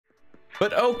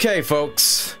But okay,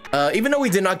 folks. Even though we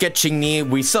did not get Qingyi,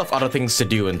 we still have other things to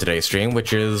do in today's stream,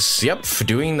 which is, yep,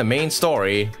 doing the main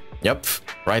story. Yep,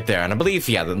 right there. And I believe,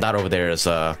 yeah, that over there is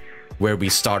where we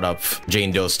start up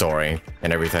Jane Doe's story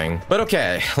and everything. But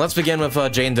okay, let's begin with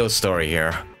Jane Doe's story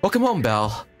here. Welcome home,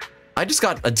 Belle. I just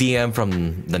got a DM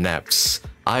from the Neps.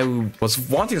 I was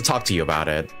wanting to talk to you about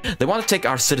it. They want to take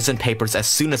our citizen papers as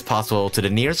soon as possible to the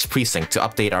nearest precinct to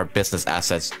update our business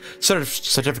assets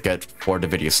certificate for the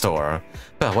video store.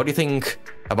 Well, what do you think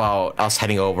about us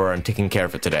heading over and taking care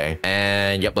of it today?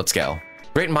 And yep, let's go.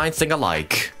 Great minds think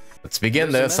alike. Let's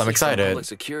begin this. I'm excited. Public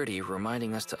security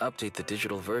reminding us to update the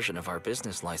digital version of our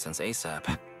business license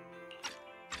ASAP.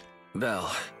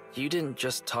 Belle, you didn't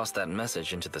just toss that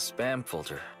message into the spam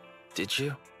folder, did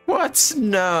you? What?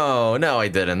 No, I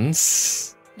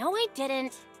didn't. No, I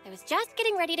didn't. I was just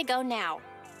getting ready to go now.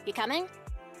 You coming?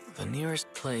 The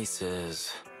nearest place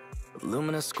is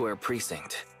Lumina Square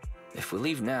Precinct. If we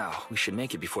leave now, we should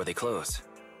make it before they close.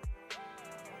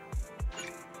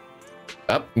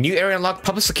 New area unlocked,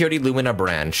 public security Lumina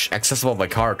branch, accessible by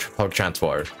car public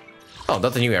transport. Oh,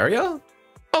 that's a new area?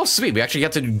 Oh, sweet. We actually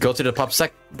get to go to the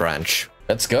PubSec branch.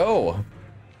 Let's go.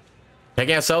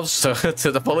 Taking ourselves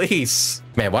to the police.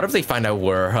 Man, what if they find out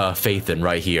we're Faithin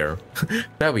right here?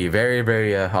 That'd be a very,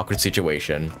 very awkward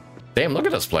situation. Damn, look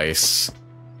at this place.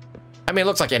 I mean, it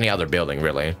looks like any other building,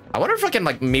 really. I wonder if I can,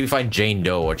 like, maybe find Jane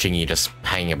Doe or Qingyi just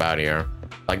hanging about here.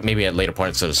 Like, maybe at later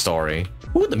points of the story.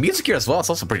 Ooh, the music here as well. It's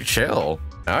also pretty chill.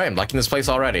 Alright, I'm liking this place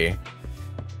already.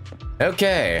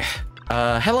 Okay.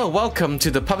 Hello, welcome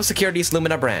to the Public Security's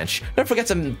Lumina branch. Don't forget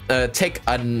to take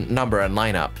a number and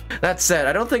line up. That said,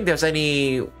 I don't think there's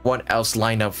anyone else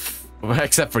lined up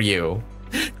except for you.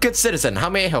 Good citizen, how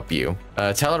may I help you?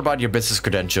 Tell her about your business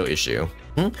credential issue.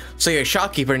 So you're a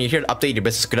shopkeeper and you're here to update your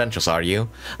business credentials, are you?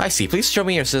 I see. Please show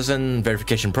me your citizen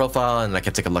verification profile and I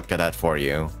can take a look at that for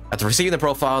you. After receiving the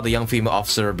profile, the young female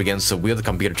officer begins to wield the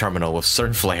computer terminal with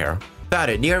certain flair. Got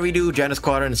it. Near Redo, Janus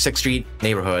Quadrant, 6th Street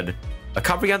neighborhood. A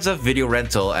comprehensive video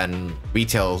rental and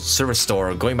retail service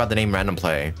store going by the name Random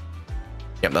Play.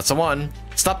 Yep, that's the one.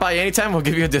 Stop by anytime, we'll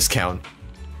give you a discount.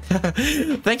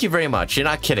 Thank you very much. You're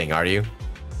not kidding, are you?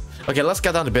 Okay, let's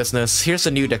get down to business. Here's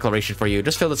a new declaration for you.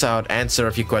 Just fill this out, answer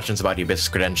a few questions about your business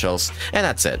credentials, and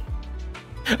that's it.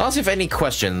 I'll ask you if any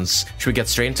questions. Should we get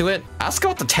straight into it? Ask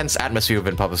about the tense atmosphere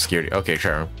within public security. Okay,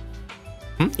 sure.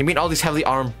 You mean all these heavily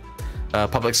armed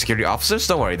public security officers?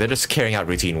 Don't worry, they're just carrying out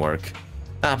routine work.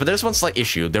 But there's one slight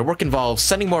issue. Their work involves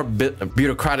sending more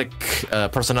bureaucratic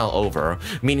personnel over,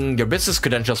 meaning your business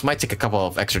credentials might take a couple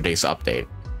of extra days to update.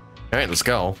 Alright, let's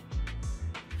go.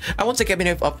 I won't take any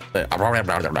of I'm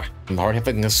already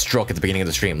having a stroke at the beginning of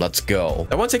the stream. Let's go.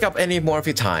 I won't take up any more of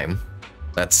your time.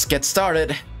 Let's get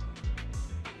started.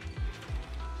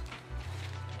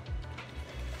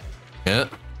 Yeah.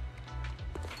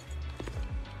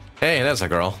 Hey, there's a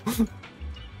girl.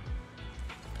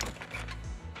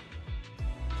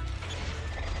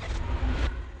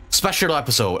 Special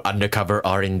episode Undercover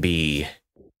R&B.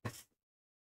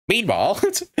 Meanwhile,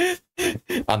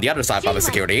 on the other side of public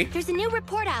security, there's a new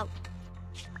report out.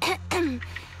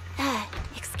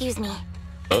 Excuse me.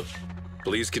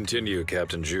 Please continue,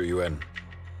 Captain Zhu Yuan.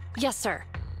 Yes, sir.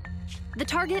 The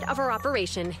target of our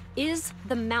operation is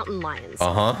the Mountain Lions,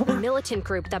 Uh-huh. a militant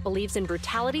group that believes in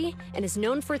brutality and is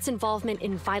known for its involvement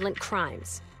in violent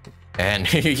crimes. And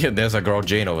there's a girl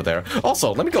Jane over there.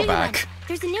 Also, let me go back.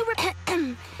 There's a new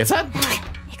Is that?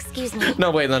 Excuse me.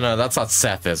 No, wait, no, that's not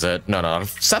Seth, is it? No,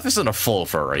 Seth isn't a full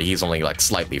furry. He's only like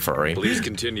slightly furry. Please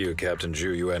continue, Captain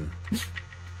Zhu Yuan.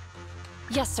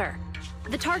 Yes, sir.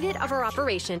 The target of our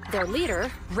operation, their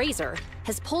leader, Razor,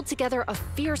 has pulled together a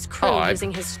fierce crew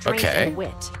using his strength and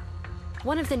wit.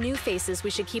 One of the new faces we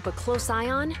should keep a close eye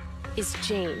on is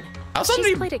Jane.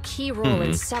 She's played a key role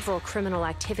in several criminal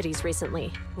activities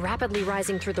recently, rapidly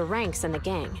rising through the ranks in the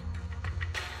gang.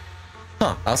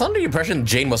 Huh, I was under the impression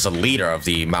Jane was the leader of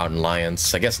the Mountain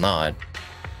Lions. I guess not.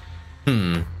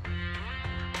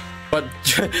 But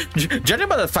judging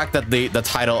by the fact that the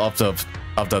title of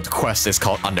the quest is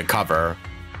called Undercover,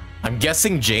 I'm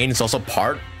guessing Jane is also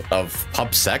part of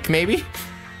PubSec, maybe?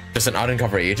 Just an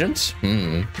undercover agent?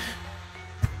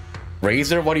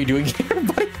 Razor, what are you doing here,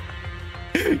 buddy?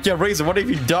 Yeah, Razor, what have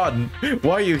you done?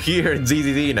 Why are you here in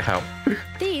ZZZ now?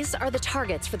 These are the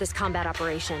targets for this combat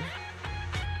operation.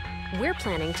 We're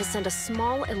planning to send a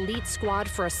small elite squad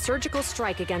for a surgical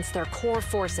strike against their core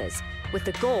forces, with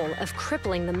the goal of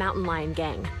crippling the Mountain Lion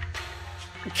gang.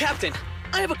 Captain,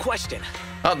 I have a question.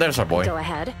 Oh, there's our boy. Go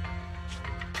ahead.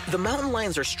 The Mountain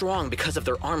Lions are strong because of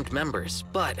their armed members,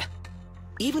 but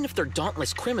even if they're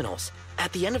dauntless criminals,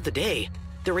 at the end of the day,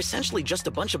 they're essentially just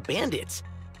a bunch of bandits.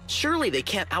 Surely they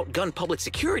can't outgun public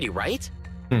security, right?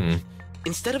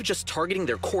 Instead of just targeting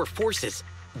their core forces,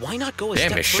 why not go a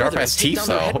step further sharp and as take teeth, down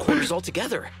their though. headquarters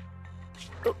altogether?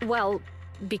 Well,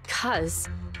 because...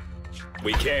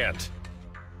 We can't.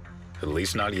 At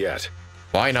least not yet.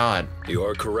 Why not? You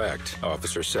are correct,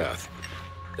 Officer Seth.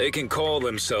 They can call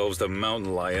themselves the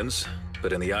Mountain Lions,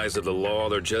 but in the eyes of the law,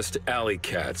 they're just alley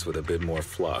cats with a bit more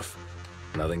fluff.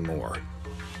 Nothing more.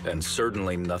 And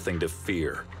certainly nothing to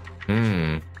fear.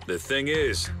 The thing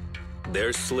is,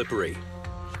 they're slippery.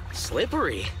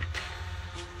 Slippery?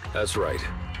 That's right.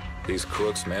 These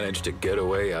crooks managed to get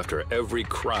away after every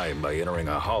crime by entering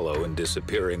a hollow and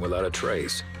disappearing without a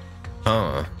trace.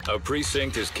 Huh. A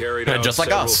precinct has carried out Just like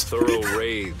several us. thorough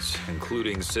raids,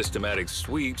 including systematic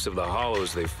sweeps of the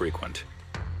hollows they frequent.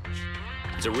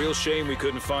 It's a real shame we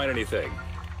couldn't find anything.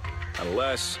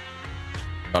 Unless...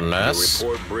 Unless... The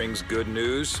report brings good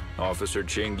news, Officer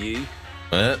Qingyi.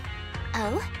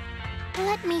 Oh?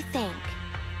 Let me think.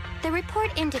 The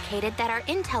report indicated that our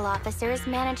intel officers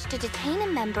managed to detain a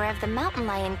member of the Mountain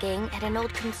Lion gang at an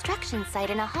old construction site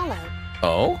in a hollow.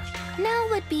 Oh? Now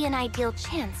would be an ideal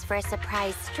chance for a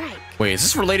surprise strike. Wait, is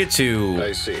this related to...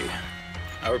 I see.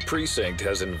 Our precinct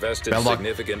has invested Belllock-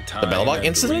 significant time Belllock and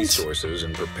incident? resources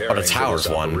in preparing the Towers for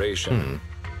this one. operation.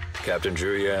 Captain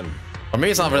Julian, Or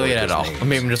maybe it's not related at all. Or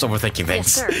maybe I'm just overthinking Yes,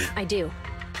 things. sir, I do.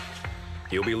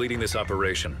 you'll be leading this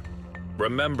operation.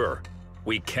 Remember,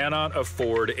 we cannot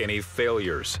afford any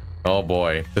failures. Oh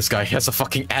boy, this guy has a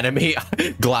fucking anime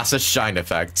glasses shine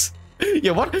effect.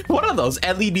 Yeah, what are those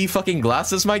LED fucking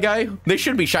glasses, my guy? They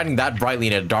shouldn't be shining that brightly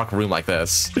in a dark room like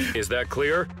this. Is that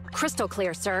clear? Crystal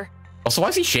clear, sir. Also, why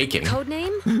is he shaking?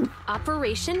 Codename,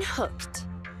 Operation Hooked.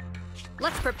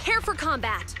 Let's prepare for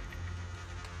combat.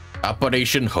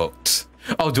 Operation Hooked.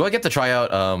 Oh, do I get to try out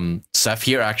Seth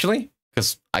here actually?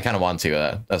 Because I kind of want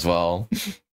to as well.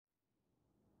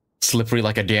 Slippery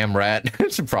like a damn rat,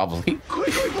 probably.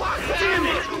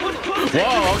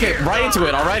 Whoa, okay, right into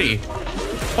it already.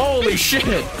 Holy shit!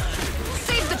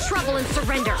 Save the trouble and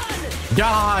surrender.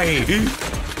 Die!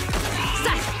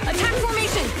 Set, attack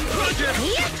formation.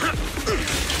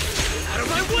 Out of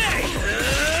my way!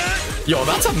 Yo,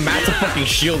 that's a massive fucking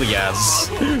shield he has.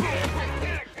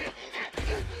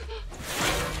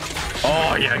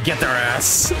 Oh yeah, get their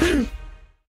ass.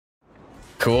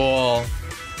 Cool.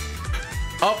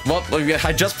 Oh, well,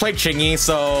 I just played Qingyi,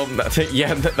 so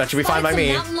yeah, that should be fine by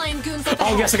me.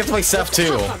 Oh yes, I get to play Seth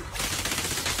too.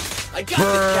 I got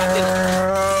this,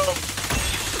 Captain!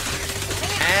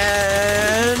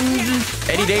 And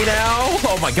any day now.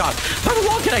 Oh my god, how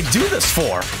long can I do this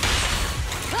for?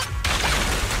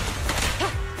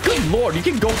 Good lord, you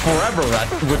can go forever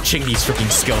with Qingyi's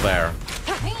freaking skill there.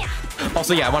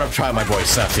 Also, yeah, I want to try my boy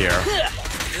Seth here.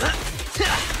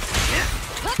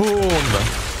 Boom.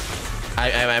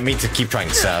 I mean to keep trying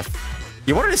Seth.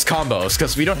 Yeah, what are his combos?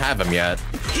 Because we don't have him yet.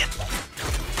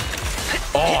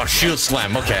 Oh, shield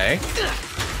slam, okay.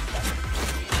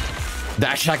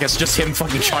 Dash attack is just him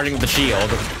fucking charging the shield.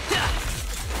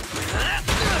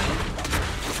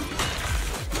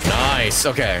 Nice,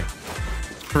 okay.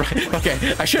 Right,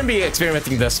 okay, I shouldn't be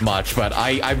experimenting this much, but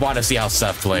I want to see how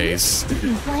Seth plays.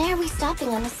 Why are we stopping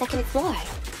on the second floor?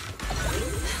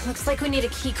 Looks like we need a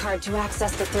key card to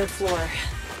access the third floor.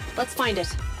 Let's find it.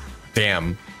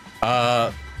 Damn.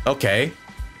 Okay.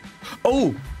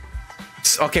 Oh!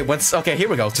 Okay, here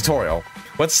we go, tutorial.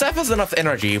 When Seth has enough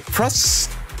energy,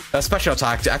 press a special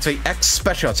attack to activate X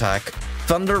special attack,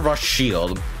 Thunder Rush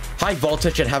Shield, high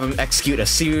voltage, and have him execute a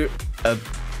series of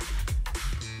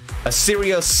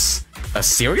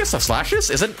slashes?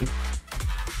 Is it?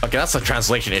 Okay, that's a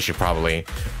translation issue, probably.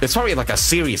 It's probably like a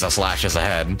series of slashes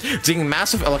ahead, dealing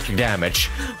massive electric damage,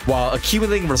 while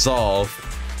accumulating resolve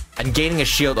and gaining a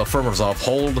shield of firm resolve.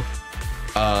 Hold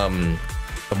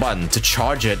the button to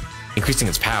charge it, increasing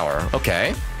its power.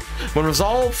 Okay. When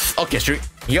resolve... Okay, sure.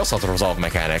 He also has a resolve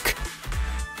mechanic.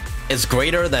 Is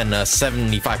greater than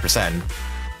 75%.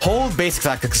 Hold basic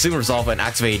attack to consume resolve and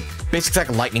activate basic attack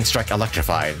lightning strike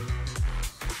electrified.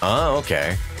 Oh,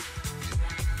 okay.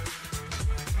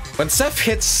 When Seth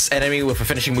hits enemy with a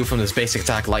finishing move from this basic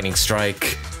attack lightning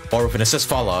strike, or with an assist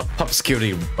follow-up, public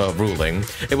security ruling,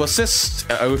 it will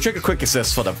trigger quick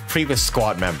assist for the previous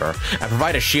squad member and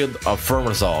provide a shield of firm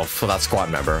resolve for that squad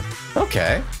member.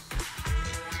 Okay.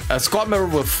 A squad member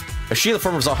with a shield of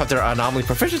firm resolve have their anomaly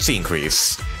proficiency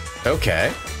increase.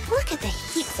 Okay. Look at the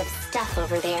heaps of stuff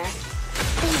over there.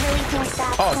 They really think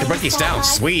that Oh, I can break these down.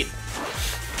 Sweet.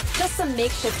 Just some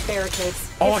makeshift barricades.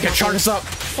 Oh, I can charge this up.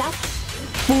 Seth?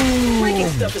 Boom. Breaking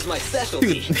stuff is my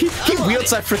specialty. Dude, he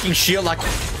wields that freaking shield like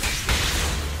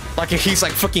he's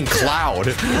like freaking Cloud.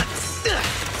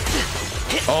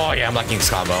 Oh yeah, I'm liking this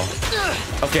combo.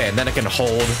 Okay, and then I can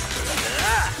hold.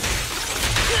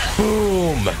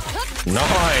 Boom!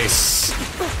 Nice!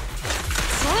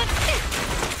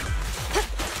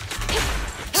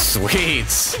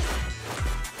 Sweet!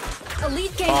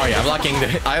 Oh yeah,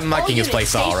 I'm liking his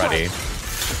playstyle already.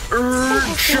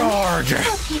 Charge!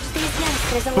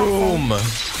 Boom!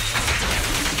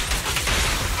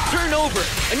 Turn over!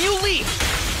 A new leaf!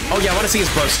 Oh yeah, I want to see his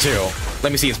burst too.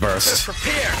 Let me see his burst.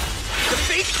 Prepare to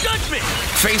face judgment!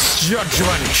 Face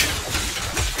judgment!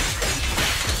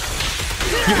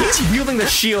 Yeah, he's wielding the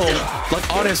shield like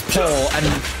on his pole and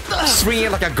swinging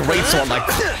it like a greatsword,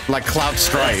 like Cloud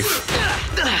Strife.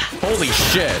 Holy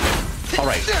shit! All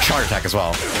right, charge attack as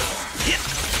well.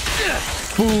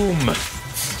 Boom!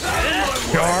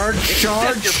 Charge!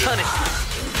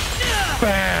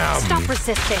 Bam! Stop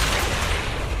resisting.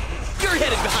 You're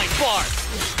headed behind bars.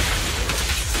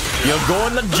 You're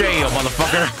going to jail,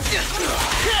 motherfucker.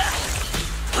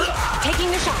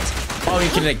 Taking the shot. Oh,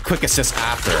 you can make quick assist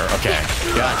after. Okay,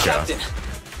 gotcha. Captain,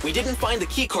 we didn't find the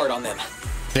key card on them.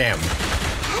 Damn.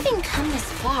 Having come this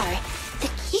far, the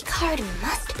key card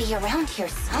must be around here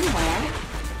somewhere.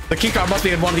 The keycard must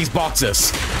be in one of these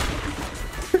boxes.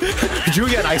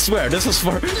 Julian, I swear, this is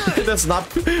for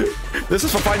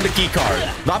finding the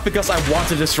keycard, not because I want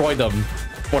to destroy them,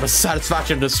 for the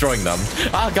satisfaction of destroying them.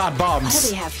 Ah, God, bombs. What do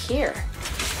we have here?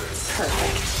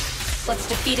 Perfect. Let's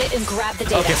defeat it and grab the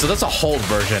data. Okay, so that's a hold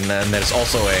version, and there's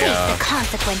also the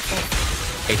consequences.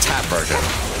 a tap version.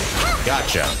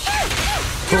 Gotcha.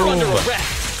 You're Boom. under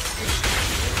arrest.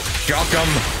 Shock 'em.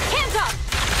 Hands up!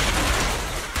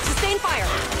 Sustain fire.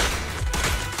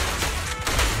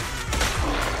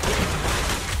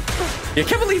 Yeah, I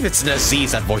can't believe it's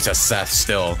Naziz that voices Seth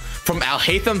still. From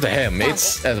Al-Haytham to him,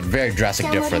 it's a very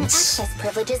drastic difference. Access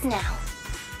privileges now.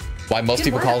 Why most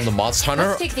people call him the Monster Hunter?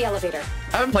 Let's take the elevator.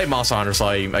 I haven't played Monster Hunter, so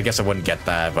I guess I wouldn't get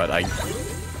that, but I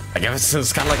guess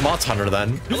it's kind of like Monster Hunter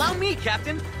then. Allow me,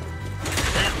 Captain.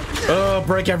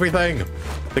 Break everything.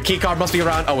 The key card must be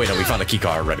around. Oh wait, no, we found a key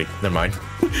card already. Never mind.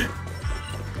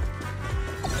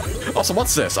 Also,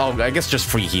 what's this? Oh, I guess just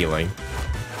free healing.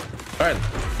 All right,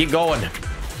 keep going.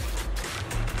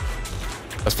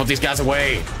 Let's put these guys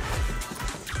away.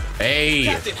 Hey.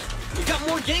 Captain, we got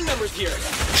more gang members here.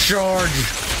 Charge.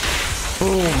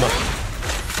 Boom.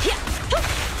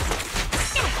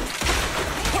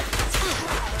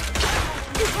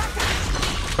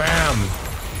 Bam.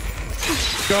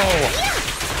 Go.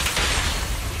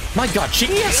 My God,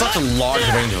 Qingyi has such a large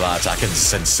range of that attack.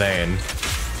 It's insane.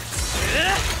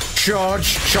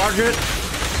 Charge. Charge it.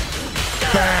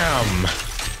 Bam.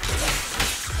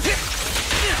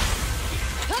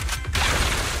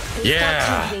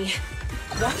 Yeah.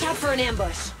 Watch out for an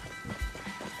ambush.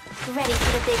 Ready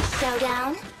for the big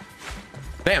showdown?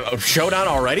 Damn, a showdown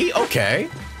already? Okay.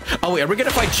 Oh wait, are we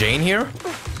gonna fight Jane here?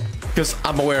 Because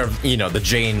I'm aware of, you know, the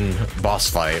Jane boss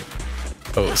fight.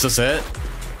 Oh, is this it?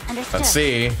 Understood. Let's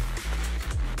see.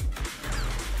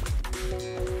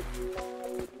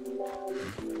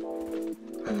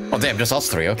 Oh damn, just us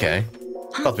three, okay.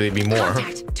 Thought there'd be more.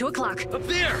 Contact. 2 o'clock. Up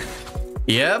there.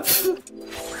 Yep.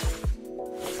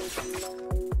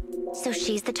 So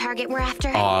she's the target we're after?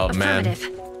 Oh man.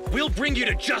 Affirmative. We'll bring you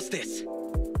to justice.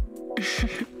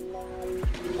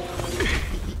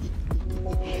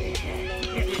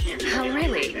 Oh,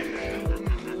 really?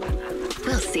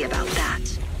 We'll see about that.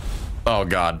 Oh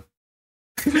god.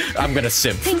 I'm gonna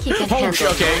simp. Think you can Oh, handle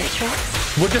okay. my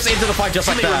tricks? We're just into the fight just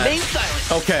like Remain that.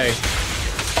 silent. Okay.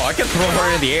 Oh, I can throw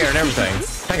her in the air and everything.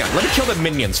 Hang on, let me kill the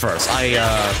minions first. I'll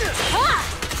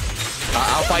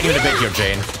fight you in a bit here,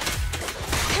 Jane.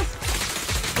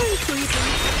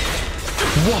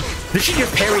 What? Did she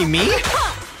just parry me?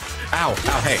 Ow,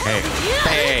 ow, hey, hey.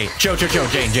 Hey, chill, Jane. I'm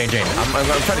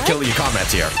trying to kill your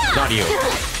comments here, not you.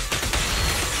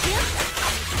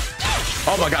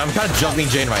 Oh my god, I'm kind of juggling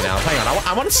Jane right now. Hang on,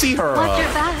 I want to see her,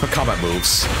 her combat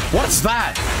moves. What's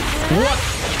that? What?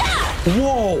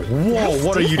 Whoa,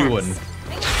 what are you doing?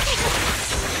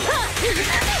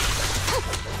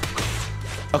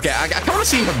 Okay, I kind of want to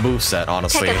see her moveset,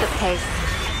 honestly. Pick up the pace.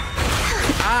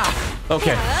 Ah,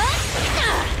 okay.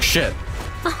 Shit.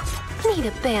 Need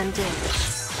a bandage.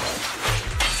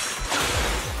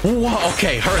 Whoa,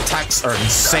 okay, her attacks are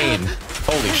insane.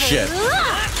 Holy shit.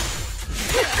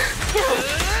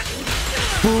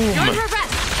 Boom. Going for a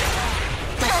rest.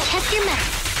 Let's check your map.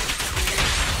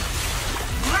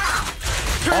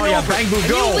 Oh yeah, bang, boom,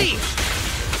 go. Okay,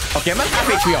 I'm at half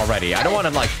HP already. I don't want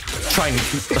to like try and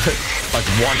like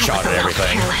one-shot at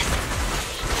everything.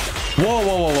 Whoa,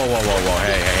 whoa, whoa, whoa, whoa, whoa, whoa.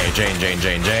 Hey, Jane.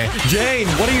 Jane,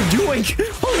 what are you doing?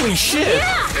 Holy shit.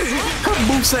 Her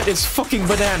moveset is fucking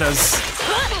bananas.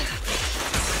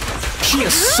 She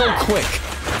is so quick.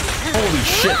 Holy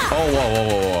shit. Oh,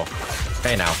 whoa.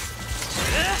 Hey, now.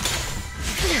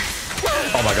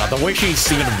 Oh my god, the way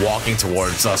she's even walking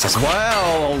towards us as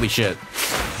well. Holy shit.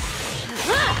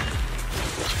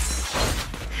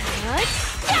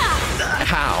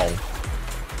 How?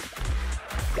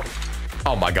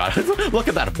 Oh my god, look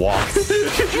at that walk.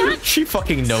 She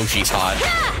fucking knows she's hot.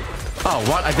 Oh,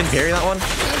 what? I didn't parry that one?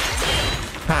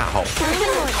 How?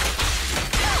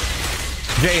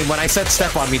 Jane, when I said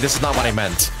step on me, this is not what I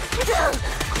meant.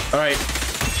 Alright,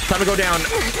 time to go down.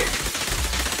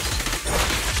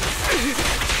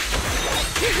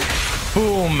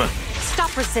 Boom.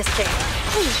 Stop resisting.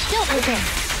 Please, don't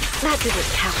resist. That didn't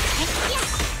count.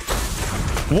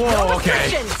 Whoa,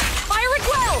 okay. Fire it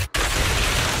well!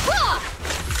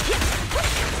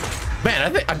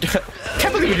 Man, I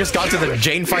can't believe we just got to the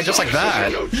Jane fight just like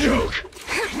that. No joke.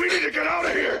 We need to get out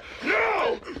of here.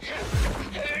 No!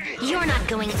 You're not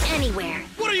going anywhere.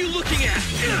 What are you looking at?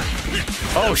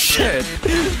 Oh shit.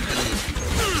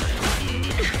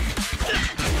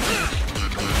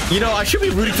 You know, I should be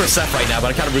rooting for Seth right now,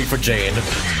 but I kind of root for Jane.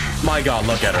 My god,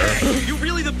 look at her. You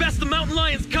really the best the mountain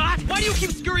lions got? Why do you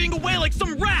keep scurrying away like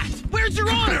some rat? Where's your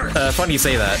honor? Funny you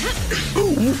say that.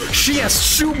 Ooh, she has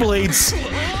shoe blades.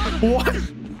 What?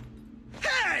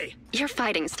 Hey! Your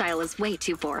fighting style is way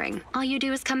too boring. All you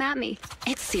do is come at me.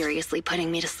 It's seriously putting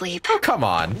me to sleep. Oh, come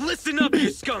on. Listen up, you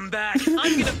scumbag.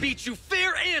 I'm gonna beat you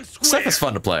fair and square. Seth is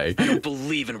fun to play. I don't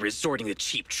believe in resorting to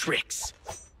cheap tricks.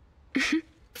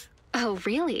 Oh,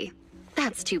 really?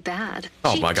 That's too bad.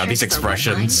 Oh my god, these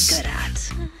expressions. I'm good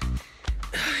at.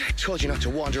 I told you not to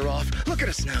wander off. Look at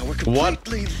us now. We're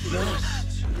completely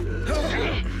lost.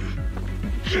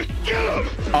 Get him!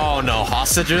 Oh no,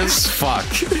 hostages? Fuck.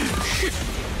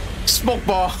 Smoke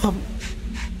bomb.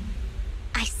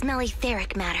 I smell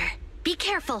etheric matter. Be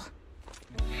careful.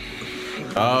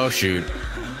 Oh shoot.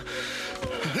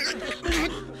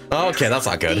 Okay, that's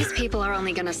not good. These people are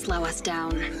only gonna slow us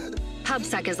down.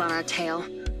 PubSec is on our tail.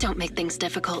 Don't make things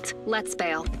difficult. Let's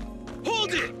bail.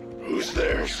 Hold it! Who's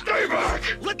there? Stay back!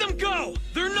 Let them go!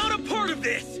 They're not a part of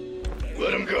this!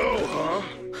 Let him go, huh?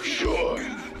 Sure.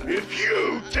 If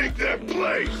you take their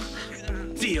place.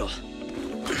 Deal.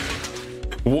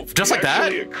 Just like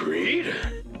that? Actually agreed?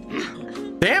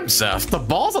 Damn, Seth, the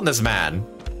balls on this man.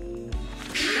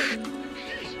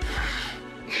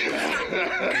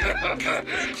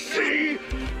 See?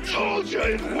 Told you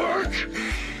it'd work.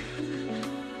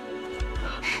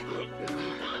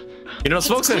 You know,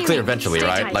 smoke's gonna clear eventually, Stay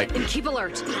right? tight Like, and keep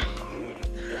alert.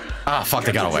 ah, fuck,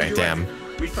 they got away. Damn.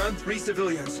 We found 3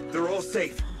 civilians. They're all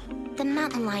safe. The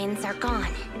mountain lions are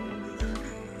gone.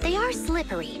 They are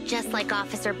slippery, just like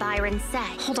Officer Byron said.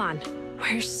 Hold on.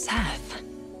 Where's Seth?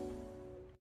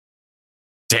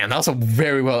 Damn, that was a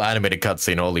very well animated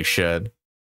cutscene. Holy shit.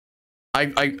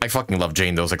 I fucking love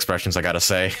Jane Doe's expressions, I gotta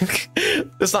say.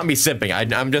 It's not me simping.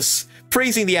 I'm just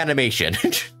praising the animation.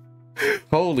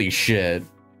 Holy shit.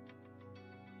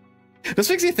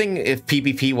 This makes me think if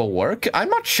PvP will work. I'm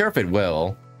not sure if it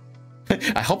will.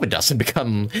 I hope it doesn't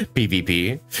become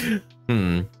PvP.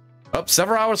 Oh,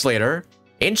 several hours later,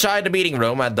 inside the meeting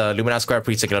room at the Lumina Square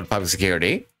Precinct of Public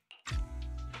Security.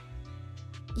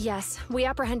 Yes, we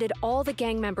apprehended all the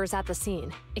gang members at the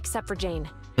scene, except for Jane.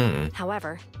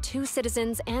 However, 2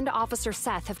 citizens and Officer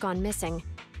Seth have gone missing.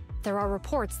 There are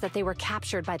reports that they were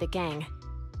captured by the gang.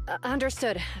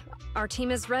 Understood. Our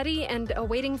team is ready and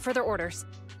awaiting further orders.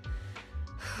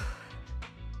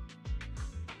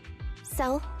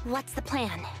 So, what's the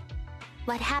plan?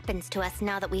 What happens to us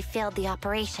now that we've failed the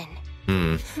operation?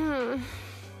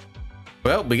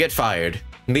 Well, we get fired.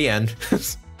 In the end.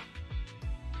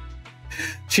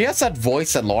 She has that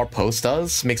voice that Laura Post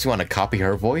does. Makes me want to copy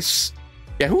her voice.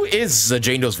 Yeah, who is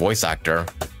Jane Doe's voice actor?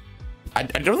 I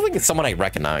don't think it's someone I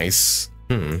recognize.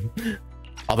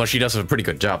 Although she does a pretty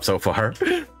good job so far.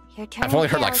 I've only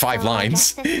heard like 5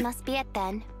 lines. I guess this must be it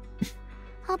then.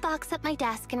 I'll box up my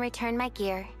desk and return my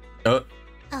gear. Oh,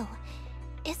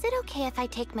 is it okay if I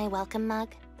take my welcome mug?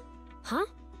 Huh?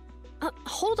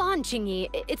 Hold on, Qingyi.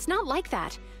 It's not like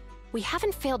that. We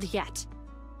haven't failed yet.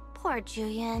 Poor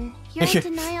Julian. You're in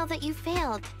denial that you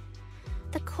failed.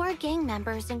 The core gang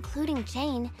members, including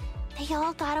Jane, they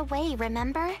all got away,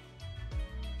 remember?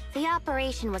 The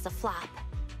operation was a flop.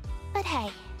 But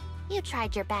hey, you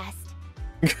tried your best.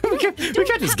 we can't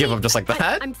just give up just like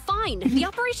that. I'm fine. The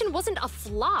operation wasn't a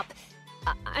flop.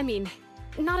 I mean,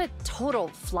 not a total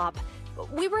flop.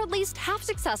 We were at least half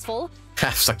successful.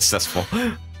 Half successful.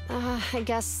 I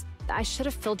guess I should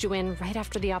have filled you in right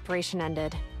after the operation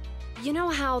ended. You know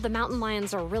how the mountain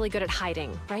lions are really good at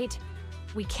hiding, right?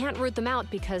 We can't root them out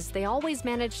because they always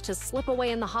manage to slip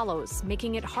away in the hollows,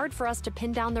 making it hard for us to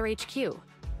pin down their HQ.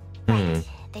 Right.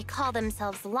 They call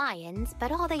themselves lions,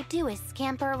 but all they do is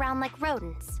scamper around like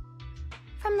rodents.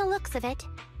 From the looks of it,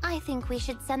 I think we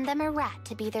should send them a rat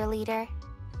to be their leader.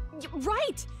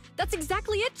 Right! That's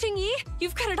exactly it, Qingyi!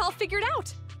 You've got it all figured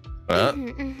out!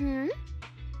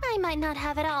 I might not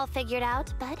have it all figured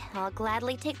out, but I'll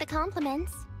gladly take the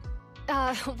compliments.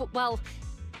 Well,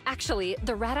 actually,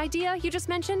 the rat idea you just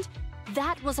mentioned,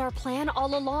 that was our plan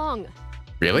all along.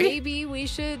 Really? Maybe we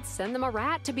should send them a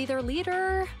rat to be their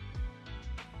leader.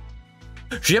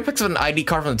 She picks up an ID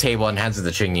card from the table and hands it to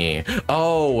Qingyi.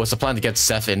 Oh, was the plan to get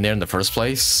Seth in there in the first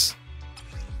place?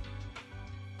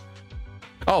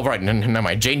 Oh, right, never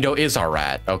mind. Jane Doe is our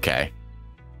rat. Okay.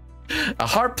 A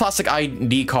hard plastic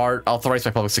ID card authorized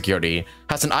by public security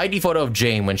has an ID photo of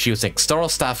Jane when she was an external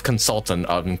staff consultant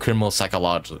on criminal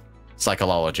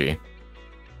psychology.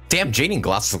 Damn, Jane in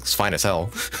glasses looks fine as hell.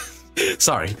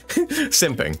 Sorry.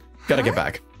 Simping. Gotta get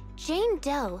back. Jane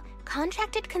Doe,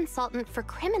 contracted consultant for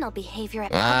criminal behavior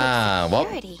at public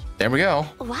security. Well, there we go.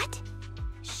 What?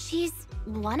 She's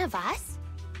one of us?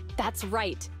 That's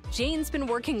right. Jane's been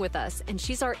working with us, and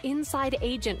she's our inside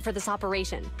agent for this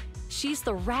operation. She's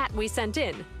the rat we sent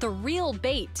in, the real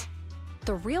bait.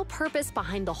 The real purpose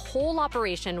behind the whole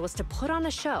operation was to put on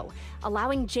a show,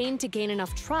 allowing Jane to gain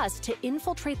enough trust to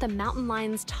infiltrate the mountain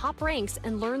lions' top ranks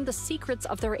and learn the secrets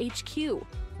of their HQ.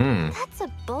 That's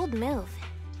a bold move.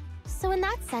 So in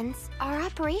that sense, our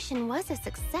operation was a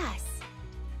success.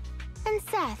 And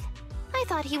Seth, I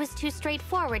thought he was too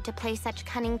straightforward to play such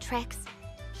cunning tricks.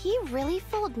 He really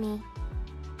fooled me.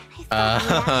 I thought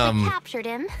we actually captured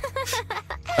him.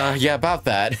 Yeah, about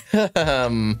that.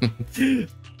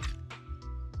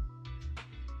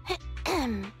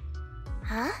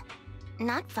 Huh?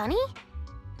 Not funny?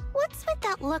 What's with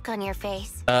that look on your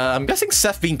face? I'm guessing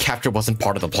Seth being captured wasn't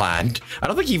part of the plan. I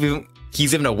don't think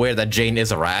he's even aware that Jane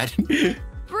is a rat.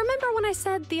 Remember when I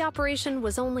said the operation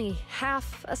was only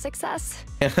half a success?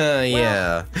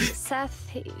 Yeah. Well, Seth,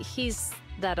 he's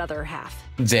that other half.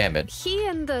 Damn it. He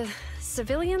and the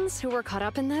civilians who were caught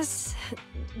up in this,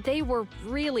 they were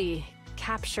really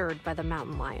captured by the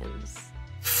mountain lions.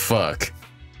 Fuck.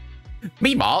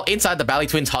 Meanwhile, inside the Valley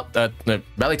Twins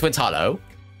hollow.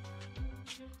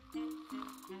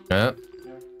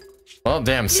 Well,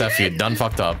 damn, Seth, you done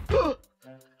fucked up.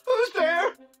 Who's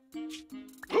there?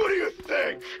 Who do you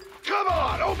think? Come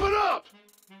on, open up!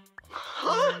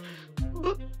 Huh?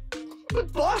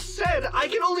 But boss said I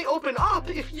can only open up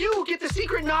if you get the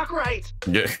secret knock right.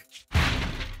 Yeah.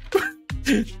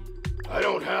 I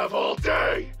don't have all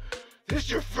day.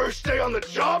 This your first day on the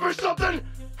job or something?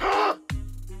 Huh?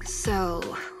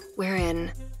 So, we're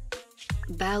in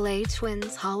Ballet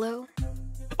Twins Hollow?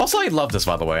 Also, I love this,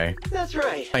 by the way. That's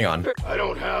right. Hang on. I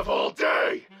don't have all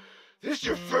day. This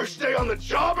your first day on the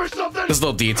job or something? This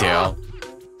little detail.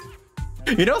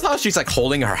 You know how she's like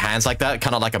holding her hands like that,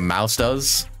 kind of like a mouse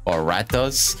does or a rat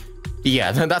does?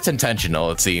 Yeah, that's intentional,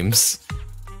 it seems.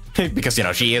 Because, you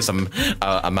know, she is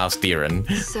a mouse theorin.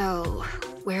 So,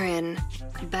 we're in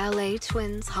Ballet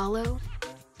Twins Hollow?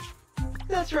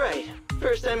 That's right.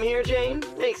 First time here, Jane.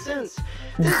 Makes sense.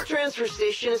 This transfer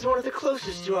station is one of the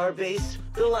closest to our base,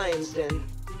 the Lion's Den.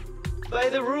 By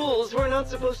the rules, we're not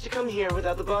supposed to come here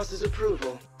without the boss's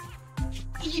approval.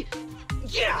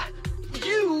 Yeah!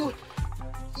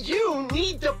 You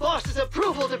need the boss's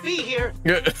approval to be here!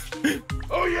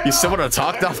 Oh yeah? You still want to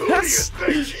talk about this? Who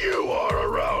do you think you are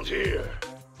around here?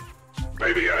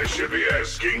 Maybe I should be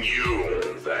asking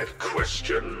you that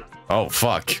question. Oh,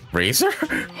 fuck. Razor?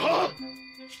 Huh?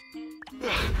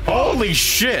 Holy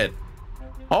shit!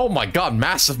 Oh my god,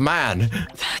 massive man!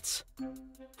 That's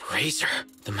Razor,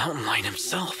 the mountain lion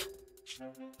himself.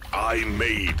 I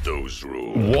made those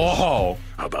rules. Whoa!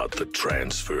 About the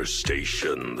transfer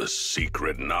station, the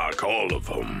secret knock, all of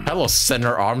them. Hello,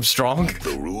 Senator Armstrong.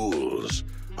 The rules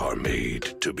are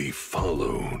made to be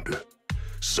followed.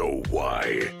 So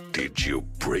why did you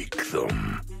break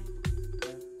them?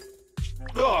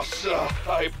 Boss,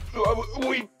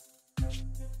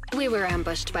 We were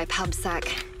ambushed by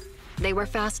PubSec. They were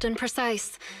fast and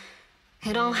precise.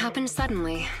 It all happened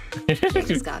suddenly.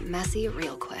 Things got messy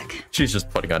real quick. She's just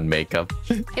putting on makeup.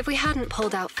 If we hadn't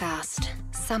pulled out fast,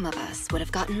 some of us would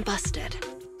have gotten busted.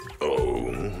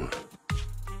 Oh.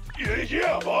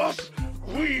 Yeah, boss.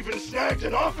 We even snagged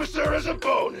an officer as a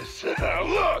bonus.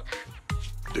 Look!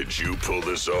 Did you pull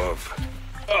this off?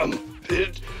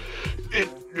 It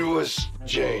was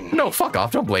Jane. No, fuck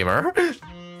off. Don't blame her.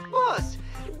 Boss,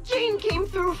 Jane came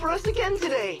through for us again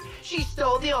today. She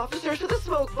stalled the officers with a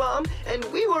smoke bomb, and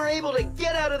we were able to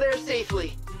get out of there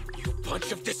safely. You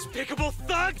bunch of despicable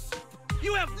thugs!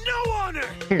 You have no honor!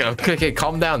 Okay,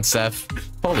 calm down, Seth.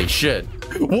 Holy shit.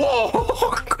 Whoa!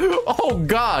 Oh,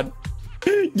 God.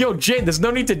 Yo, Jane, there's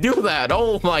no need to do that.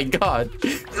 Oh, my God.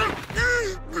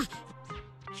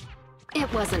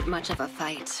 It wasn't much of a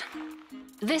fight.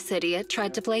 This idiot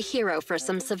tried to play hero for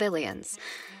some civilians.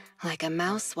 Like a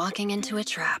mouse walking into a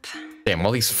trap. Damn,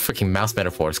 all these freaking mouse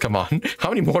metaphors. Come on. How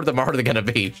many more of them are there gonna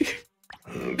be?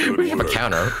 We have a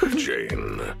counter.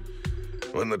 Jane.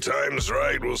 When the time's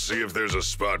right, we'll see if there's a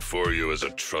spot for you as a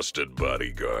trusted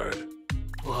bodyguard.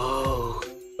 Whoa.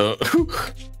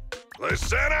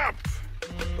 Listen up!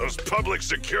 Those public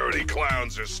security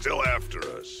clowns are still after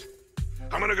us.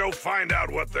 I'm gonna go find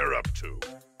out what they're up to.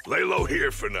 Lay low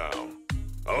here for now.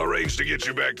 I'll arrange to get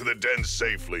you back to the den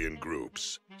safely in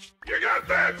groups. You got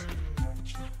that?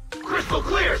 Crystal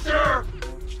clear, sir!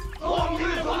 Long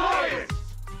live Alliance!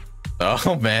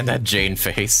 Oh man, that Jane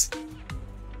face.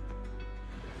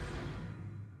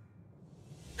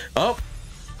 Oh.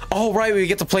 Oh right, we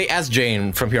get to play as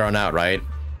Jane from here on out, right?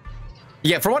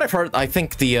 Yeah, from what I've heard, I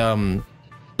think the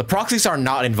proxies are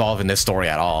not involved in this story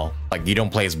at all. Like, you don't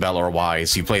play as Belle or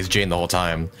Wise, you play as Jane the whole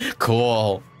time.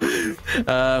 Cool.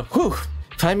 Whew.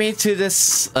 Time made to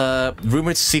this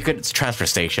rumored secret transfer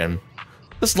station.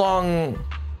 This long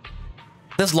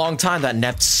time that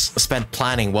Nets spent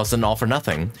planning wasn't all for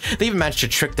nothing. They even managed to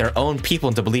trick their own people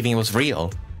into believing it was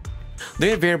real. The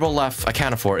only variable left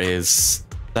accounted for is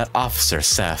that Officer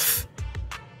Seth.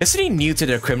 Isn't he new to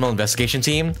their criminal investigation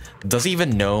team? Does he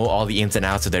even know all the ins and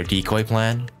outs of their decoy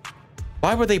plan?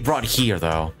 Why were they brought here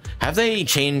though? Have they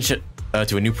changed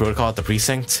to a new protocol at the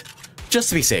precinct? Just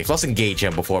to be safe, let's engage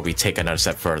him before we take another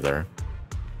step further.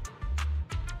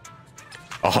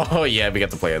 Oh yeah, we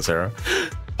get to play as her.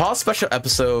 Pause special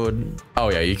episode. Oh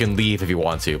yeah, you can leave if you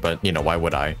want to, but you know, why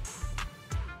would I?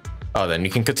 Oh, then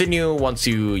you can continue once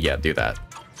you, yeah, do that.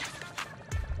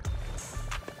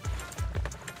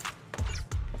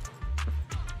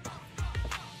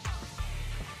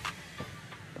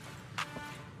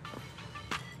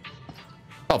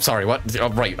 Oh, sorry, what? Oh,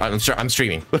 right, I'm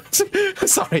streaming.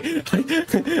 Sorry,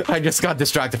 I just got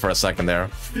distracted for a second there.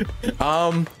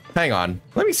 Hang on,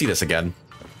 let me see this again.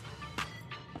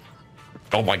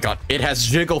 Oh my god, it has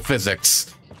jiggle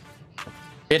physics.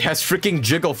 It has freaking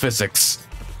jiggle physics.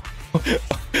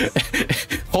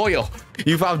 Hoyo,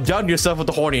 you've outdone yourself with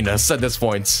the horniness at this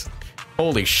point.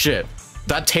 Holy shit,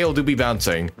 that tail do be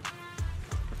bouncing.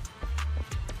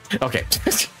 Okay.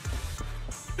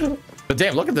 But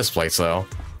damn, look at this place though.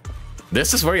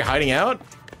 This is where you're hiding out?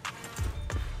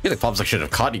 I feel like Pop's should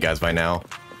have caught you guys by now.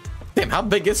 Damn, how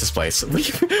big is this place?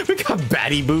 We got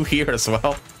Batty Boo here as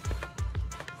well.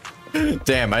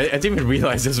 Damn, I didn't even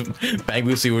realize this Bang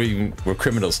Boosie were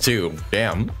criminals too.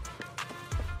 Damn.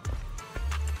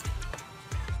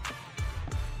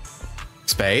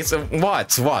 Space?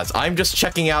 What? I'm just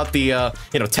checking out the,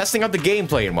 you know, testing out the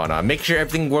gameplay and whatnot. Make sure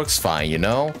everything works fine, you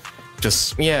know?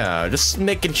 Just, yeah, just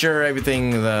making sure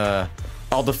everything,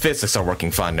 all the physics are working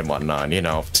fine and whatnot, you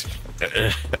know.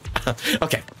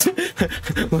 Okay.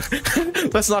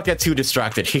 Let's not get too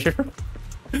distracted here.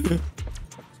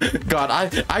 God,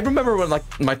 I remember when,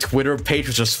 like, my Twitter page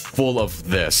was just full of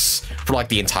this for, like,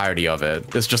 the entirety of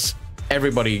it. It's just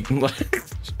everybody, like,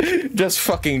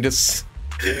 just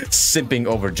simping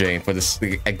over Jane for this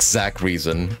exact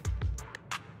reason.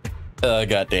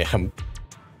 Goddamn.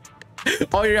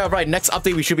 Oh yeah, right. Next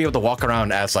update, we should be able to walk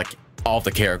around as like all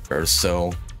the characters.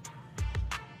 So,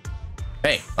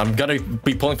 hey, I'm gonna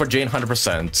be pulling for Jane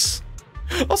 100%.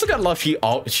 Also, gotta love she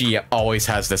always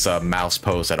has this mouse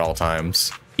pose at all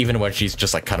times, even when she's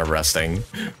just like kind of resting.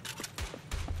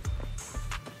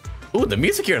 Ooh, the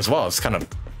music here as well is kind of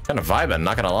vibing.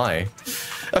 Not gonna lie.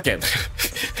 Okay,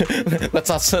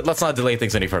 let's not delay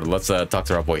things any further. Let's talk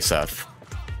to our boy Seth.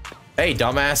 Hey,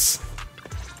 dumbass.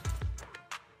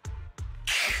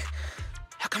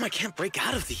 How come I can't break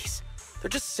out of these? They're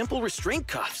just simple restraint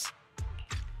cuffs.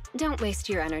 Don't waste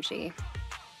your energy.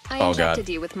 I injected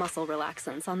you with muscle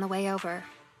relaxants on the way over.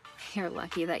 You're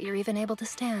lucky that you're even able to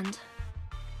stand.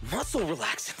 Muscle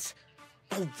relaxants?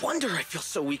 No wonder I feel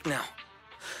so weak now.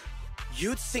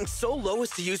 You'd sink so low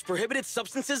as to use prohibited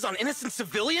substances on innocent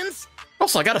civilians?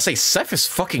 Also, I gotta say, Seth is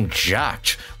fucking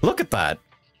jacked. Look at that.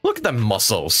 Look at the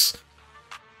muscles.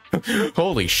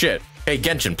 Holy shit. Hey,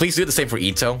 Genshin, please do the same for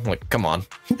Ito. Like, come on.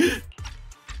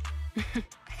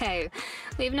 Hey,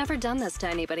 we've never done this to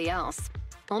anybody else.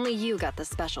 Only you got the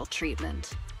special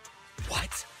treatment.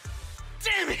 What?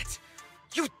 Damn it!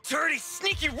 You dirty,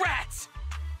 sneaky rats!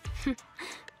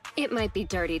 It might be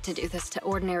dirty to do this to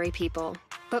ordinary people,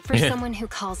 but for someone who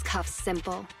calls cuffs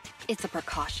simple, it's a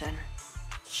precaution.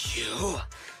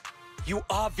 You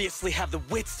obviously have the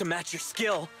wits to match your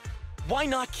skill. Why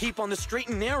not keep on the straight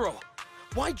and narrow?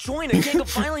 Why join a gang of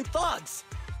violent thugs?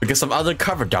 Because I'm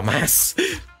undercover,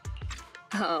 dumbass.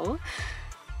 Oh,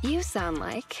 you sound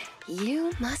like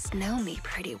you must know me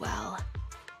pretty well.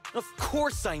 Of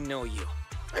course I know you.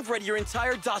 I've read your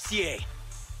entire dossier.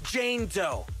 Jane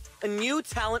Doe, a new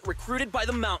talent recruited by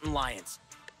the Mountain Lions.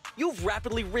 You've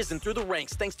rapidly risen through the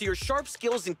ranks thanks to your sharp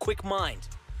skills and quick mind.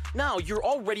 Now you're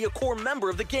already a core member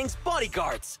of the gang's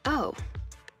bodyguards. Oh,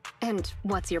 and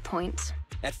what's your point?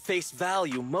 At face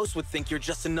value, most would think you're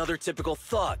just another typical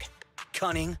thug.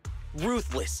 Cunning,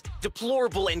 ruthless,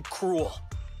 deplorable, and cruel.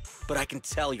 But I can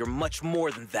tell you're much more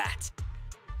than that.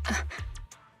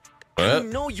 I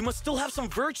know you must still have some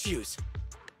virtues.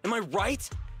 Am I right?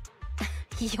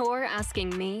 You're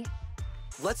asking me?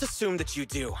 Let's assume that you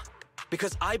do.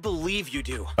 Because I believe you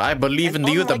do. I believe in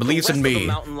the youth that believes in me. The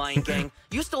Mountain Lion Gang,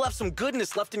 you still have some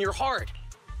goodness left in your heart.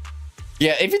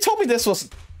 Yeah, if you told me this was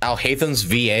Alhaithan's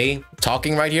VA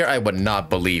talking right here, I would not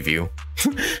believe you.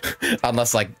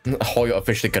 Unless, like, Hoyo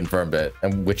officially confirmed it,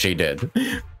 and which he did.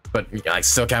 But I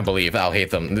still can't believe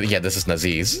Alhaitham. Yeah, this is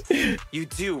Naziz. You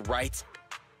do, right?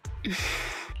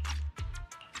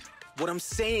 What I'm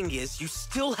saying is, you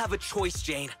still have a choice,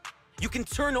 Jane. You can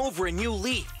turn over a new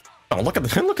leaf. Oh, look at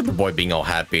the boy being all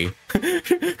happy.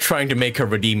 Trying to make her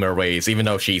redeem her ways, even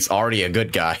though she's already a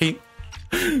good guy.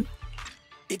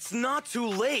 It's not too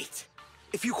late.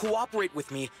 If you cooperate with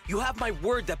me, you have my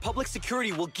word that public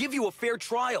security will give you a fair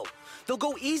trial. They'll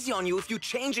go easy on you if you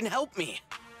change and help me.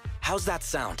 How's that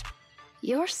sound?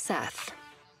 You're Seth,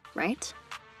 right?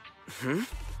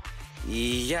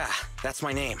 Yeah, that's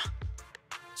my name.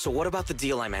 So what about the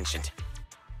deal I mentioned?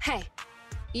 Hey,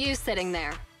 you sitting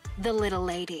there, the little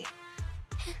lady.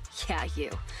 Yeah, you.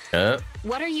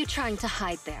 What are you trying to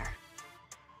hide there?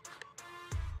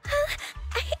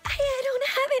 I don't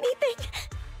have anything.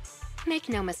 Make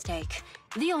no mistake,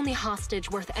 the only hostage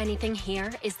worth anything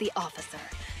here is the officer.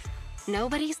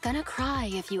 Nobody's gonna cry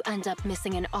if you end up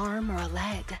missing an arm or a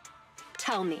leg.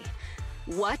 Tell me,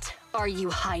 what are you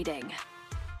hiding?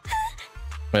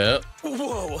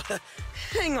 Whoa,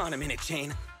 hang on a minute,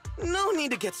 Jane. No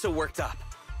need to get so worked up.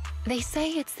 They say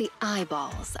it's the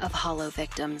eyeballs of hollow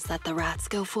victims that the rats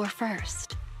go for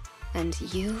first. And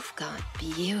you've got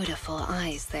beautiful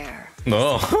eyes there.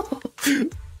 No.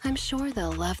 I'm sure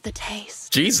they'll love the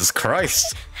taste. Jesus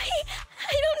Christ.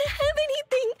 I don't have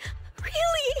anything,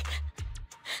 really.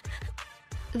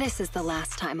 This is the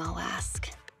last time I'll ask.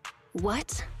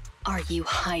 What are you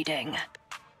hiding?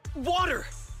 Water!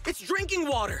 It's drinking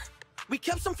water! We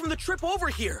kept some from the trip over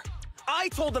here. I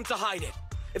told them to hide it.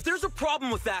 If there's a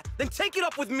problem with that, then take it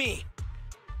up with me.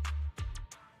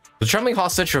 The trembling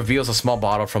hostage reveals a small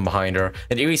bottle from behind her,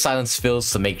 and eerie silence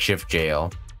fills the makeshift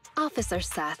jail. Officer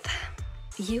Seth,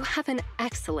 you have an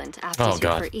excellent aptitude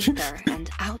for ether and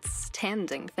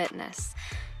outstanding fitness.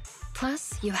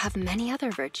 Plus, you have many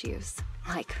other virtues,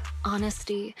 like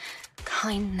honesty,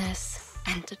 kindness,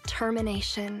 and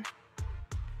determination.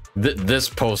 This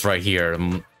post right here.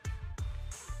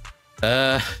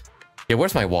 Yeah,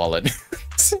 where's my wallet?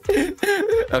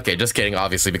 Okay, just kidding,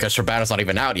 obviously, because Shabana's not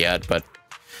even out yet, but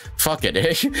fuck it.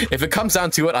 If it comes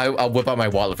down to it, I'll whip out my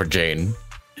wallet for Jane.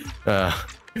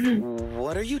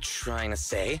 What are you trying to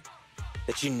say?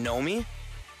 That you know me?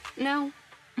 No,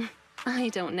 I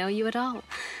don't know you at all.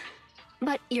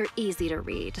 But you're easy to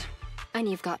read. And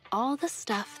you've got all the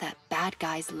stuff that bad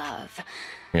guys love.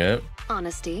 Yeah.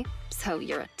 Honesty, so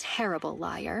you're a terrible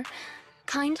liar.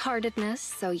 Kind-heartedness,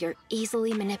 so you're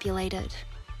easily manipulated.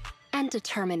 And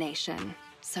determination,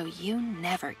 so you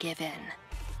never give in.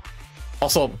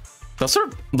 Also, does her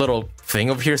little thing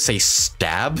over here say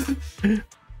stab?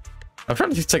 I'm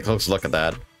trying to take a close look at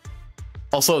that.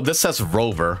 Also, this says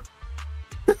rover.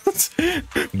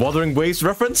 Wuthering Waves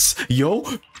reference? Yo!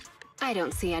 I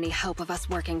don't see any hope of us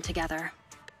working together.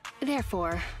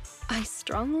 Therefore, I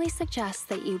strongly suggest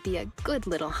that you be a good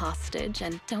little hostage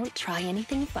and don't try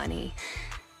anything funny.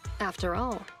 After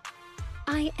all,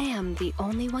 I am the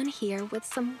only one here with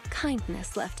some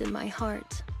kindness left in my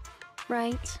heart.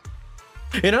 Right?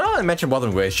 You know, I mentioned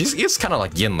Wuthering Waves. She's kind of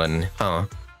like Yinlin, huh?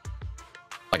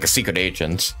 Like a secret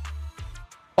agent.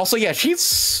 Also, yeah,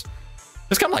 she's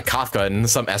kind of like Kafka in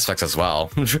some aspects as well,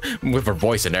 with her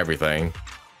voice and everything.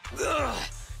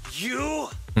 You?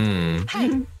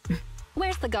 Hey,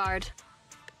 where's the guard?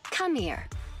 Come here.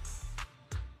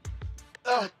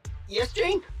 Yes,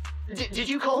 Jane? Did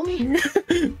you call me?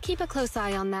 Keep a close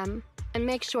eye on them, and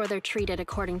make sure they're treated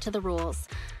according to the rules.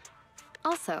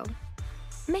 Also,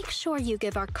 make sure you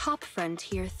give our cop friend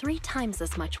here 3 times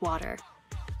as much water.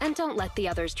 And don't let the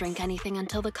others drink anything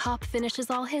until the cop finishes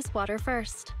all his water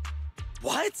first.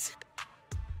 What?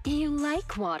 You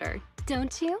like water,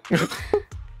 don't you?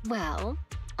 Well,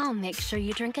 I'll make sure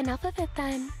you drink enough of it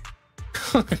then.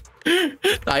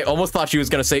 I almost thought she was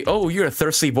gonna say, "Oh, you're a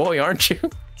thirsty boy, aren't you?"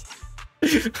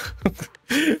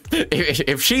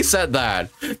 if she said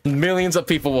that, millions of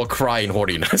people will cry in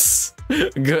horniness.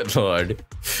 Good lord.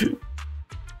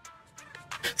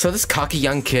 So this cocky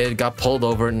young kid got pulled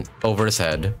over his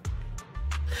head.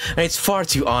 And it's far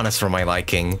too honest for my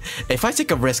liking. If I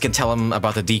take a risk and tell him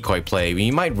about the decoy play,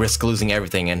 we might risk losing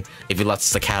everything and if he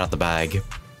lets the cat out the bag.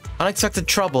 Unexpected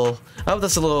trouble. I hope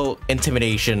this little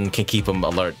intimidation can keep him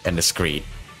alert and discreet.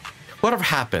 Whatever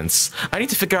happens, I need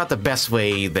to figure out the best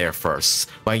way there first.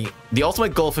 The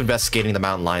ultimate goal of investigating the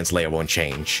mountain lions lair won't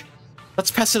change. Let's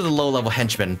pester the low-level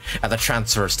henchman at the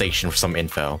transfer station for some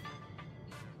info.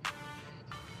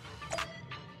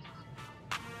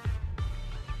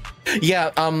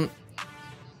 Yeah,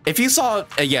 if you saw,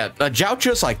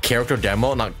 jiaoqiu's like character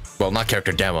demo, not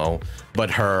character demo,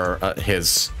 but her,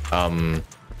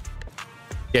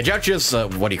 jiaoqiu's,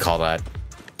 what do you call that?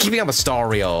 Keeping Up a Star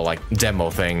Rail, like, demo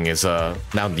thing is, now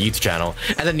on the YouTube channel.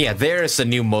 And then, yeah, there's the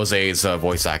new Mose's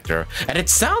voice actor. And it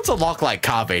sounds a lot like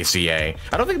Kabe's VA.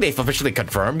 I don't think they've officially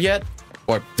confirmed yet.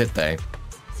 Or did they?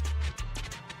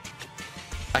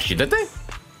 Actually, did they?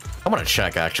 I want to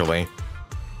check, actually.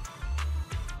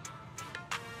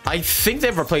 I think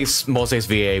they've replaced Mose's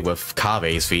VA with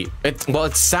Kabe's VA. Well,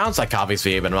 it sounds like Kabe's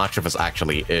VA, but I'm not sure if it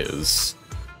actually is.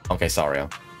 Okay, sorry.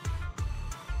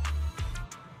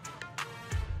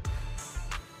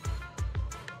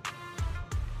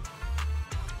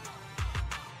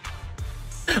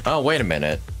 Oh, wait a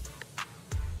minute.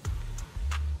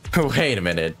 Wait a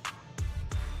minute.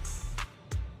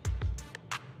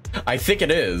 I think it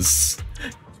is.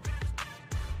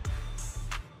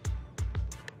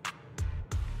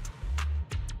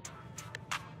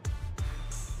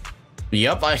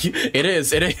 Yep, it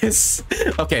is.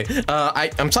 Okay,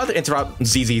 I'm sorry to interrupt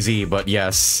ZZZ, but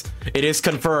yes, it is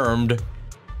confirmed.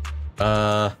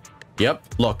 Yep,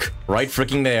 look, right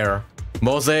freaking there.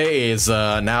 Mose is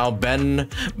now Ben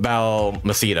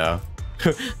Balmaceda,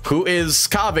 who is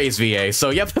Kabe's VA. So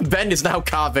yep, Ben is now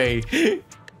Kabe.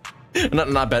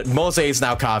 not Ben. Mose is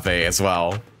now Kabe as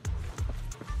well.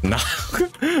 No.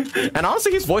 And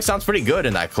honestly, his voice sounds pretty good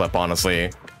in that clip,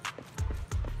 honestly.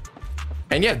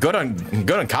 And yeah, good on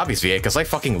Kabe's VA, because I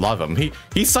fucking love him.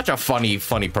 He's such a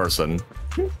funny person.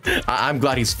 I'm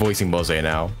glad he's voicing Mose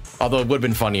now. Although it would have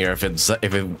been funnier if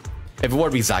it were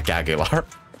to be Zach Aguilar.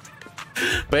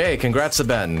 But hey, congrats to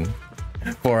Ben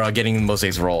for getting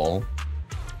Mose's role.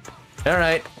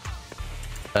 Alright.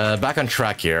 Back on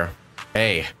track here.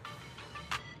 Hey.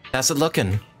 How's it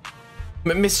looking?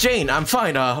 Miss Jane, I'm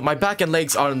fine. My back and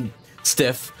legs aren't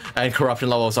stiff and corruption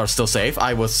levels are still safe.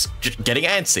 I was getting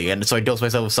antsy, and so I dosed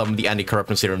myself with some of the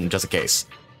anti-corruption serum just in case.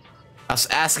 I was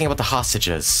asking about the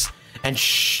hostages,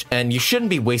 and you shouldn't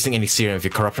be wasting any serum if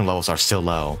your corruption levels are still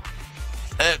low.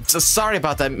 So sorry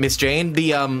about that, Miss Jane.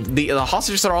 The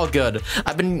hostages are all good.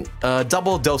 I've been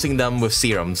double dosing them with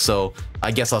serum, so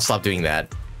I guess I'll stop doing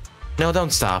that. No,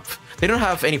 don't stop. They don't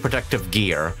have any protective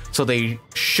gear, so they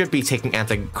should be taking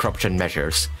anti-corruption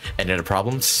measures. Any other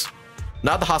problems?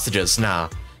 Not the hostages, nah.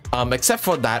 Except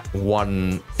for that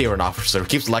one Theron officer who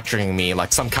keeps lecturing me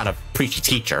like some kind of preachy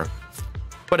teacher.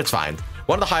 But it's fine.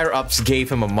 One of the higher-ups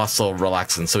gave him a muscle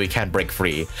relaxant so he can't break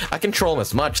free. I control him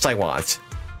as much as I want.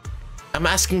 I'm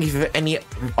asking if you have any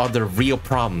other real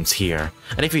problems here.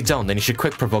 And if you don't, then you should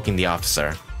quit provoking the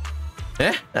officer.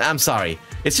 I'm sorry.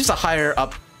 It's just a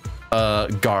higher-up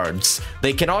guards.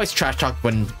 They can always trash talk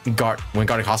when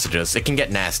guarding hostages. It can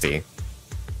get nasty.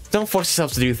 Don't force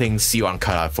yourself to do things you aren't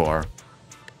cut out for.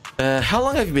 How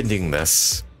long have you been doing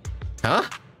this? Huh?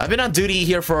 I've been on duty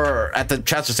here at the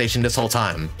transfer station this whole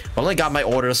time. I only got my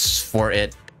orders for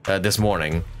it this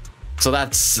morning. So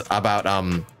that's about,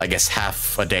 I guess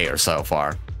half a day or so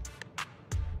far.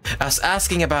 I was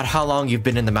asking about how long you've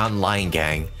been in the Mountain Lion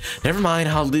Gang. Never mind,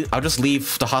 I'll just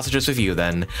leave the hostages with you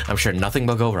then. I'm sure nothing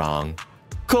will go wrong.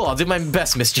 Cool, I'll do my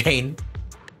best, Miss Jane.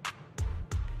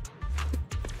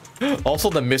 Also,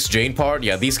 the Miss Jane part,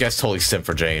 yeah, these guys totally simp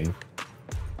for Jane.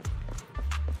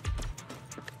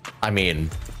 I mean,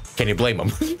 can you blame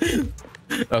them?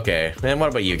 Okay, and what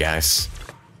about you guys?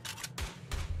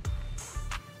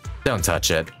 Don't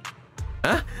touch it.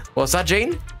 Huh? What's that,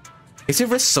 Jane? Is your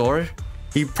wrist sore?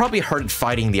 You probably hurt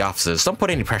fighting the officers. Don't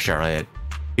put any pressure on it.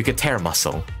 You could tear a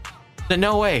muscle.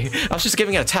 No way. I was just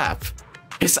giving it a tap.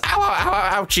 It's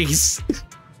ouchies.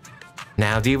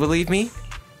 Now, do you believe me?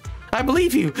 I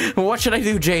believe you. What should I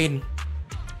do, Jane?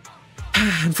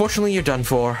 Unfortunately, you're done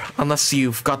for. Unless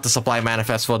you've got the supply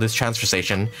manifest for this transfer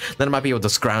station, then I might be able to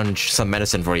scrounge some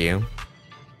medicine for you.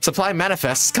 Supply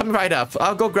manifests, coming right up.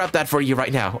 I'll go grab that for you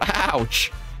right now.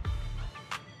 Ouch!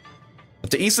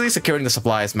 After easily securing the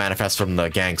supplies manifest from the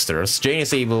gangsters, Jane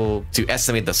is able to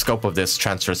estimate the scope of this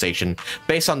transfer station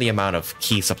based on the amount of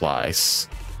key supplies.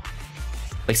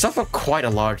 They suffer quite a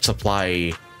large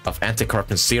supply of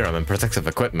anti-corruption serum and protective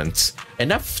equipment,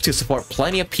 enough to support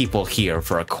plenty of people here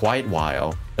for quite a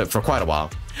while.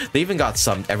 They even got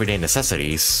some everyday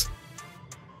necessities.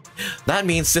 That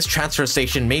means this transfer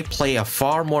station may play a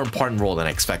far more important role than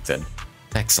expected.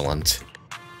 Excellent.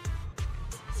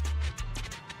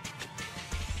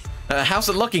 How's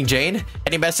it looking, Jane?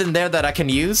 Any medicine there that I can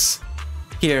use?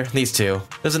 Here, these two.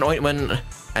 There's an ointment,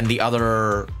 and the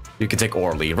other you can take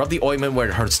orally. Rub the ointment where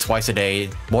it hurts twice a day,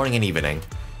 morning and evening.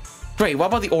 Great, what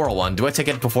about the oral one? Do I take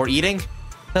it before eating?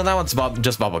 No, that one's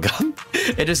just bubblegum.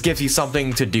 It just gives you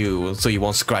something to do so you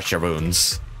won't scratch your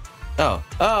wounds. Oh,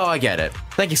 I get it.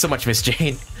 Thank you so much, Miss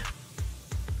Jane.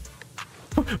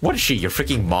 What is she, your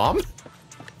freaking mom?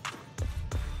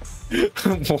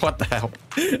 What the hell?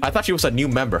 I thought she was a new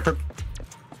member.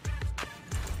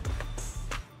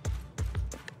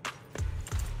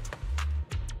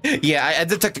 Yeah, I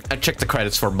did check the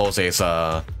credits for Mose's,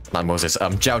 not Moses,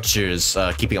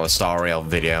 jiaoqiu's Keeping Up with Star Rail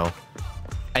video.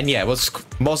 And yeah,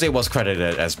 Mose was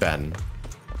credited as Ben.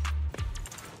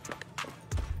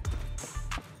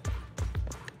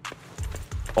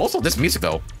 Also, this music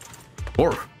though.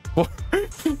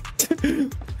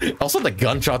 Also, the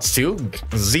gunshots too.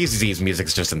 ZZ's music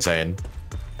is just insane.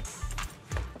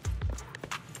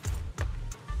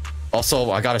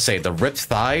 Also, I gotta say, the ripped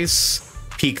thighs,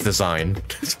 peak design.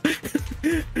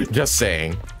 Just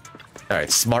saying. Alright,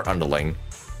 smart underling.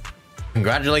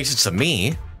 Congratulations to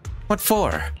me? What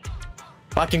for?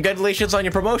 Well, congratulations on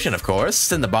your promotion, of course.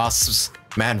 Didn't the boss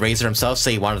man Razor himself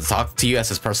say he wanted to talk to you as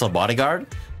his personal bodyguard?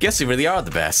 Guess you really are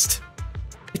the best.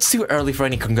 It's too early for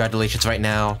any congratulations right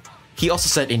now. He also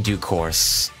said in due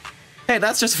course. Hey,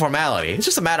 that's just a formality. It's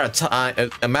just a matter of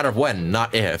time, a matter of when,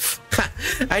 not if.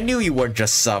 I knew you weren't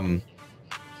just some...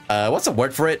 what's the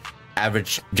word for it?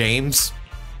 Average James?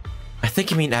 I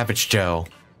think you mean average Joe.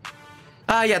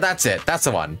 Yeah, that's it. That's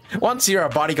the one. Once you're a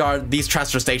bodyguard, these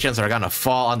transfer stations are gonna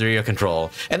fall under your control,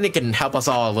 and they can help us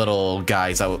all little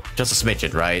guys out just a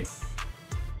smidgen, right?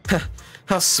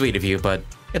 How sweet of you, but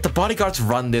if the bodyguards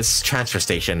run this transfer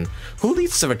station, who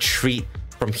leads the retreat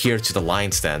from here to the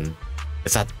lion's den?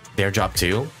 Is that their job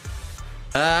too?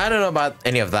 I don't know about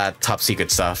any of that top secret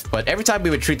stuff, but every time we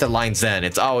retreat to the lion's den,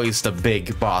 it's always the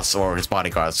big boss or his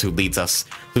bodyguards who leads us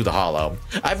through the hollow.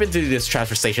 I've been to this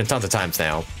transfer station tons of times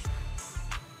now.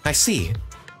 I see.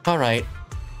 Alright.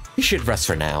 You should rest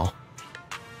for now.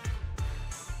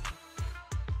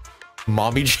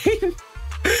 Mommy Jane?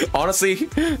 Honestly,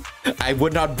 I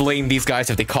would not blame these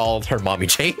guys if they called her Mommy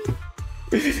Jane.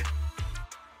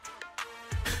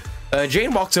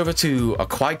 Jane walks over to a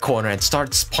quiet corner and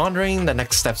starts pondering the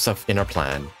next steps in her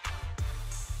plan.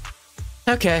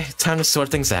 Okay, time to sort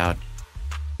things out.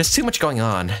 There's too much going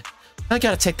on. I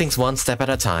gotta take things one step at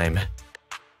a time.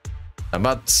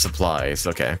 About supplies,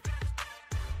 okay.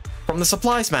 From the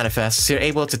supplies manifests, you're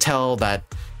able to tell that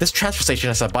this transfer station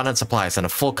has abundant supplies and a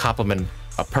full complement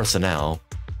of personnel.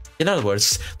 In other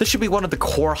words, this should be one of the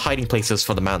core hiding places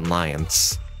for the mountain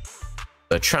lions.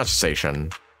 The transfer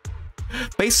station.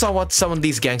 Based on what some of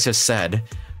these gangsters said,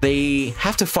 they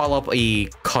have to follow up a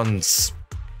I'm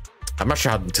not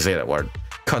sure how to say that word.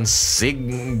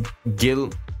 Consigliere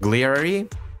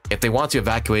if they want to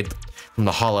evacuate from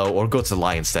the hollow or go to the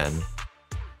lion's den.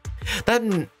 That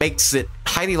makes it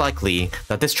highly likely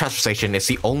that this transfer station is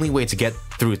the only way to get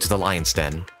through to the lion's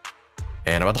den.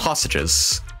 And about the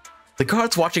hostages. The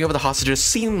guards watching over the hostages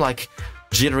seem like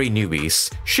jittery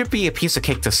newbies. Should be a piece of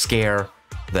cake to scare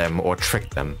them or trick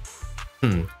them.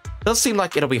 Does seem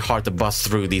like it'll be hard to bust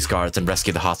through these guards and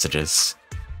rescue the hostages.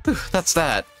 Whew, that's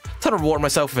that. Time to reward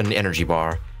myself with an energy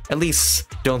bar. At least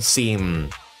things don't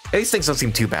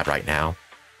seem too bad right now.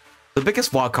 The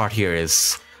biggest wildcard here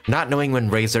is not knowing when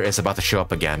Razor is about to show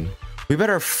up again. We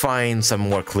better find some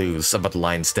more clues about the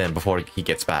lion's den before he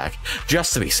gets back,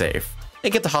 just to be safe,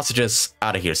 and get the hostages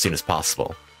out of here as soon as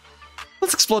possible.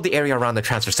 Let's explore the area around the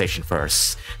transfer station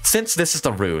first. Since this is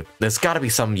the route, there's gotta be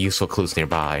some useful clues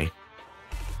nearby.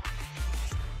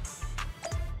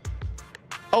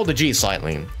 Oh, the G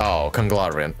slightly. Oh,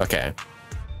 conglomerate. Okay.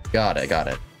 Got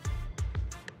it.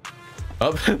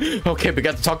 Oh, okay, we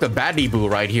got to talk to Baddie Boo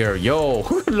right here. Yo,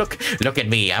 look at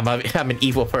me. I'm an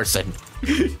evil person.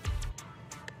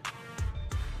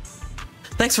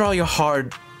 Thanks for all your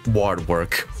hard ward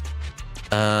work.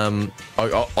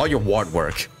 All your ward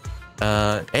work.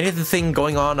 Anything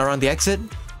going on around the exit?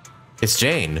 It's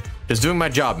Jane. Just doing my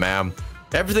job, ma'am.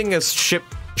 Everything is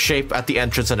ship-shape at the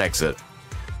entrance and exit.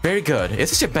 Very good.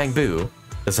 Is this your bamboo?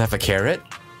 Does it have a carrot?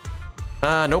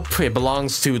 Nope. It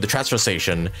belongs to the transfer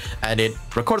station, and it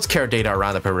records carrot data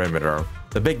around the perimeter.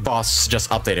 The big boss just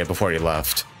updated before he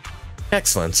left.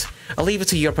 Excellent. I'll leave it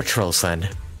to your patrols then.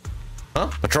 Huh?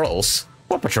 Patrols?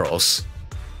 What patrols?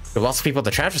 There are lots of people at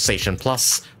the transfer station,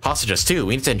 plus hostages too.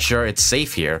 We need to ensure it's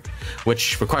safe here,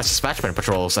 which requires dispatchment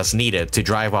patrols as needed to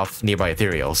drive off nearby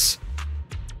ethereals.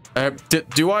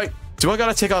 Do I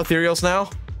gotta take out ethereals now?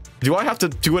 Do I have to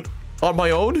do it on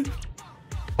my own?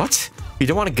 What? You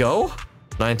don't want to go?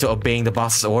 Not into obeying the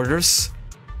boss's orders?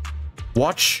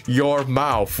 Watch your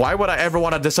mouth. Why would I ever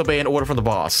want to disobey an order from the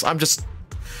boss? I'm just...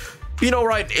 You know,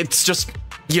 right? It's just...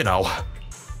 You know.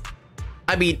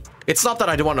 I mean, it's not that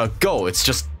I don't want to go. It's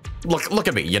just... Look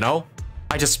at me, you know?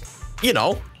 I just... You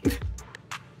know.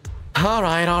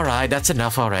 Alright. That's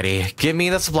enough already. Give me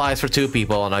the supplies for 2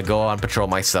 people and I'll go on patrol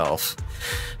myself.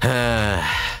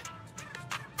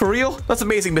 For real? That's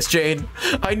amazing, Miss Jane.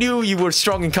 I knew you were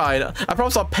strong and kind. I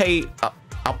promise I'll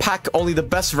pack only the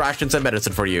best rations and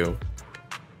medicine for you.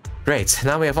 Great.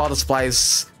 Now we have all the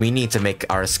supplies we need to make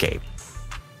our escape.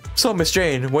 So, Miss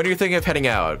Jane, when are you thinking of heading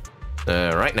out?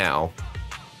 Right now.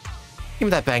 Give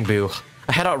me that bamboo.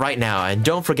 I'll head out right now, and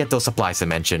don't forget those supplies I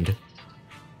mentioned.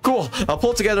 Cool. I'll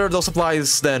pull together those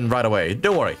supplies then right away.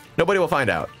 Don't worry. Nobody will find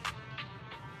out.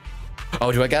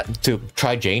 Oh, do I get to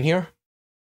try Jane here?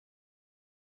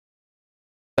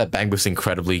 That bamboo's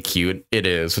incredibly cute. It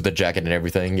is, with the jacket and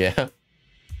everything, yeah.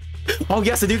 Oh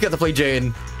yes, I do get to play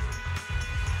Jane.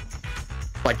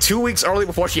 Like 2 weeks early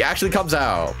before she actually comes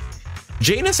out.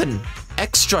 Jane is an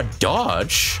extra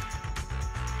dodge?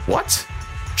 What?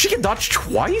 She can dodge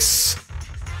twice?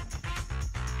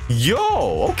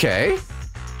 Yo, okay.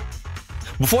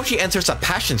 Before she enters a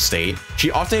passion state,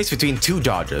 she alternates between 2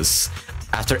 dodges.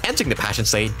 After entering the passion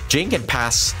state, Jane can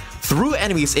pass through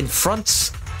enemies in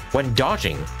front when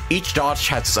dodging. Each dodge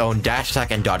has its own dash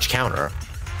attack and dodge counter.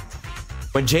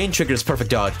 When Jane triggers perfect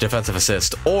dodge, defensive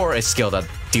assist, or a skill that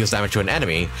deals damage to an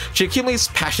enemy, she accumulates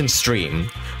Passion Stream.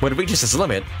 When it reaches its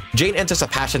limit, Jane enters a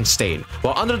passion state.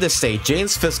 While under this state,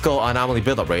 Jane's physical anomaly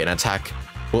build-up rate and attack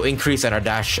will increase and her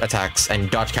dash attacks and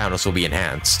dodge counters will be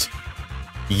enhanced.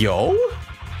 Yo?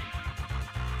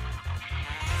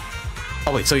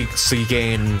 Oh wait, so you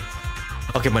gain...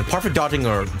 Okay, when perfect dodging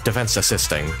or defense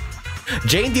assisting,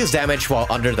 Jane deals damage while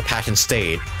under the passion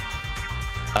state.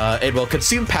 It will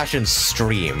consume Passion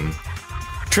Stream.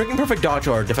 Triggering perfect dodge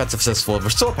or defensive assist will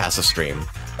restore passive stream.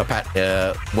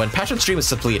 When Passion Stream is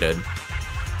depleted,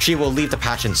 she will leave the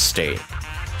passion state.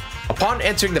 Upon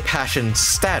entering the passion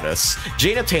status,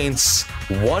 Jane obtains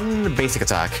 1 basic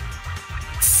attack,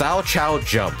 Sao Chow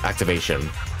Jump activation.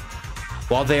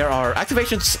 While there are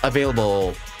activations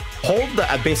available, hold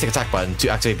the basic attack button to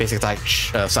activate basic attack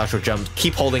Sao Chow Jump.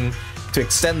 Keep holding to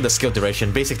extend the skill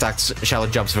duration. Basic attacks shallow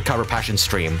jumps recover Passion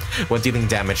Stream when dealing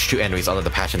damage to enemies under the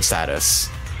passion status.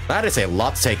 That is a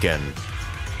lot to take in.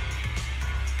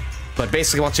 But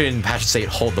basically, once you're in passion state,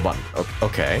 hold the button.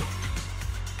 Okay.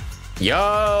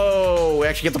 Yo, we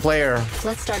actually get the player.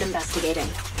 Let's start investigating.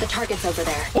 The target's over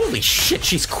there. Holy shit,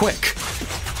 she's quick.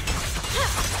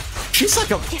 She's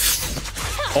like a...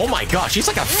 Oh my god, she's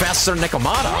like a faster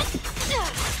Nekomata.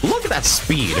 Look at that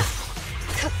speed.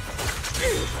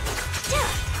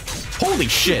 Holy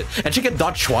shit. And she can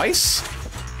dodge twice?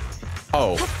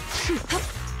 Oh.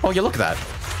 Oh, yeah, look at that.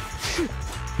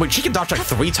 Wait, she can dodge like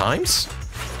 3 times?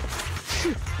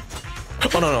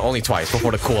 Oh, no, only twice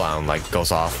before the cooldown, like,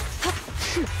 goes off.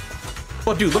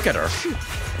 Oh, dude, look at her.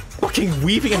 Fucking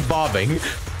weaving and bobbing.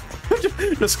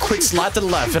 Just quick slide to the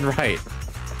left and right.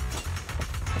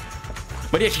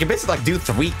 But yeah, she can basically, like, do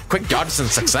 3 quick dodges in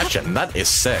succession. That is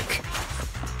sick.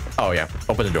 Oh, yeah.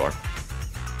 Open the door.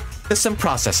 System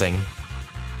processing.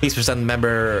 Please present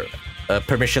member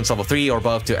permissions level 3 or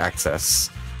above to access.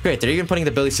 Great, they're even putting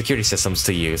the building security systems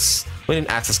to use. We need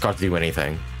an access card to do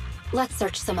anything. Let's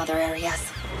search some other areas.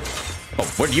 Oh,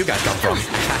 where do you guys come from?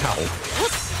 Ow.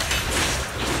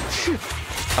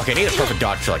 Okay, I need a perfect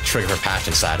dodge to like trigger her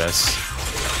passion status.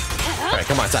 Alright,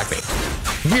 come on, attack me.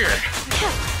 Here.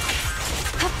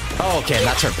 Oh, okay, and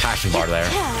that's her passion bar there.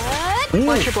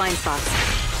 Watch your blind spots.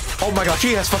 Oh my god,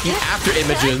 she has fucking after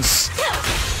images.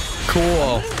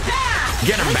 Cool.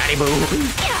 Get her, Matty Boo.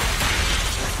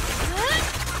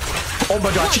 Oh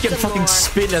my god, she can fucking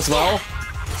spin as well.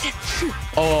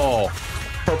 Oh,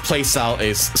 her playstyle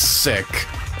is sick.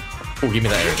 Oh, give me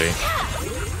that energy.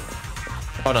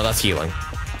 Oh no, that's healing.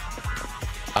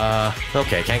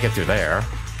 Okay, can't get through there.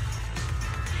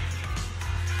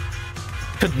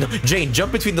 No, Jane,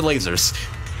 jump between the lasers.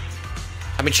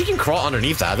 I mean, she can crawl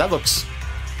underneath that. That looks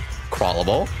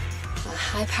crawlable. A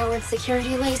high-powered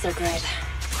security laser grid.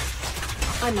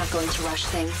 I'm not going to rush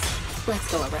things.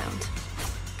 Let's go around.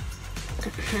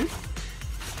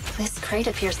 This crate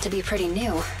appears to be pretty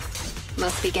new.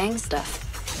 Must be gang stuff.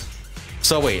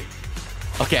 So wait.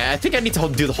 Okay, I think I need to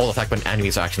do the whole effect when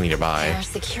enemies are actually nearby. There are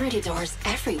security doors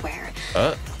everywhere.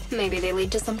 Maybe they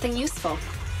lead to something useful.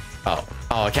 Oh,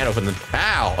 I can't open them.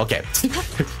 Ow! Okay.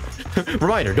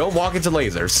 Reminder, don't walk into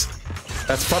lasers.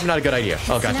 That's probably not a good idea.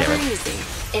 Oh, god damn it. Easy,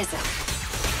 is it?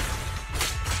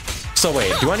 So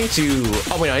wait, do I need to...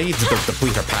 Oh wait, I need to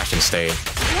deplete her passion state.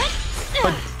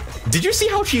 But did you see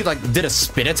how she like did a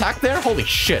spin attack there? Holy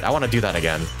shit, I want to do that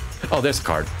again. Oh, there's a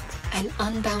card. An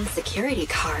unbound security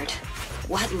card.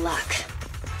 What luck.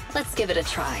 Let's give it a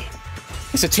try.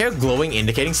 Is the tear glowing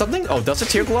indicating something? Oh, does the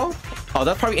tear glow? Oh,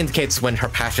 that probably indicates when her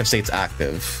passion state's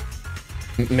active.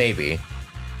 Maybe.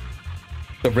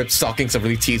 The ripped stockings are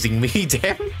really teasing me,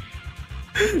 damn.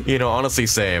 You know, honestly,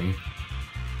 same.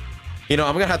 You know,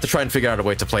 I'm gonna have to try and figure out a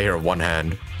way to play her with one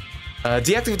hand.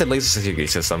 Deactivate the laser security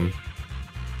system.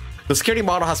 The security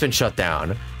model has been shut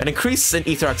down. An increase in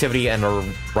ether activity and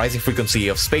a rising frequency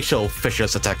of spatial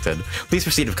fissures detected. Please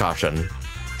proceed with caution.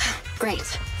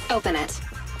 Great. Open it.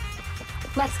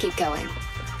 Let's keep going.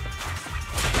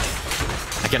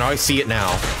 I can already see it now.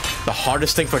 The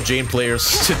hardest thing for Jane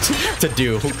players to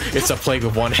do is to play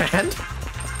with one hand.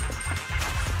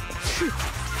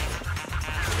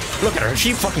 Look at her,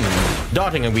 she's fucking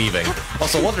dodging and weaving.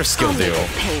 Also, what's her skill do?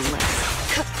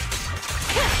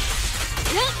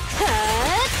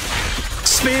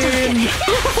 Spin!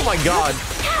 Oh my god.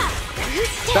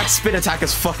 That spin attack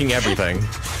is fucking everything.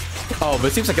 Oh, but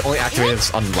it seems like it only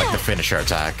activates on like the finisher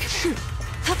attack.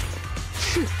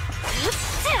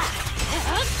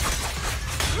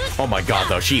 Oh my god,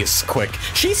 though, she is quick.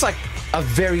 She's like a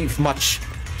very much...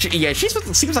 yeah, she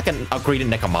seems like an upgraded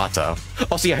Nekomata.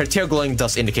 Also, yeah, her tail glowing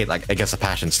does indicate, like, I guess, a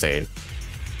passion state.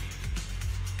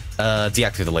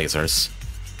 Deactivate the lasers.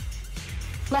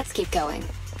 Let's keep going.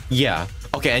 Yeah.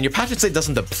 Okay, and your passion state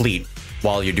doesn't deplete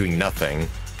while you're doing nothing.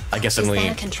 I guess Is only...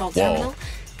 that a control terminal?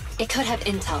 It could have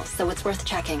intel, so it's worth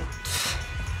checking.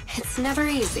 It's never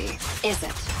easy, is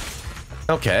it?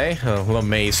 Okay, a little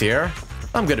maze here.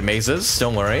 I'm good at mazes,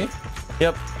 don't worry.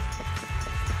 Yep.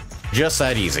 Just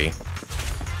that easy.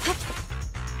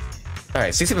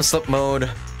 Alright, CC slip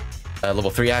mode. Level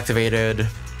 3 activated.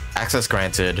 Access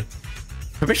granted.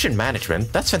 Permission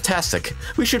management? That's fantastic.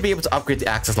 We should be able to upgrade the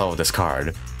access level of this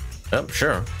card. Oh,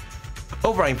 sure.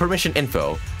 Overriding permission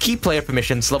info. Key player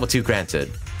permissions level 2 granted.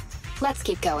 Let's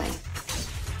keep going.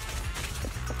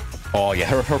 Oh yeah,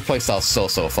 her playstyle's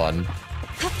so fun.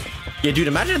 Yeah, dude,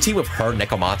 imagine a team with her,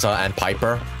 Nekomata, and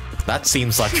Piper. That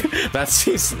seems like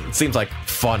seems like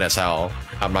fun as hell.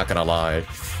 I'm not gonna lie.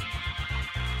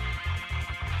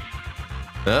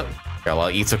 Got a lot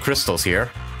of ether crystals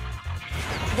here.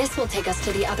 This will take us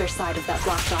to the other side of that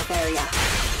blocked off area.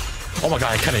 Oh my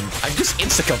god, I just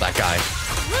insta-killed that guy.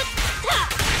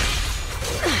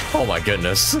 Oh my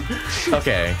goodness.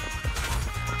 Okay.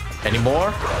 Any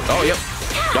more? Oh, yep.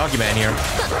 Doggy man here.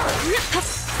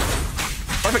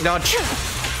 Perfect dodge.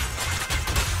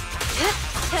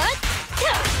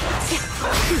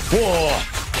 Whoa.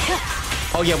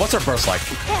 Oh yeah, what's her burst like?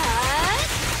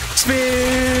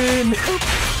 Spin! Oops,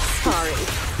 sorry.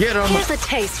 Get him. Here's a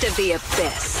taste of the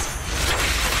abyss.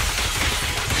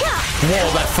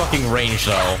 Whoa, that fucking range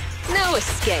though. No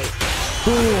escape.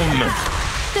 Boom.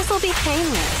 This'll be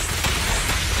painless.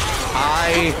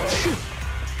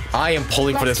 I am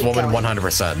pulling for this woman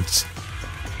 100%.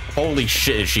 Holy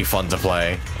shit, is she fun to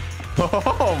play.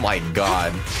 Oh my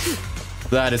god.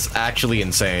 That is actually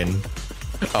insane.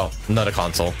 Oh, another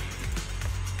console.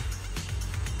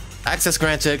 Access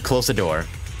granted, close the door.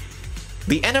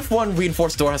 The NF1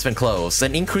 reinforced door has been closed.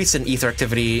 An increase in ether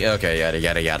activity. Okay, yada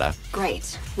yada yada.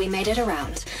 Great, we made it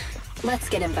around. Let's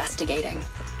get investigating.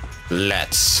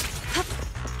 Let's.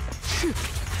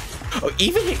 Oh,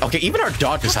 even our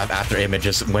dodges have after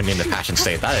images when in the passion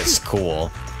state. That is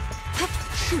cool.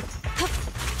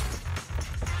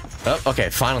 Oh, okay,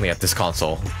 finally at this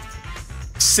console.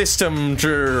 System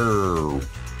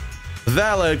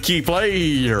valid key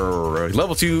player.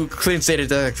 Level 2 clean state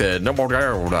detected. No more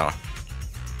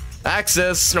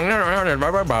access.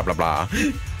 Blah blah blah blah.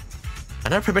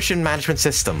 Another permission management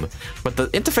system, but the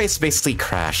interface basically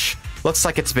crashed. Looks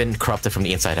like it's been corrupted from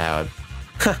the inside out.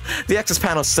 The access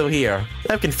panel's still here.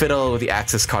 I can fiddle with the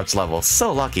access card's level.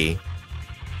 So lucky.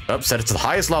 Oh, set it to the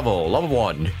highest level, level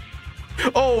 1.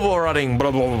 Overrunning,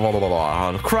 blah, blah, blah, blah, blah,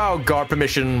 blah. Crowd guard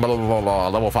permission, blah, blah, blah, blah,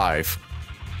 level 5.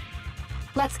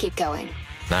 Let's keep going.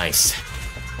 Nice.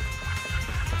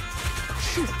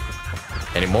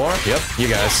 Any more? Yep, you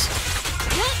guys.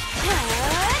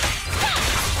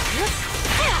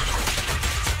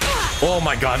 Oh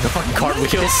my god, the fucking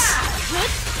cartwheels.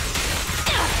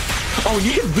 Oh,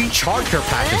 you can recharge your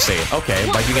passive state. Okay,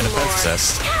 by doing an offense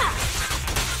assist.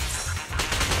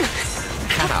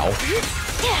 How?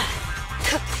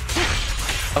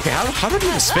 Okay, how do I do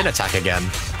the spin attack again?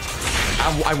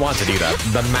 I want to do that.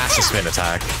 The massive spin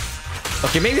attack.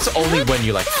 Okay, maybe it's only when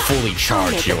you like fully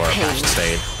charge your passive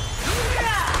state.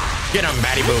 Get him,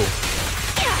 Batty Boo.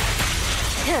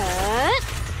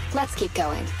 Let's keep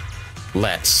going.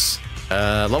 Let's.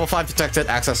 Level 5 detected,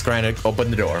 access granted,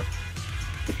 open the door.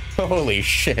 Holy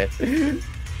shit.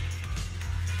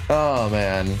 Oh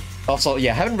man. Also,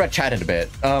 yeah, haven't read chat in a bit.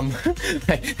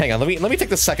 Hang on, let me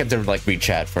take a second to like read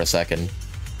chat for a second.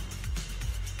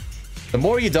 The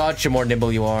more you dodge, the more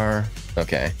nimble you are.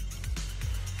 Okay.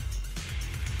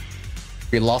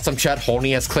 We lost some chat.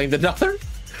 Horny has claimed another.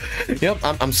 Yep,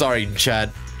 I'm sorry, chat.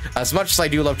 As much as I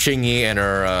do love Qingyi and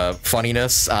her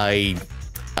funniness, I'm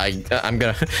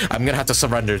gonna have to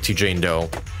surrender to Jane Doe.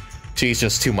 She's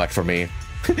just too much for me.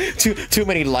 too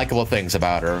many likable things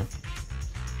about her.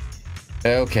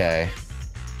 Okay.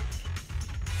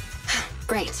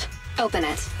 Great. Open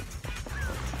it.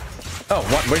 Oh,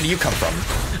 what? Where do you come from?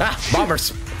 Ah,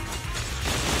 bombers.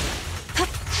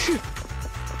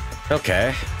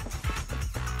 Okay.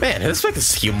 Man, this thing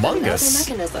is humongous.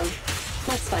 Mechanism.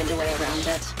 Let's find a way around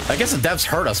it. I guess the devs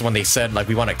heard us when they said like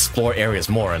we want to explore areas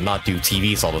more and not do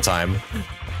TVs all the time.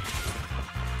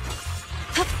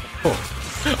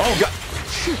 Oh god.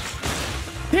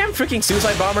 Damn freaking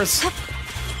suicide bombers.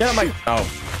 Get on my... Oh.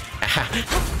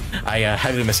 I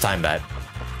heavily mistimed that.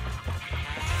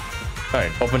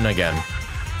 Alright, open again.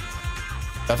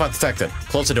 That's not detected.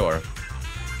 Close the door.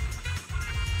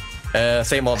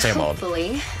 Same old, same old.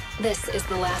 Hopefully, this is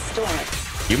the last door.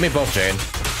 You may both, Jane.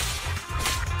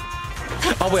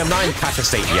 Oh wait, I'm not in passive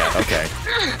state yet. Okay.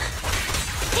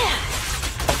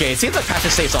 Okay, it seems like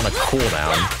passive state's on a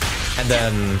cooldown. And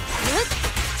then...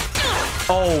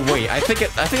 Oh wait, I think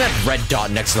that red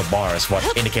dot next to the bar is what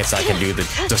indicates I can do the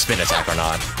spin attack or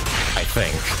not. I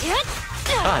think.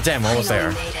 Ah, damn, almost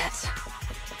there.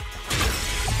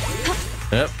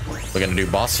 Yep, we're gonna do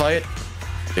boss fight.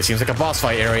 It seems like a boss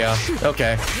fight area.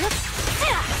 Okay.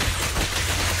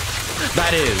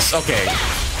 That is, okay.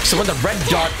 So when the red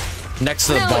dot next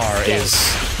to the bar is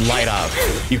light up,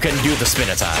 you can do the spin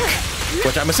attack.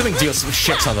 Which I'm assuming deals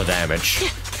shit ton of damage.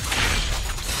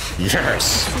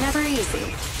 Yes! It's never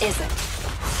easy, is it?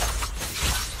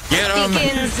 Get him!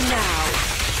 Begins now.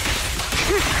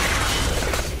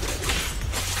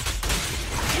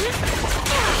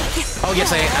 Oh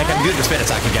yes, I can do the spin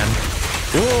attack again.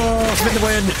 Whoa, spin the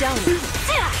wind!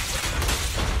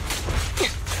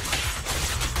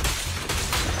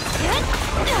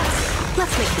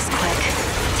 Let's make this quick.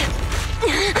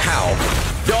 How?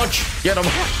 Dodge! Get him!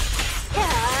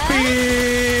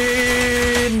 Spin!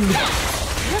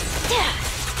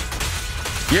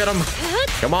 Get him!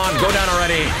 Come on, go down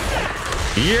already!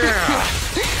 Yeah!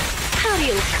 How do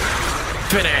you...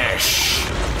 Finish!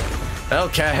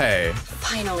 Okay.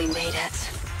 Finally made it.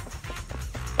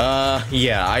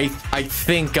 Yeah, I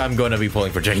think I'm going to be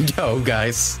pulling for Jane Doe,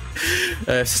 guys.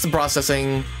 System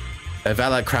processing.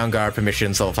 Valid Crown Guard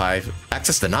permissions, level 5.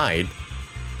 Access denied?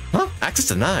 Huh? Access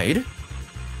denied?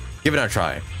 Give it a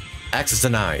try. Access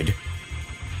denied.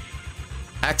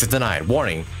 Access denied.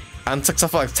 Warning.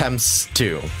 Unsuccessful attempts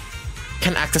to.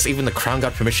 Can't access even the Crown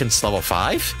Guard permissions, level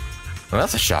 5? Well,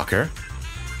 that's a shocker.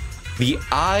 The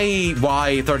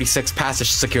IY36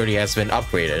 passage security has been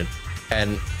upgraded.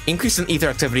 And increase in ether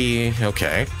activity,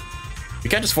 okay. We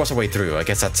can't just force our way through, I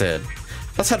guess that's it.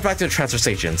 Let's head back to the transfer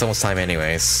station, it's almost time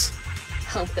anyways.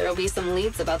 Hope there'll be some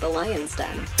leads about the lion's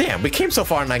den. Damn, we came so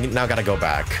far and I now gotta go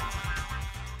back.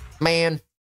 Man.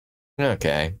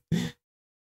 Okay.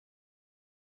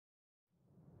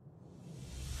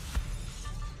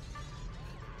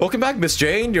 Welcome back, Miss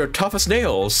Jane, you're tough as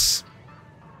nails.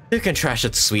 You can trash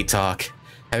it, sweet talk.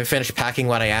 Have you finished packing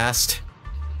what I asked?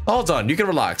 All done, you can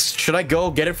relax. Should I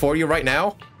go get it for you right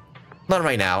now? Not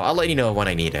right now, I'll let you know when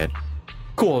I need it.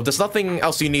 Cool, if there's nothing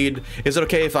else you need, is it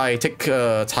okay if I take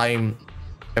time...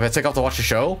 If I take off to watch the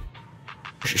show?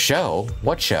 Show?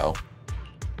 What show?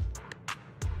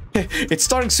 It's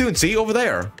starting soon, see? Over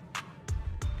there.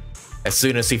 As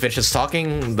soon as he finishes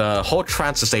talking, the whole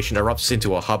transfer station erupts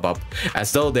into a hubbub,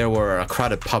 as though there were a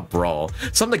crowded pub brawl.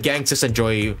 Some of the gangsters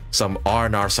enjoy some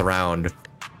R&R surround.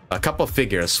 a couple of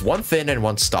figures, one thin and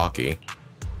one stocky.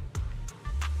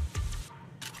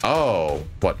 Oh,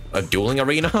 what, a dueling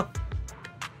arena?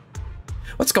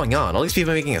 What's going on? All these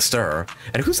people making a stir.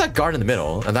 And who's that guard in the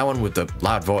middle? And that one with the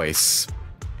loud voice.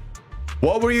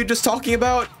 What were you just talking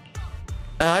about?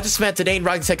 I just meant it ain't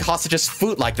right to take hostages'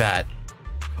 food like that.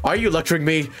 Are you lecturing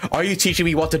me? Are you teaching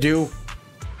me what to do?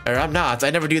 I'm not.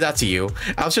 I never do that to you.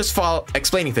 I was just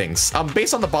explaining things.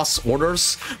 Based on the boss's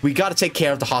orders, we gotta take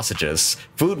care of the hostages.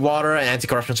 Food, water, and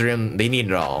anti-corruption serum, they need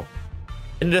it all.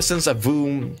 In the distance, a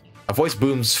voice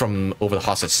booms from over the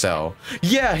hostage cell.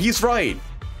 Yeah, he's right.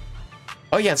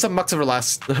 Oh yeah, and some muxo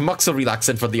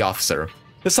relaxant for the officer.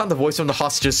 This time the voice from the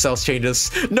hostage's cell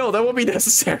changes. No, that won't be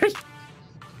necessary.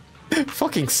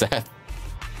 Fucking sad.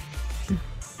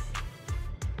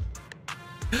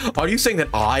 Are you saying that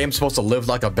I am supposed to live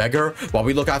like a beggar while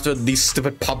we look after these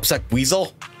stupid pub-sec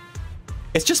weasel?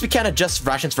 It's just we can't adjust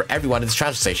rations for everyone at this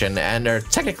transfer station, and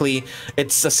technically,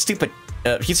 it's a stupid.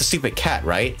 He's a stupid cat,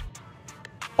 right?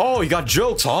 Oh, you got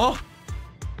jokes, huh?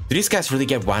 Do these guys really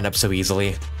get wound up so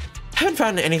easily? I haven't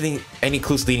found any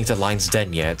clues leading to the lion's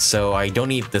den yet, so I don't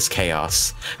need this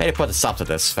chaos. I need to put a stop to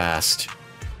this fast.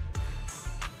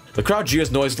 The crowd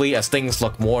jeers noisily as things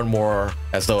look more and more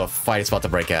as though a fight is about to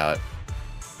break out.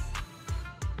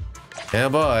 Oh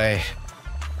boy.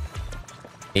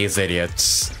 These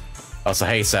idiots. Also,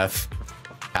 hey Seth.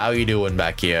 How you doing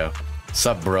back here?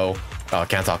 Sup, bro? Oh, I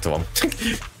can't talk to him.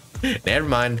 Never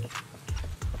mind.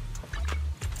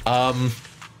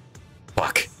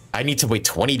 Fuck. I need to wait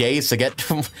 20 days to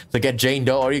get Jane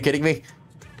Doe. Are you kidding me?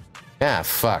 Ah,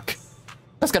 fuck.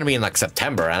 That's gonna be in like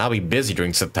September, and I'll be busy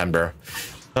during September.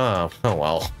 Oh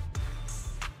well.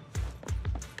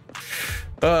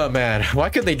 Oh man, why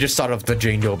could they just start off the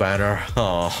Jane Doe banner?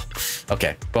 Oh,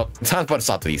 okay. Well, time to put a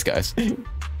stop to these guys.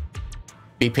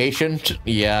 Be patient.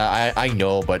 Yeah, I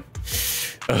know, but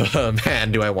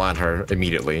man, do I want her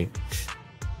immediately.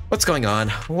 What's going on?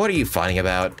 What are you fighting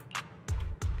about?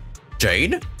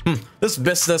 Jane? This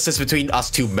business is between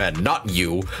us two men, not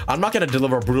you. I'm not gonna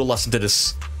deliver a brutal lesson to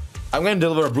this. I'm gonna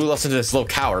deliver a brutal lesson to this little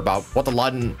coward about what the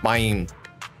Mountain Lion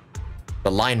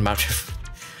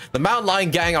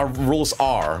Gang rules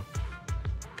are.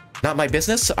 Not my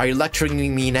business? Are you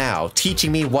lecturing me now,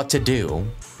 teaching me what to do?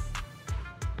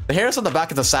 The hairs on the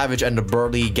back of the savage and the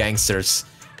burly gangster's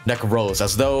neck rose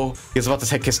as though he was about to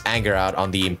take his anger out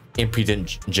on the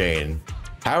impudent Jane.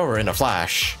 However, in a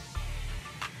flash,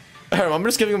 I'm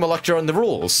just giving him a lecture on the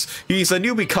rules. He's a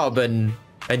newbie cub and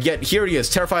yet here he is,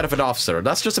 terrified of an officer.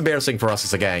 That's just embarrassing for us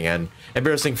as a gang and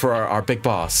embarrassing for our big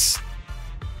boss.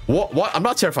 What? I'm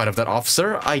not terrified of that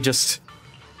officer. I just...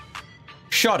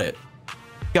 Shut it.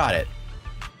 Got it.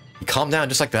 You calm down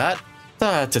just like that?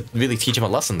 To really teach him a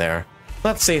lesson there.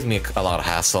 That saves me a lot of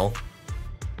hassle.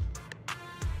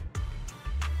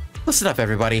 Listen up,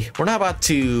 everybody. We're not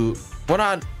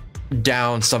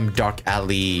down some dark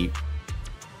alley...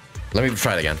 Let me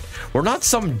try it again. We're not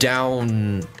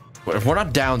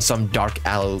down some dark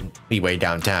alleyway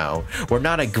downtown. We're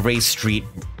not a Gray Street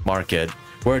market.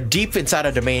 We're deep inside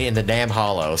a domain in the damn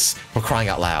hollows. We're crying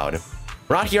out loud.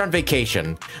 We're not here on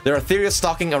vacation. There are ethereals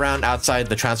stalking around outside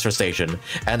the transfer station,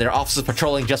 and there are officers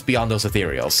patrolling just beyond those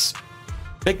ethereals.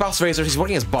 Big Boss Razor, he's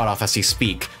working his butt off as he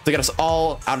speaks to get us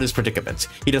all out of this predicament.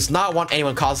 He does not want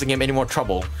anyone causing him any more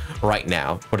trouble right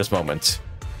now, for this moment.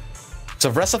 So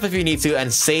rest up if you need to, and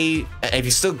if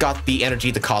you still got the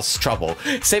energy to cause trouble,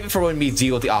 save it for when we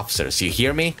deal with the officers. You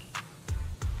hear me?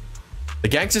 The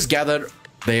gangsters gathered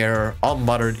there, all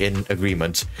muttered in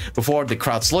agreement, before the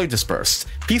crowd slowly dispersed.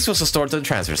 Peace was restored to the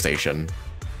transfer station.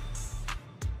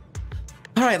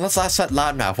 Alright, let's ask that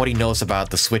loudmouth what he knows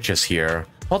about the switches here,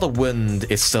 while the wind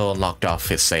is still knocked off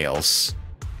his sails.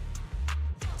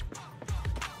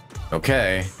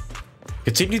 Okay.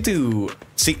 Continue to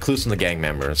seek clues from the gang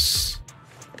members.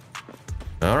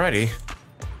 Alrighty.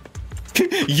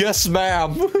 Yes,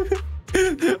 ma'am.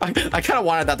 I kind of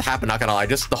wanted that to happen, not gonna lie.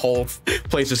 Just the whole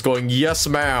place just going, yes,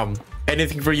 ma'am.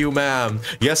 Anything for you, ma'am.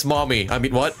 Yes, mommy. I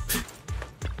mean, what?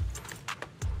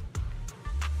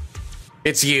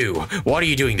 It's you. What are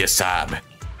you doing this time?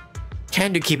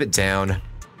 Can you keep it down?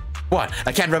 What?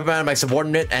 I can't reprimand my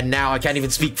subordinate and now I can't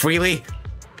even speak freely?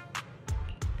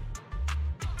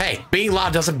 Hey, being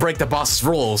loud doesn't break the boss's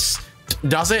rules.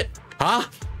 Does it? Huh?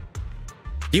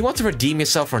 Do you want to redeem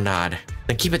yourself or not?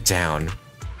 Then keep it down.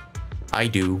 I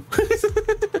do.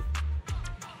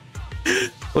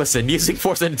 Listen, using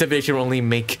force and intimidation will only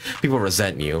make people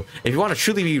resent you. If you want to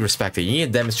truly be respected, you need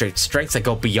to demonstrate strengths that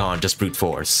go beyond just brute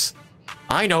force.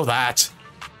 I know that.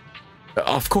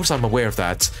 Of course I'm aware of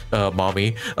that,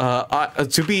 mommy.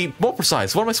 To be more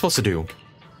precise, what am I supposed to do?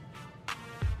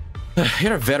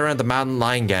 You're a veteran of the Mountain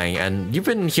Lion Gang, and you've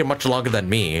been here much longer than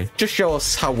me. Just show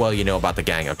us how well you know about the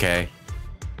gang, okay?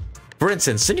 For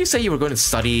instance, didn't you say you were going to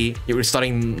study? You were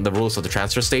studying the rules of the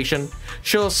transfer station?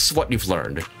 Show us what you've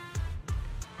learned.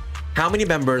 How many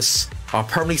members are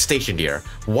permanently stationed here?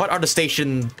 What are the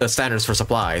station standards for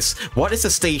supplies? What's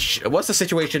the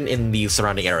situation in the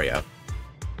surrounding area?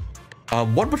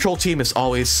 One patrol team is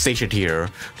always stationed here.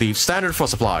 The standard for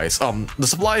supplies. The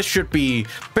supplies should be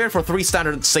prepared for 3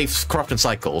 standard safe corruption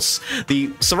cycles.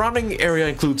 The surrounding area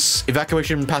includes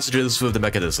evacuation passages with the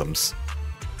mechanisms.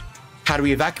 How do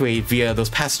we evacuate via those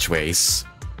passageways?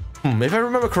 If I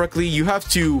remember correctly, you have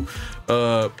to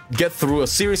get through a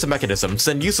series of mechanisms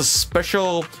and use a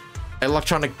special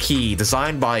electronic key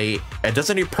designed by a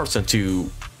designated person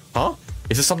to... Huh?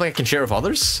 Is this something I can share with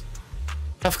others?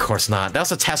 Of course not.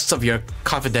 That's a test of your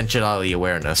confidentiality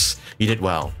awareness. You did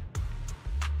well.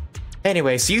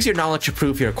 Anyways, use your knowledge to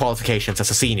prove your qualifications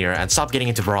as a senior and stop getting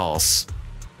into brawls.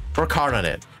 Work hard on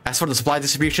it. As for the supply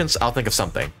distributions, I'll think of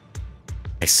something.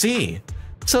 I see.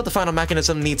 So the final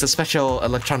mechanism needs a special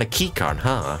electronic keycard,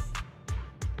 huh?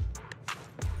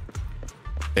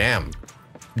 Damn.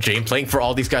 Jane playing for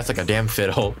all these guys like a damn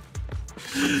fiddle.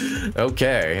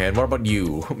 Okay, and what about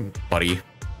you, buddy?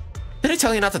 Did I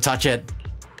tell you not to touch it?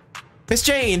 Miss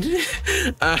Jane!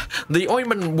 The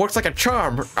ointment works like a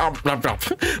charm,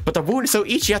 but the wound is so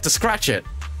itchy you have to scratch it.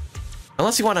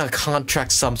 Unless you want to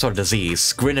contract some sort of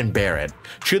disease, grin and bear it.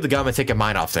 Chew the gum and take your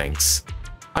mind off things.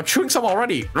 I'm chewing some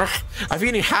already. I've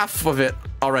eaten half of it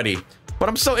already, but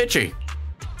I'm so itchy.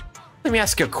 Let me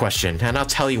ask you a question, and I'll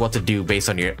tell you what to do based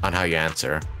on how you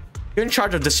answer. You're in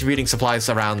charge of distributing supplies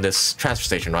around this transfer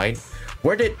station, right?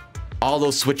 Where did all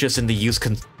those switches in the use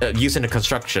in the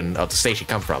construction of the station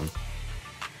come from?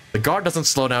 The guard doesn't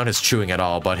slow down his chewing at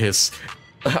all, but his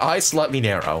eyes slightly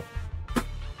narrow.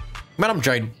 Madam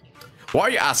Jane, why are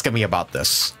you asking me about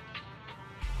this?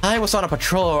 I was on a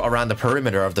patrol around the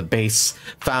perimeter of the base,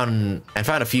 found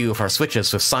a few of our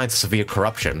switches with signs of severe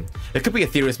corruption. It could be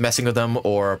Aetherius messing with them,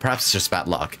 or perhaps it's just bad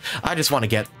luck. I just want to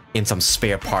get in some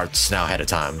spare parts now ahead of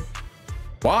time.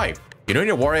 Why? You don't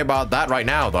need to worry about that right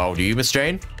now, though, do you, Miss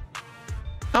Jane?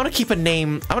 I want to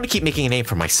keep making a name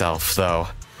for myself, though.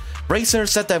 Razor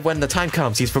said that when the time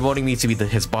comes, he's promoting me to be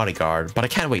his bodyguard, but I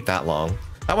can't wait that long.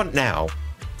 I want it now.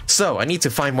 So, I need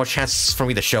to find more chances for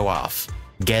me to show off.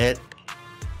 Get it?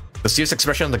 The serious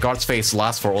expression on the guard's face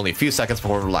lasts for only a few seconds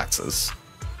before it relaxes.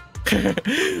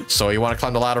 So you want to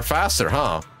climb the ladder faster,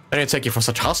 huh? I didn't take you for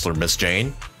such a hustler, Miss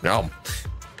Jane. No.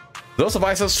 Those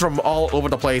devices from all over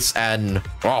the place and,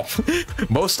 well,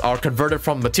 most are converted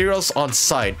from materials on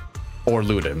site or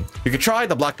looted. You can try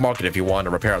the black market if you want to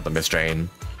repair them, Miss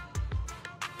Jane.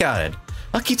 Got it.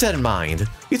 I'll keep that in mind.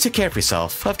 You take care of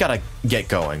yourself. I've got to get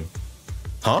going.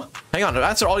 Huh? Hang on,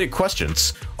 answer all your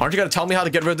questions. Aren't you going to tell me how to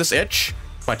get rid of this itch?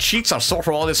 My cheeks are sore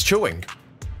from all this chewing.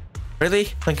 Really?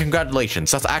 Then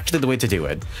congratulations. That's actually the way to do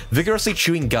it. Vigorously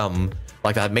chewing gum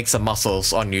like that makes the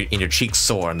muscles in your cheeks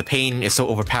sore, and the pain is so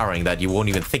overpowering that you won't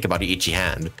even think about your itchy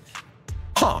hand.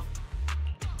 Huh.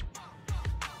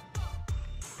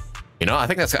 You know, I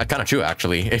think that's kind of true,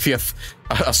 actually. If you have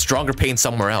a stronger pain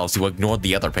somewhere else, you will ignore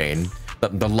the other pain.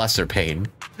 The lesser pain.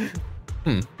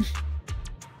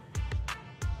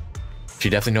 She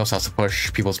definitely knows how to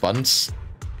push people's buttons.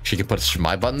 She can push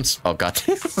my buttons. Oh, god.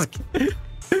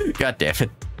 God damn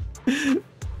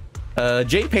it.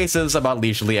 Jane paces about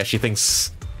leisurely as she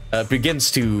begins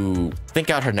to think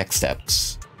out her next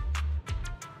steps.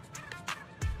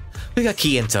 We got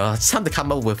key intel. It's time to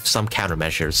come up with some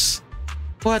countermeasures.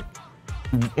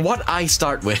 What I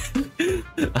start with?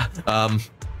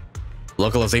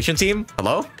 Localization team?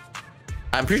 Hello?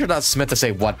 I'm pretty sure that's meant to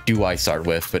say what do I start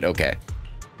with, but okay.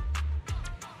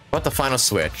 What the final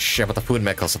switch? About the food and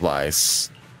medical supplies.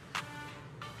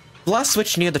 The last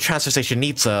switch near the transfer station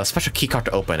needs a special keycard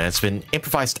to open, and it's been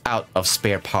improvised out of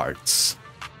spare parts.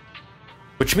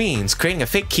 Which means creating a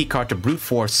fake keycard to brute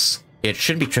force it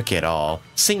shouldn't be tricky at all,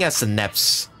 seeing as the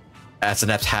NEPS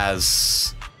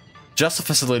has just the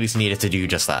facilities needed to do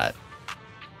just that.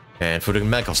 And food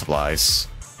and medical supplies.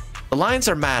 The Lions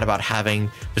are mad about having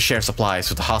to share supplies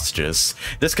with the hostages.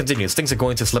 If this continues, things are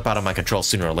going to slip out of my control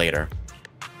sooner or later.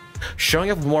 Showing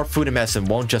up with more food and medicine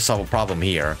won't just solve a problem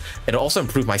here, it'll also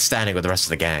improve my standing with the rest of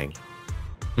the gang.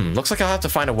 Looks like I'll have to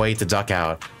find a way to duck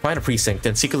out, find a precinct,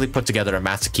 and secretly put together a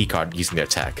master keycard using their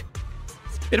tech.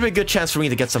 It'll be a good chance for me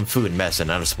to get some food and medicine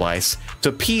and other supplies to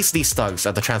appease these thugs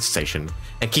at the transfer station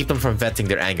and keep them from venting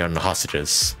their anger on the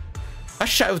hostages. I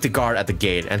should chat with the guard at the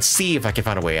gate and see if I can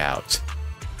find a way out.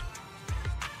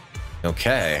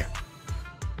 Okay.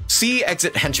 See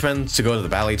exit henchmen to go to the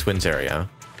Valley Twins area.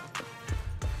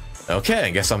 Okay, I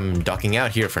guess I'm ducking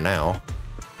out here for now.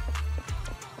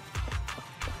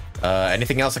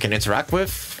 Anything else I can interact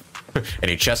with?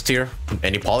 Any chests here?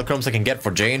 Any polychromes I can get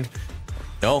for Jane?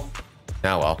 No?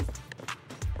 Ah, well.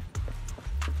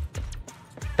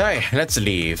 Hey, let's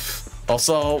leave.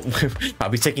 Also, I'll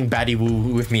be taking Baddie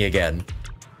Woo with me again.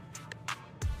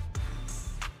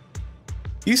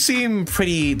 You seem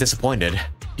pretty disappointed.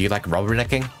 Do you like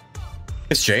rubbernecking?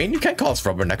 It's Jane, you can't call us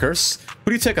rubberneckers.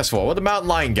 Who do you take us for? We're the Mountain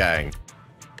Lion Gang.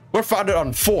 We're founded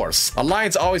on force. A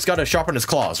lion's always gotta sharpen his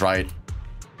claws, right?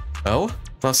 Oh?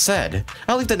 Well said.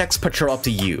 I'll leave the next patrol up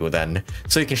to you, then,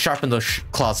 so you can sharpen those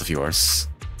claws of yours.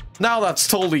 Now that's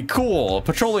totally cool.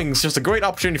 Patrolling's just a great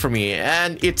opportunity for me,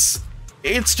 and it's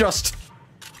just...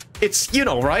 It's, you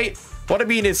know, right? What I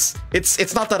mean is,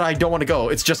 it's not that I don't want to go,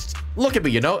 it's just, look at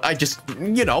me, you know? I just,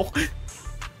 you know.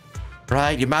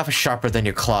 Right, your mouth is sharper than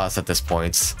your claws at this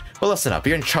point. Well, listen up,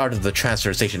 you're in charge of the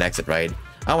transfer station exit, right?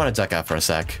 I want to duck out for a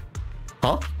sec.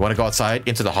 Huh? You want to go outside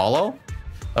into the hollow?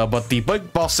 But the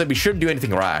big boss said we shouldn't do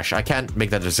anything rash. I can't make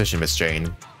that decision, Miss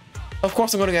Jane. Of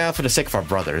course I'm going to go out for the sake of our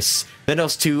brothers. Then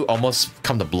those two almost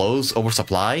come to blows over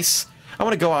supplies. I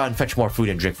want to go out and fetch more food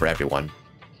and drink for everyone.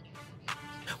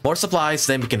 More supplies,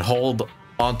 then we can hold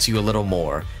on to a little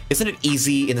more. Isn't it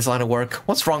easy in this line of work?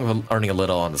 What's wrong with earning a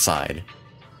little on the side?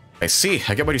 I see,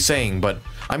 I get what you're saying, but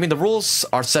I mean the rules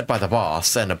are set by the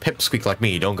boss, and a pipsqueak like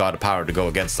me don't got the power to go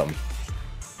against them.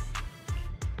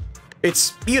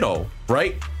 It's, you know,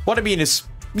 right? What I mean is,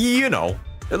 you know.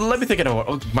 Let me think of it.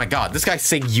 Oh my god, this guy's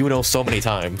saying you know so many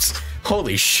times.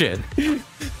 Holy shit.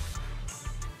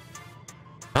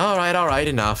 Alright,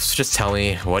 enough. Just tell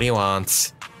me, what do you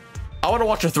want? I want to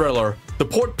watch a thriller. The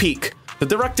Port Peak. The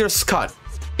director's cut.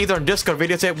 Either on disc or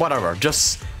videotape, whatever.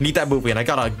 Just need that movie, and I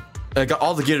got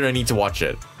all the gear I need to watch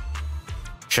it.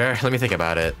 Sure, let me think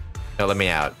about it. No, let me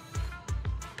out.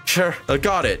 Sure,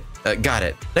 got it. Got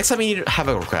it. Next time you need to have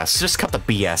a request, just cut the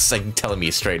BS and telling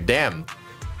me straight. Damn.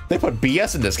 They put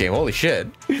BS in this game, holy shit.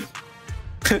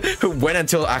 When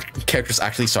until characters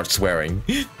actually start swearing.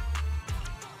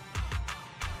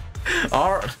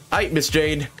 Alright, Miss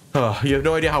Jane. You have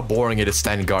no idea how boring it is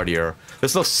standing guard here.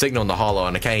 There's no signal in the hollow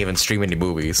and I can't even stream any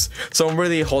movies. So I'm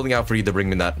really holding out for you to bring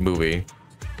me that movie.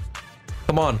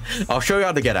 Come on, I'll show you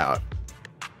how to get out.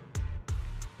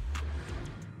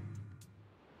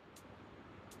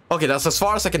 Okay, that's as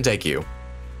far as I can take you.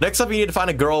 Next up, you need to find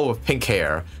a girl with pink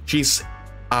hair. She's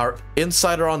our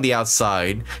insider on the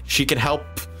outside. She can help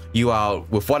you out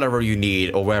with whatever you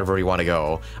need or wherever you want to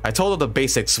go. I told her the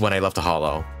basics when I left the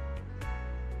hollow.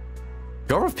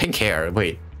 Girl with pink hair.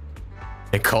 Wait.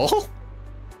 Nicole?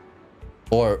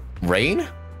 Or Rain?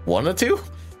 One or two?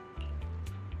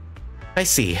 I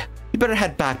see. You better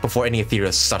head back before any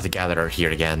Aetherius start to gather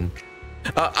here again.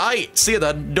 See you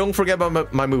then. Don't forget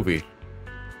about my movie.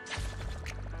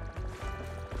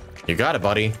 You got it,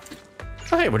 buddy.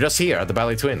 Oh, hey, we're just here at the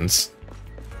Ballet Twins.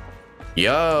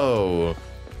 Yo.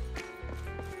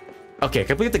 Okay,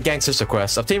 complete the gangster's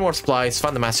request, obtain more supplies,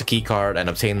 find the master key card, and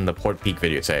obtain the Port Peak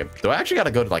videotape. Do I actually gotta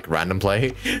go to like random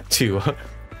play to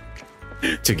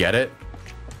get it?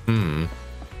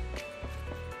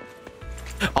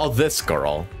 Oh, this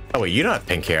girl. Oh wait, you don't have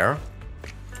pink hair.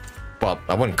 Well,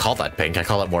 I wouldn't call that pink. I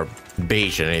call it more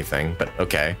beige than anything. But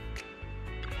okay.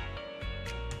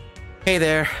 Hey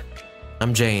there,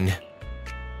 I'm Jane.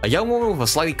 A young woman with a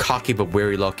slightly cocky but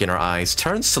weary look in her eyes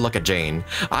turns to look at Jane,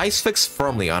 eyes fixed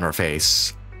firmly on her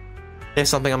face. There's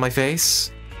something on my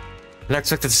face? I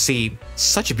expected to see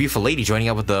such a beautiful lady joining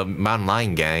up with the Mountain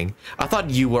Lion Gang. I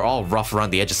thought you were all rough around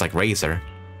the edges like Razor.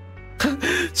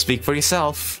 Speak for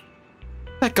yourself.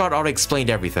 That guard already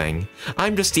explained everything.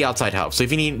 I'm just the outside help, so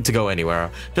if you need to go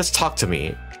anywhere, just talk to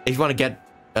me. If you want to get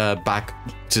back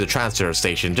to the transfer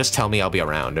station, just tell me, I'll be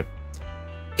around.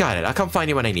 Got it, I'll come find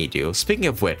you when I need you. Speaking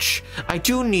of which, I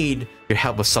do need your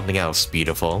help with something else,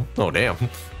 beautiful. Oh, damn.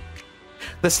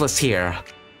 This list here.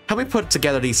 Help me put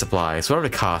together these supplies. Whatever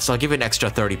it costs, I'll give you an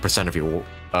extra 30% of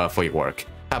your for your work.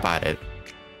 How about it?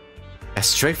 As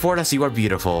straightforward as you are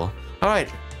beautiful.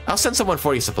 Alright, I'll send someone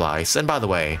for your supplies. And by the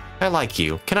way, I like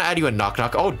you. Can I add you a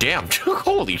knock-knock? Oh, damn.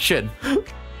 Holy shit.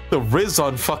 The riz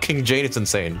on fucking Jane is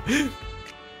insane.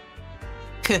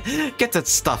 Get that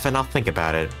stuff and I'll think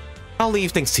about it. I'll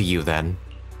leave things to you then.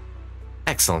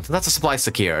 Excellent, that's a supply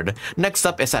secured. Next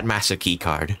up is that master key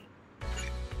card.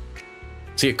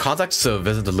 So your contacts to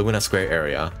visit the Lumina Square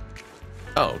area.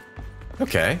 Oh,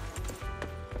 okay.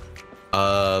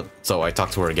 So I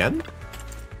talked to her again?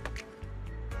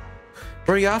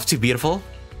 Where are you off to, beautiful?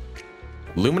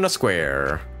 Lumina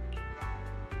Square.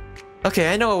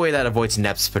 Okay, I know a way that avoids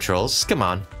Nep's patrols. Come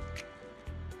on.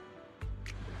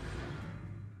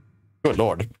 Good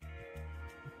lord.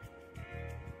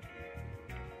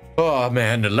 Oh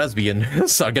man, the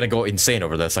lesbians are gonna go insane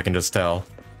over this, I can just tell.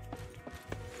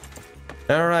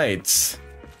 Alright.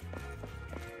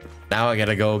 Now I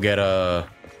gotta go get a...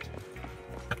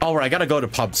 Oh, right, I gotta go to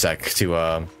PubSec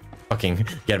to fucking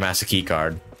get a master key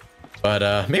card.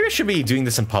 But maybe I should be doing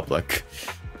this in public.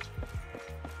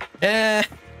 Well,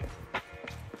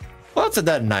 it's a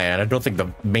dead night, and I don't think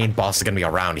the main boss is gonna be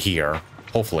around here.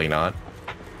 Hopefully not.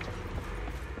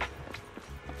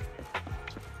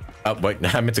 Oh, wait,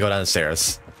 I meant to go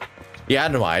downstairs. Yeah, I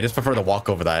don't know why. I just prefer to walk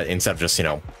over that instead of just, you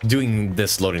know, doing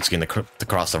this loading screen to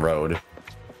cross the road.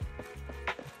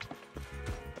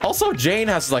 Also, Jane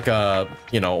has like a,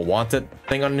 you know, wanted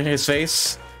thing on his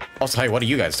face. Also, hey, what are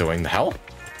you guys doing? The hell?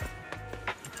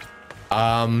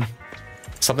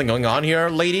 Something going on here,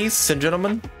 ladies and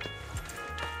gentlemen?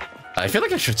 I feel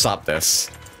like I should stop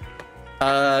this.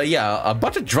 Yeah, a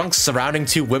bunch of drunks surrounding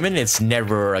two women is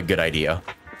never a good idea.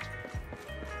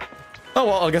 Oh,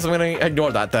 well, I guess I'm gonna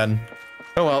ignore that then.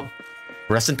 Oh, well.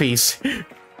 Rest in peace.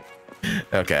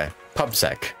 Okay.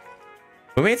 PubSec.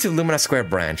 We made it to Lumina Square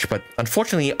branch, but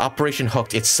unfortunately, Operation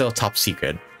Hooked is still top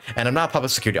secret. And I'm not a public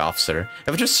security officer.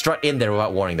 If I just strut in there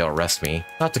without warning, they'll arrest me.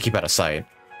 I'll have to keep out of sight.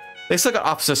 They still got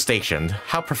officers stationed.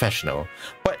 How professional.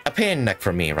 But a pain in the neck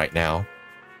for me right now.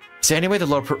 Is there any way to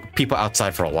lure people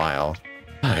outside for a while?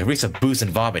 I reached a booze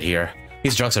and vomit here.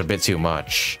 These drunks are a bit too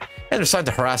much. And they're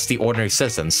starting to harass the ordinary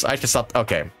citizens. I should stop.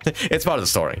 Okay, it's part of the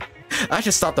story. I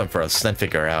should stop them first, then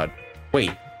figure out.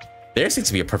 Wait, there seems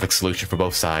to be a perfect solution for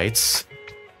both sides.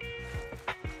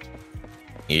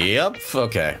 Yep,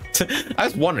 okay. I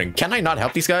was wondering, can I not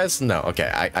help these guys? No, okay,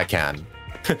 I can.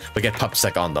 But get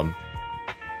PubSec on them.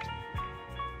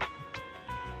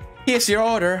 Here's your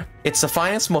order. It's the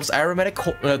finest, most aromatic,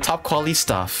 top quality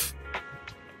stuff.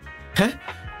 Huh?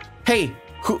 Hey,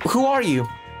 who are you?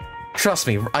 Trust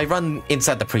me, I run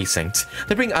inside the precinct.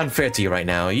 They're being unfair to you right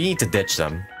now. You need to ditch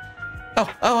them. Oh,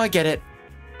 I get it.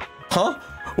 Huh?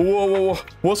 Whoa,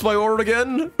 what's my order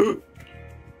again?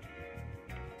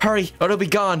 Hurry, or it'll be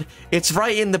gone. It's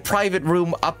right in the private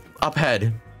room up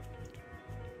ahead.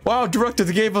 Wow, director,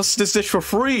 they gave us this dish for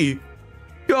free.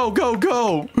 Go, go,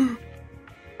 go.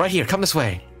 Right here, come this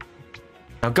way.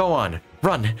 Now go on.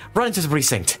 Run into the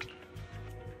precinct.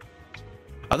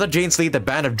 Under Jane's lead, the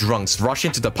band of drunks rush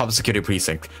into the public security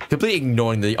precinct, completely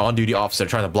ignoring the on-duty officer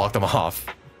trying to block them off.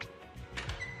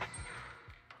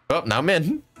 Oh, now I'm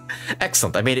in.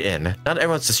 Excellent, I made it in. Now that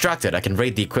everyone's distracted, I can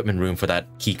raid the equipment room for that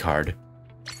key card.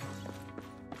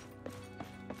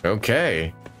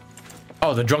 Okay.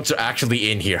 Oh, the drunks are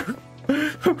actually in here.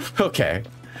 Okay.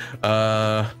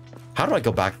 How do I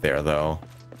go back there, though?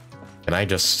 Can I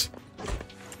just...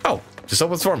 Oh, just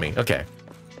opens for me. Okay.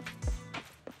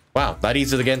 Wow, that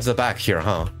easy to get into the back here,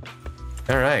 huh?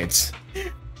 Alright.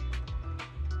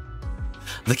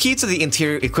 The key to the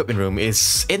interior equipment room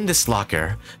is in this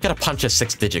locker. Gotta punch a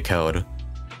 6-digit code.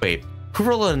 Wait, who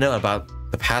wrote a note about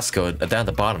the passcode down at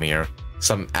the bottom here?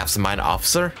 Some absent-minded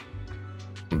officer?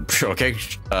 Okay,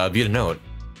 view the note.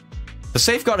 To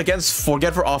safeguard against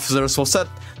forgetful officers, we'll set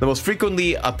the most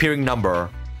frequently appearing number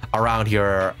around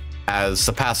here as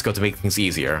the passcode to make things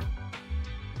easier.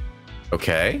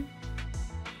 Okay.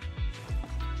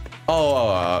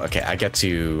 Oh, okay, I have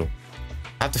to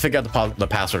figure out the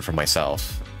password for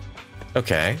myself.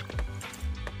 Okay.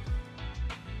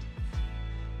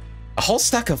 A whole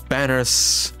stack of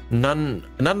banners. None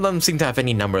of them seem to have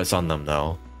any numbers on them,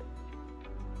 though.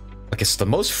 Okay, so the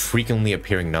most frequently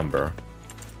appearing number.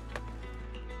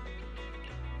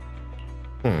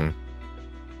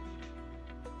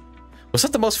 Was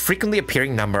that the most frequently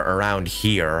appearing number around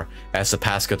here as the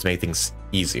passcode to make things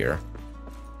easier?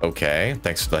 Okay,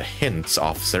 thanks for the hints,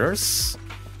 officers.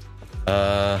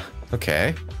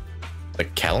 Okay. The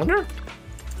calendar?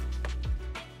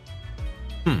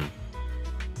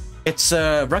 It's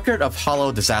a record of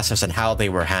hollow disasters and how they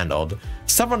were handled.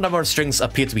 Several number of strings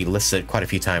appear to be listed quite a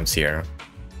few times here.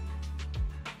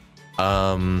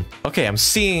 Okay, I'm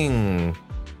seeing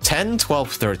 10,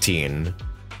 12, 13.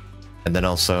 And then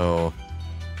also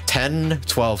 10,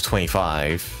 12,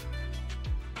 25.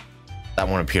 That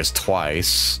one appears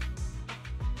twice.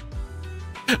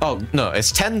 Oh, no,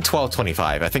 it's 10, 12,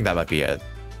 25. I think that might be it.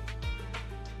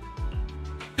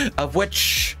 Of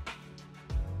which...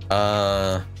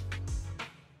 Yeah,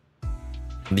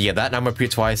 that number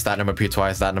appeared twice, that number appeared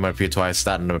twice, that number appeared twice,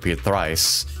 that number appeared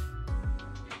thrice.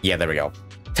 Yeah, there we go.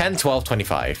 10, 12,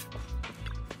 25.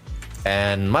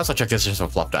 And might as well check this just for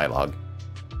fluff dialogue.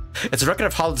 It's a record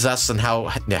of how disasters and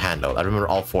how they're handled. I remember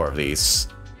all 4 of these.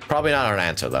 Probably not an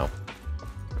answer, though.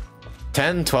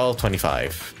 10, 12,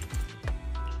 25.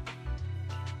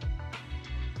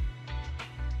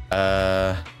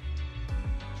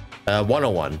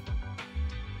 101.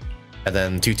 And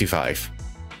then 225.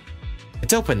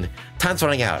 It's open. Time's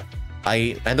running out.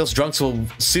 And those drunks will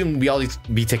soon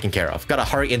be taken care of. Gotta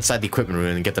hurry inside the equipment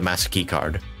room and get the master key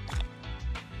card.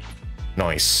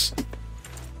 Nice.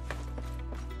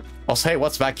 Also, hey,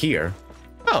 what's back here?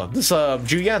 Oh, this is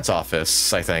Julian's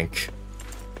office, I think.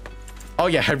 Oh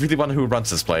yeah, I really wonder who runs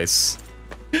this place.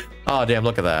 Oh damn,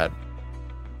 look at that.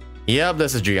 Yep,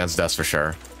 this is Julian's desk for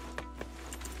sure.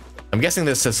 I'm guessing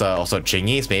this is also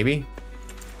Qingyi's, maybe?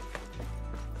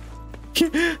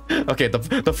 Okay,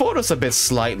 the photo's a bit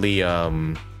slightly,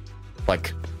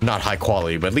 like, not high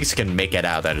quality, but at least you can make it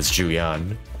out that it's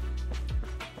Julian.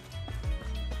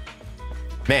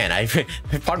 Man,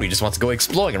 part of me just wants to go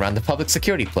exploring around the public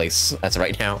security place as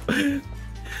right now.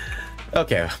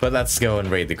 Okay, but let's go and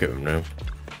raid the equipment room.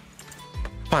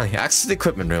 Finally, access to the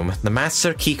equipment room. The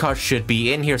master keycard should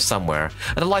be in here somewhere.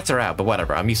 And the lights are out, but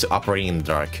whatever, I'm used to operating in the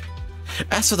dark.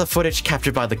 As for the footage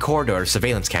captured by the corridor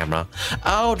surveillance camera,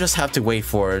 I'll just have to wait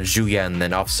for Julian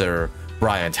and Officer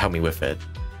Brian to help me with it.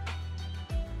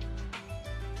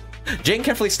 Jane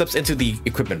carefully slips into the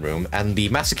equipment room, and the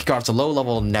master keycard's a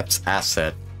low-level NEPS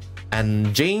asset.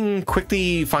 And Jane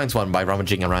quickly finds one by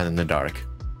rummaging around in the dark.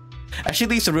 As she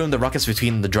leaves the room, the ruckus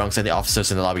between the drunks and the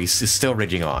officers in the lobby is still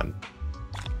raging on.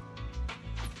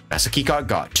 Master keycard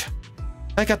got.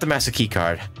 I got the master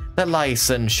keycard. That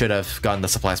license should have gotten the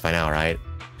supplies by now, right?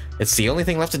 It's the only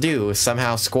thing left to do is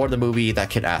somehow score the movie that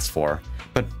kid asked for.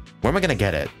 But where am I gonna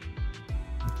get it?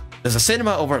 There's a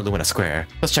cinema over at Lumina Square.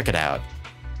 Let's check it out.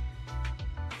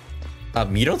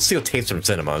 You don't steal tapes from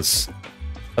cinemas.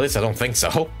 At least I don't think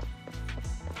so.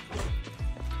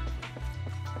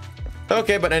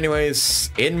 Okay, but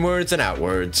anyways, inwards and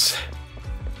outwards.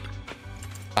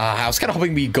 I was kind of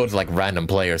hoping we go to like random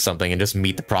play or something and just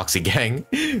meet the proxy gang.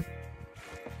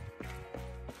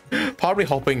 Probably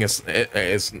hoping is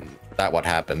that what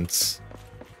happens.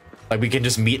 Like we can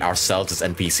just meet ourselves as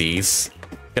NPCs.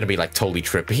 Gonna be like totally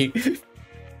trippy.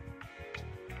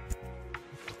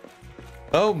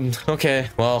 Oh, okay.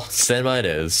 Well, cinema it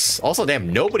is. Also,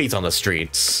 damn, nobody's on the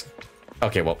streets.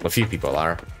 Okay, well, a few people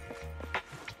are.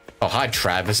 Oh, hi,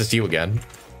 Travis. It's you again.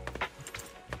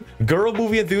 Girl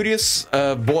movie enthusiasts?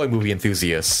 Boy movie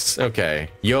enthusiasts. Okay.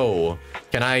 Yo,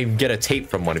 can I get a tape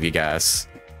from one of you guys?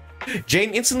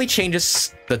 Jane instantly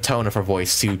changes the tone of her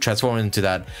voice to transform into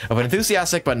that of an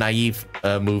enthusiastic but naive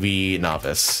movie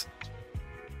novice.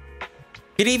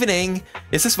 Good evening.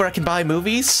 Is this where I can buy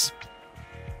movies?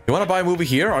 You want to buy a movie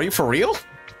here? Are you for real?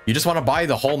 You just want to buy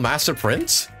the whole master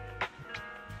print?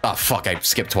 Ah, fuck, I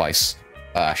skipped twice.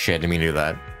 Ah, shit, didn't mean to do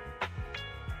that.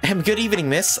 Good evening,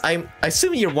 miss. I'm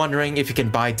assuming you're wondering if you can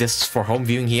buy discs for home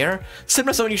viewing here.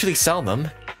 Cinemas don't usually sell them.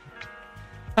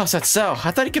 Oh, is that so?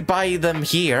 I thought you could buy them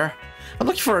here. I'm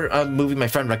looking for a movie my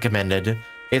friend recommended.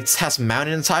 It has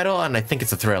Mountain in the title, and I think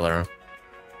it's a thriller.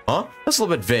 Huh? That's a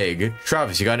little bit vague.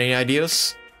 Travis, you got any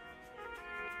ideas?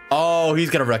 Oh, he's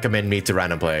gonna recommend me to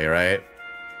random play, right?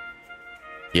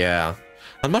 Yeah.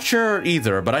 I'm not sure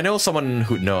either, but I know someone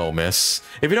who'd know, miss.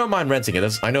 If you don't mind renting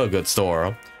it, I know a good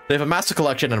store. They have a massive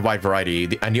collection and a wide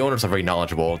variety, and the owners are very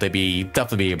knowledgeable. They'd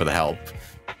definitely be able to help.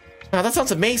 Oh, that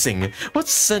sounds amazing.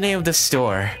 What's the name of this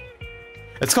store?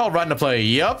 It's called Random Play.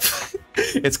 Yup.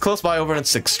 It's close by over on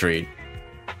 6th Street.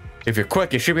 If you're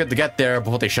quick, you should be able to get there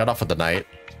before they shut off for the night.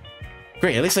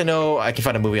 Great, at least I know I can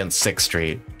find a movie on 6th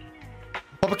Street.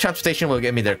 Public transportation will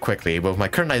get me there quickly, but with my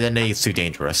current identity, it's too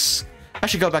dangerous. I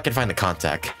should go back and find the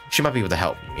contact. She might be able to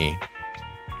help me.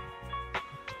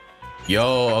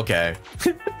 Yo, okay.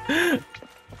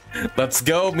 Let's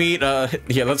go meet,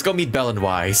 let's go meet Belle and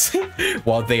Wise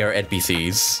while they are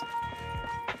NPCs.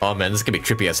 Oh man, this is gonna be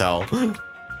trippy as hell.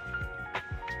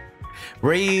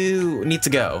 Where you need to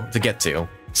go to get to?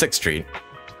 6th Street.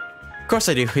 Of course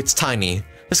I do, it's tiny.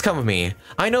 Just come with me.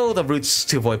 I know the routes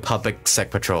to avoid public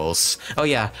sec patrols. Oh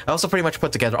yeah, I also pretty much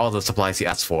put together all the supplies you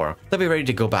asked for. They'll be ready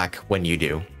to go back when you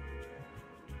do.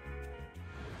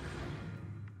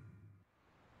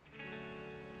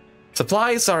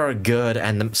 Supplies are good,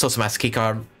 and so is Master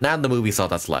Keycard. Now the movie's all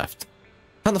that's left.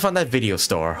 Time to find that video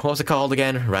store. What was it called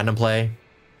again? Random Play?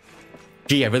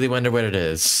 Gee, I really wonder what it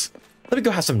is. Let me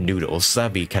go have some noodles.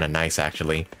 That'd be kind of nice,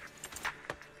 actually.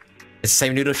 It's the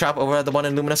same noodle shop over at the one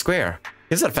in Lumina Square.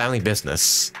 This is a family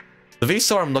business. The video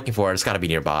store I'm looking for has got to be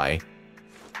nearby.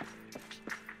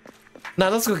 Now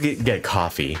let's go get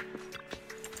coffee.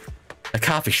 A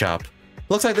coffee shop.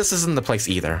 Looks like this isn't the place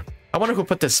either. I wonder who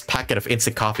put this packet of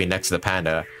instant coffee next to the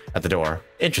panda at the door.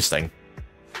 Interesting.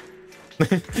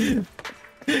 Can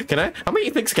I? How many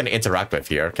things can I interact with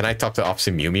here? Can I talk to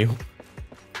Officer Mew Mew?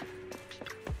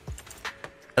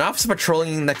 An officer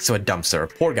patrolling next to a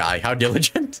dumpster. Poor guy, how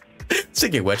diligent.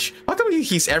 Speaking of which, how come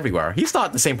he's everywhere? He's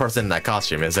not the same person in that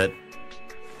costume, is it?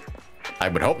 I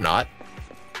would hope not.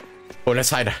 Oh, let's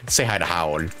say hi to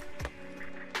Howard.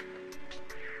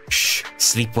 Shh,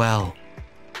 sleep well.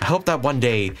 I hope that one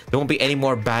day there won't be any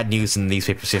more bad news in the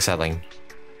newspapers you're selling.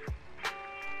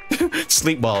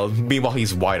 Sleep well, meanwhile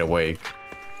he's wide awake.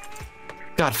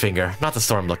 Godfinger, not the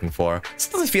story I'm looking for. This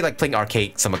doesn't feel like playing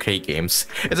some arcade games.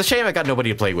 It's a shame I got nobody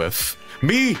to play with.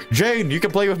 Me, Jane, you can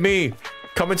play with me.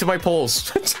 Come into my polls.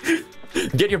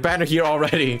 Get your banner here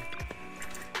already.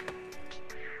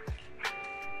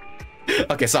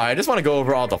 Okay, sorry, I just want to go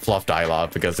over all the fluff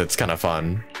dialogue because it's kind of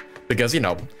fun. Because, you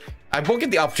know, I won't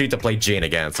get the opportunity to play Jane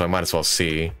again, so I might as well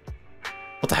see.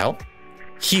 What the hell?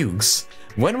 Hughes,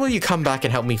 when will you come back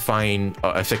and help me find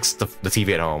fix the TV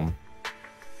at home?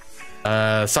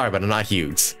 Sorry, but I'm not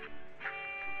Hughes.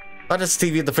 Not just the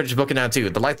TV, the fridge is broken down too.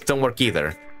 The lights don't work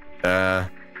either.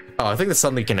 Oh, I think that's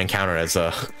something you can encounter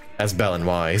as Belle and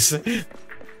Wise.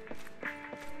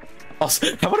 Also,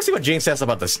 I want to see what Jane says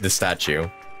about this statue.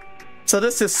 So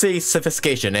this is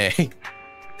sophistication, eh?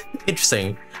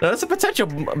 Interesting. Now, that's a potential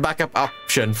backup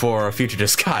option for a future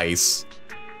disguise.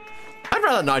 I'd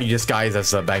rather not use disguise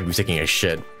as Bangbu's taking a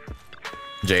shit.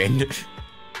 Jane.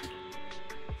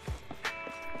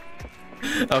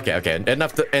 Okay.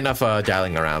 Enough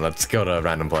dialing around. Let's go to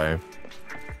random play.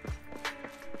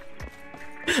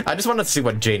 I just wanted to see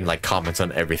what Jane like comments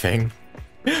on everything.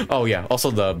 Oh yeah,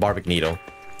 also the barbecue needle.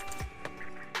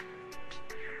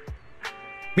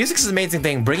 Music is an amazing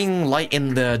thing, bringing light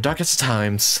in the darkest of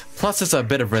times. Plus, there's a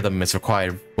bit of rhythm is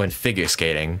required when figure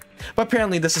skating. But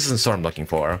apparently, this isn't what I'm looking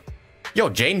for. Yo,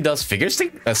 Jane does figure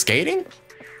skating?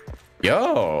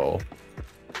 Yo.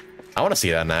 I want to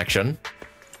see that in action.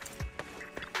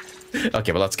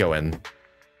 Okay, but let's go in.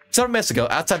 Several minutes ago,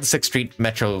 outside the 6th Street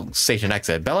Metro Station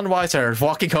exit, Belle and Wise are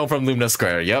walking home from Lumina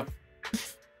Square. Yep.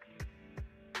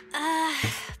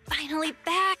 Finally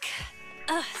back.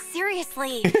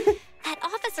 Seriously. That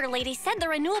officer lady said the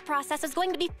renewal process is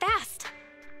going to be fast.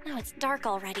 Now it's dark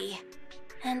already.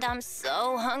 And I'm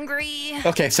so hungry.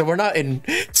 Okay, so we're not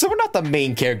the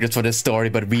main characters for this story,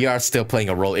 but we are still playing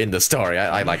a role in the story.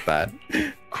 I like that.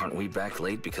 Aren't we back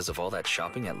late because of all that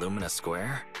shopping at Lumina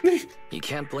Square? You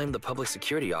can't blame the public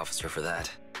security officer for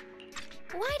that.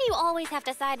 Why do you always have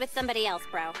to side with somebody else,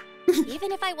 bro?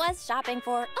 Even if I was shopping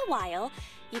for a while,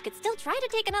 you could still try to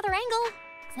take another angle.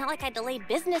 It's not like I delayed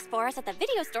business for us at the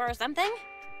video store or something.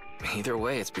 Either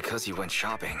way, it's because you went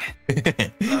shopping.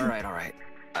 All right.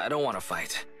 I don't want to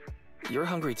fight. You're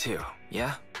hungry too,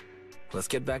 yeah? Let's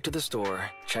get back to the store,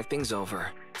 check things over,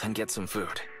 then get some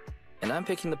food. And I'm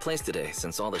picking the place today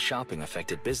since all the shopping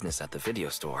affected business at the video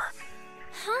store.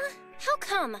 Huh? How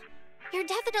come? You're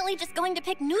definitely just going to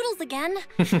pick noodles again.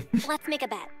 Let's make a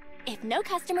bet. If no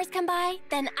customers come by,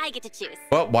 then I get to choose.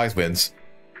 Well, Wise wins.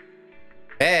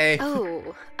 Hey!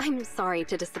 Oh, I'm sorry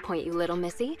to disappoint you, little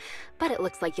missy, but it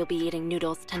looks like you'll be eating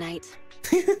noodles tonight.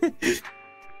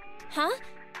 Huh?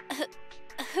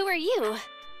 Who are you?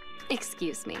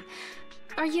 Excuse me.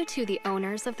 Are you two the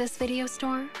owners of this video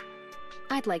store?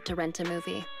 I'd like to rent a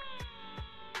movie.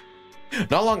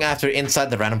 Not long after, inside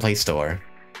the Random Play store.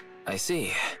 I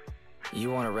see.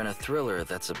 You want to rent a thriller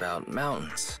that's about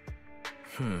mountains.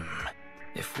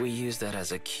 If we use that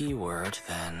as a keyword,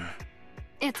 then...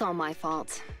 It's all my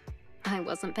fault. I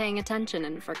wasn't paying attention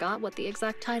and forgot what the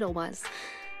exact title was.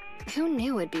 Who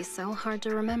knew it'd be so hard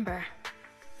to remember?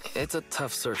 It's a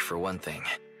tough search for one thing.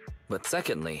 But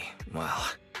secondly, well,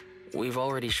 we've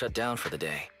already shut down for the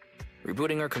day.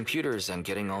 Rebooting our computers and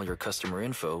getting all your customer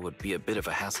info would be a bit of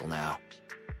a hassle now.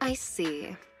 I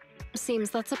see.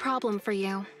 Seems that's a problem for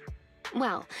you.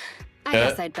 Well, I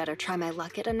guess I'd better try my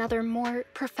luck at another more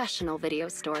professional video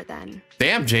store then.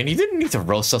 Damn, Jane, you didn't need to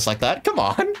roast us like that. Come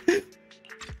on.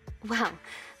 Well,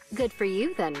 good for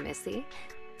you then, Missy.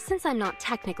 Since I'm not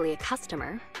technically a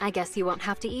customer, I guess you won't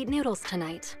have to eat noodles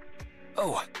tonight.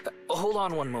 Oh, hold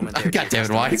on one moment there. God damn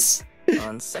it, Wise.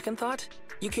 On second thought,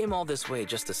 you came all this way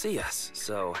just to see us,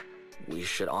 so we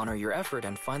should honor your effort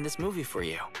and find this movie for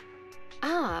you.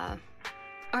 Ah,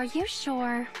 are you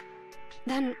sure?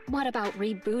 Then what about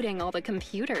rebooting all the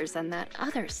computers and that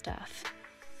other stuff?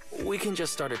 We can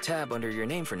just start a tab under your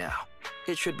name for now.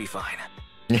 It should be fine.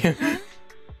 Huh?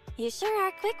 You sure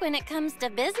are quick when it comes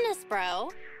to business, bro.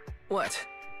 What?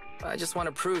 I just want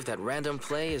to prove that Random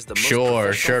Play is the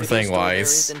most sure thing,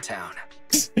 Wise. in town.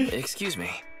 Excuse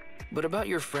me, but about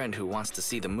your friend who wants to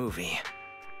see the movie,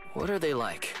 what are they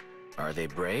like? Are they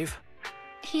brave?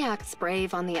 He acts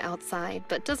brave on the outside,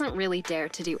 but doesn't really dare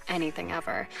to do anything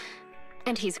ever.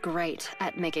 And he's great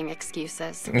at making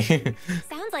excuses.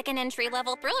 Sounds like an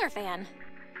entry-level thriller fan.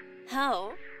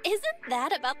 Oh, Isn't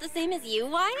that about the same as you,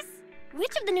 Wise?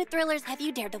 Which of the new thrillers have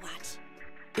you dared to watch?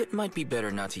 It might be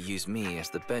better not to use me as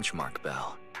the benchmark,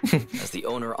 Belle. As the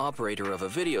owner-operator of a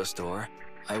video store,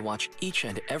 I watch each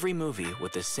and every movie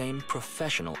with the same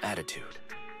professional attitude.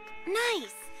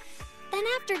 Nice! Then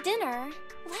after dinner,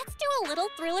 let's do a little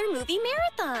thriller movie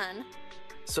marathon.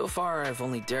 So far, I've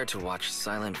only dared to watch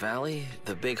Silent Valley,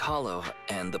 The Big Hollow,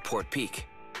 and The Port Peak.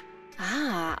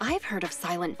 Ah, I've heard of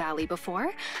Silent Valley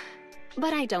before,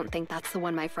 but I don't think that's the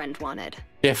one my friend wanted.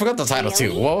 Yeah, I forgot the title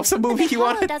too. What was the movie you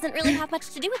wanted? The Big Hollow doesn't really have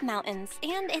much to do with mountains,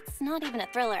 and it's not even a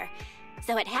thriller.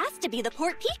 So it has to be The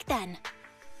Port Peak then.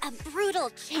 A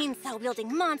brutal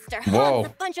chainsaw-wielding monster haunts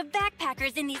a bunch of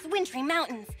backpackers in these wintry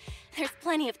mountains. There's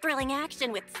plenty of thrilling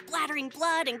action with splattering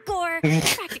blood and gore.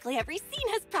 Practically every scene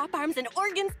has prop arms and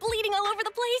organs bleeding all over the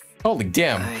place. Holy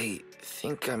damn. I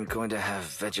think I'm going to have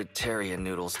vegetarian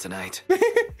noodles tonight.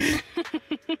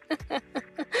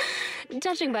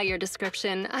 Judging by your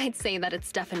description, I'd say that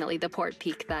it's definitely the Port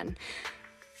Peak then.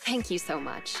 Thank you so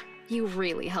much. You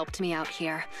really helped me out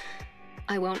here.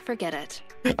 I won't forget it.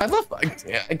 I love...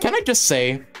 Can I just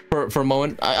say, for a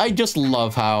moment, I just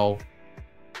love how...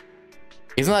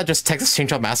 Isn't that just Texas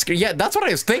Chainsaw Massacre? Yeah, that's what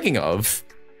I was thinking of.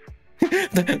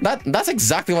 That's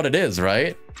exactly what it is,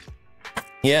 right?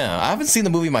 Yeah, I haven't seen the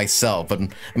movie myself, but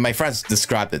my friends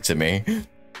described it to me.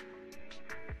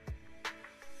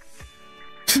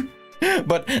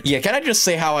 But yeah, can I just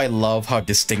say how I love how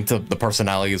distinctive the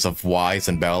personalities of Wise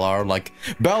and Belle are? Like,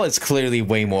 Belle is clearly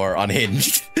way more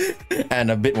unhinged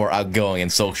and a bit more outgoing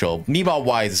and social. Meanwhile,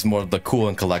 Wise is more of the cool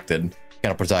and collected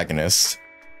kind of protagonist.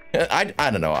 I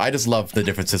don't know, I just love the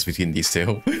differences between these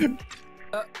two.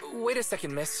 Wait a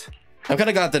second, miss. I've kind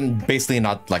of got them basically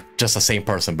not like just the same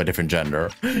person, but different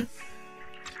gender.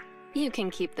 You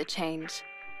can keep the change.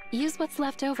 Use what's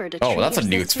left over to treat that's a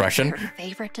new expression. Her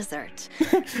favorite dessert.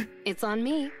 It's on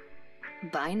me.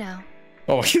 Bye now.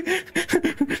 Oh,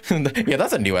 yeah,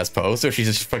 that's a new ass pose. So she's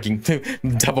just fucking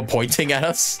double pointing at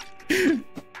us.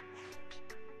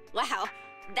 Wow,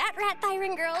 that rat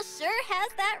Thyron girl sure has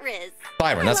that riz.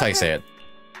 Thyron, that's how you say it.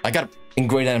 I got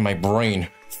ingrained that in my brain.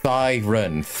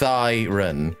 Thyron,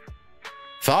 Thyron,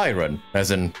 Thyron,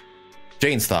 as in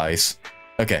Jane's thighs.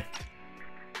 Okay.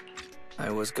 I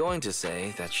was going to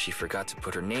say that she forgot to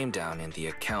put her name down in the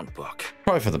account book.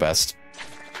 Probably for the best.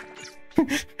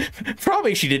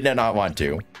 Probably she did not want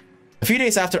to. A few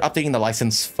days after updating the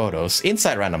license photos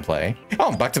inside Random Play.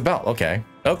 Oh, back to Belle. Okay.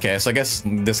 Okay, so I guess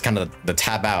this is kind of the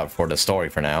tab out for the story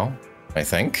for now, I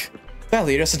think. Belle,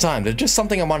 you're just in time. There's just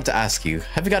something I wanted to ask you.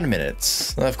 Have you got a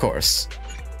minute? Of course.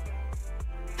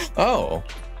 Oh.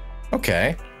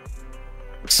 Okay.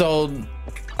 So,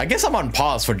 I guess I'm on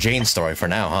pause for Jane's story for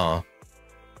now, huh?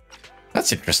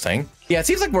 That's interesting. Yeah, it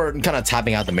seems like we're kind of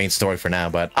tapping out the main story for now,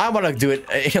 but I want to do it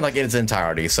in like in its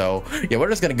entirety. So yeah, we're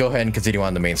just gonna go ahead and continue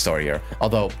on the main story here.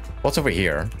 Although, what's over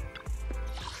here?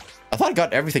 I thought I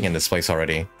got everything in this place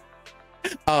already.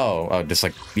 Oh, just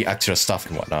like the extra stuff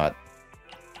and whatnot.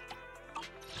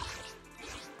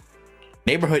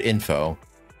 Neighborhood info.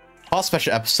 All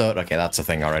special episode. Okay, that's a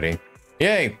thing already.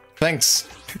 Yay! Thanks.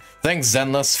 Thanks,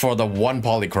 Zenless, for the one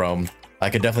polychrome. I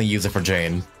could definitely use it for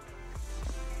Jane.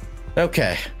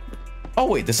 Okay. Oh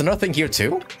wait, there's another thing here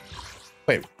too?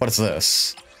 Wait, what is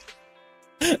this?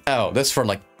 Oh, this for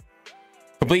like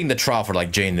completing the trial for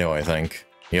like Jane Doe, I think.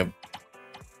 Yep.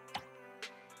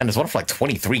 And there's one for like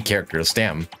 23 characters,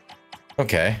 damn.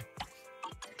 Okay.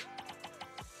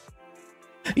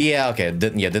 Yeah, okay.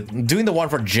 Doing the one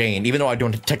for Jane, even though I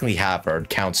don't technically have her,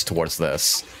 counts towards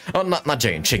this. Oh, not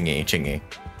Jane, Qingyi.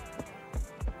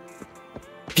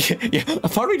 Yeah,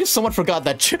 part of me just somewhat forgot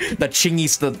that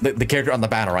Qingyi's the character on the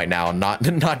banner right now, not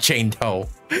Jane Doe.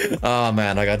 Oh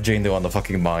man, I got Jane Doe on the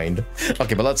fucking mind.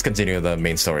 Okay, but let's continue the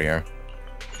main story here.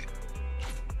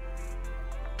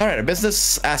 Alright, our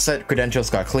business asset credentials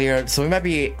got cleared, so we might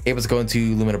be able to go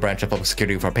into Lumina branch of public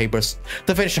security for papers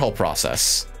to finish the whole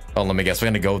process. Oh, let me guess, we're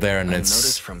gonna go there and it's...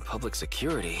 Notice from public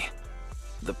security.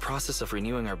 The process of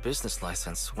renewing our business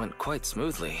license went quite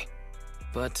smoothly.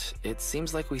 But it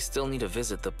seems like we still need to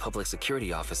visit the public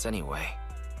security office anyway.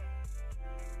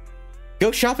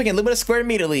 Go shopping at Lumina Square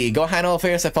immediately. Go handle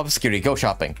affairs at public security. Go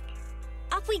shopping.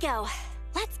 Off we go.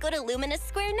 Let's go to Lumina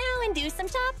Square now and do some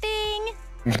shopping.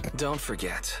 Don't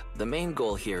forget, the main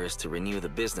goal here is to renew the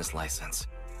business license.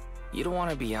 You don't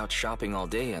want to be out shopping all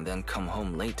day and then come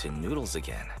home late to noodles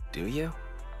again, do you?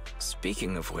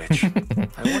 Speaking of which,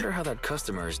 I wonder how that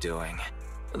customer is doing.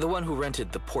 The one who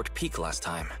rented the Port Peak last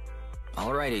time.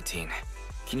 All right, 18.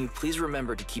 Can you please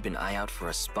remember to keep an eye out for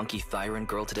a spunky Thyron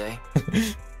girl today?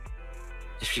 If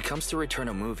she comes to return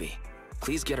a movie,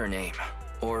 please get her name,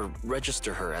 or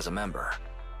register her as a member.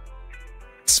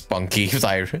 Spunky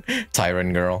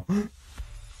tyrant girl.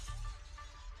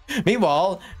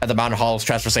 Meanwhile, at the Mountain Halls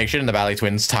transfer station in the Valley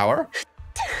Twins Tower.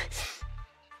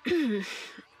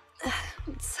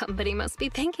 Somebody must be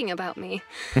thinking about me.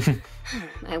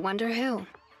 I wonder who.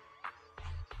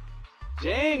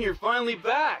 Jane, you're finally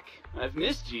back. I've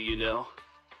missed you, you know.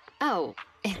 Oh,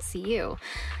 it's you.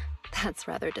 That's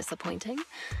rather disappointing.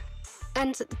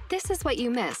 And this is what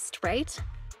you missed, right?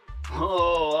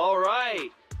 Oh, all right.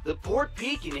 The Port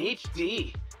Peak in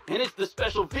HD. And it's the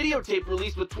special videotape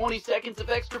release with 20 seconds of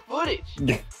extra footage.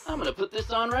 I'm gonna put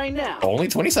this on right now. Only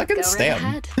 20 seconds? Go right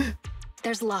ahead.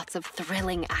 There's lots of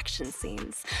thrilling action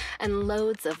scenes, and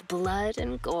loads of blood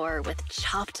and gore with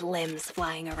chopped limbs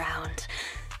flying around.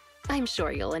 I'm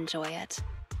sure you'll enjoy it.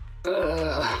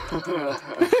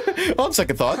 On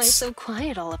second thoughts. Why so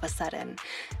quiet all of a sudden?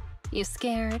 You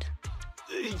scared?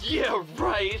 Yeah,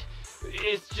 right.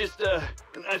 It's just,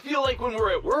 I feel like when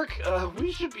we're at work,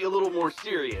 we should be a little more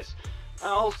serious.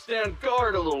 I'll stand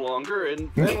guard a little longer,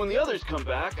 and then when the others come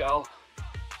back, I'll...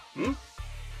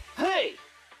 Hey!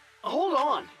 Hold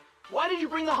on. Why did you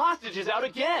bring the hostages out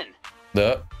again?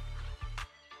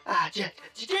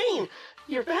 Jane,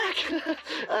 you're back.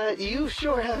 You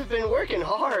sure have been working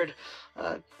hard.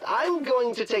 I'm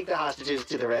going to take the hostages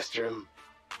to the restroom.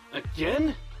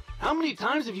 Again? How many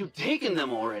times have you taken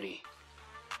them already?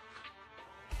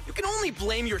 You can only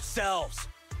blame yourselves.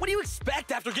 What do you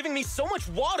expect after giving me so much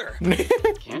water?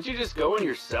 Can't you just go in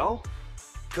your cell?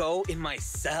 Go in my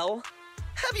cell?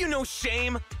 Have you no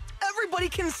shame? Everybody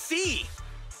can see.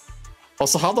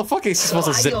 Also, how the fuck is he supposed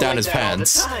to zip down his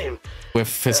pants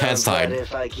with his hands tied? But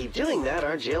if I keep doing that,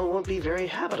 our jail won't be very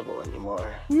habitable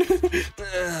anymore. Did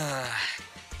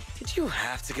you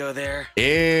have to go there?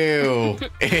 Ew.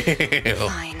 Ew.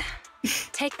 Fine.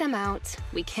 Take them out.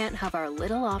 We can't have our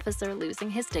little officer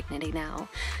losing his dignity now.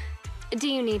 Do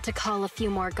you need to call a few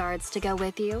more guards to go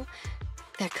with you?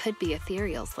 There could be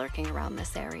ethereals lurking around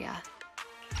this area.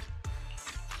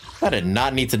 I did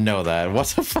not need to know that. What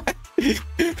the fuck?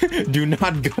 Do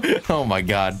not go. Oh my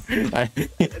god. No.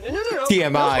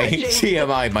 TMI.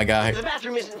 TMI, my guy. The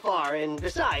bathroom isn't far, and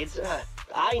besides,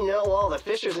 I know all the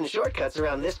fissures and shortcuts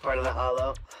around this part of the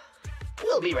hollow.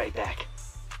 We'll be right back.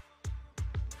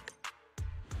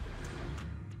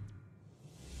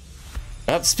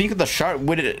 Speak of the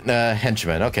sharp-witted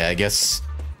henchman. Okay, I guess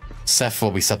Seth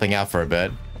will be stepping out for a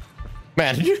bit.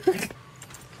 Man,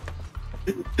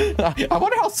 I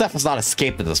wonder how Seth has not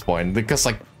escaped at this point, because,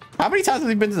 like, how many times has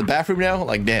he been to the bathroom now?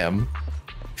 Like, damn.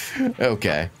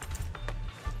 Okay.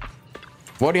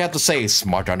 What do you have to say,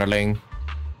 smart underling?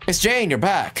 It's Jane, you're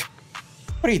back.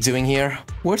 What are you doing here?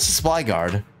 Where's the supply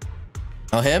guard?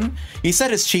 Oh, him? He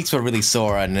said his cheeks were really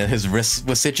sore and his wrist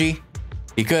was itchy.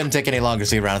 He couldn't take any longer,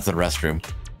 so he ran into the restroom.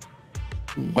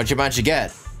 What'd you manage to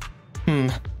get?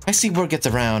 I see word gets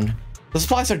around. The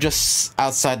supplies are just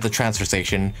outside the transfer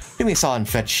station. Do me a solid and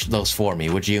fetch those for me,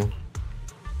 would you?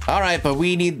 Alright, but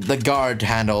we need the guard to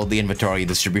handle the inventory and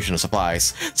distribution of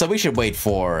supplies, so we should wait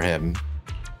for him.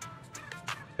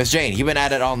 Miss Jane, you've been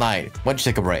at it all night. Why don't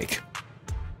you take a break?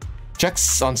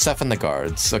 Checks on Seth and the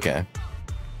guards. Okay.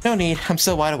 No need, I'm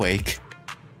still wide awake.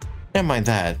 Never mind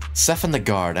that. Seth and the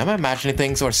guard. Am I imagining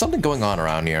things or is something going on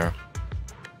around here?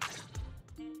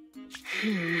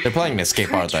 They're playing an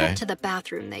escape, aren't they? To the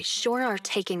bathroom, they sure are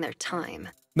taking their time.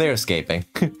 They're escaping.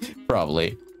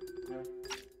 Probably.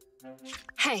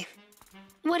 Hey,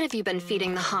 what have you been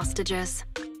feeding the hostages?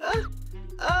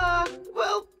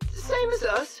 Well, same as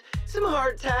us. Some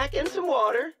hardtack and some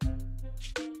water.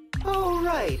 Oh,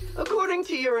 right. According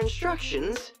to your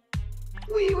instructions,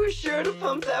 we were sure to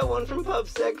pump that one from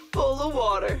PubSec full of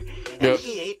water. And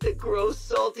he ate the gross,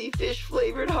 salty,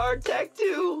 fish-flavored hardtack,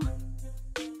 too.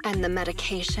 And the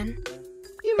medication?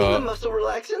 You mean the muscle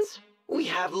relaxants? We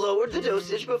have lowered the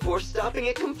dosage before stopping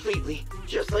it completely,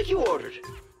 just like you ordered.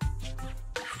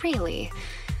 Really?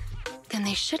 Then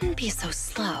they shouldn't be so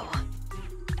slow.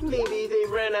 Maybe they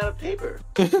ran out of paper.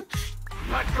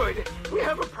 Not good. We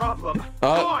have a problem.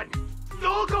 Gone.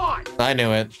 All gone. I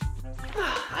knew it.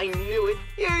 I knew it.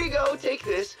 Here you go. Take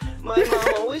this. My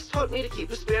mom always taught me to keep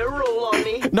a spare roll on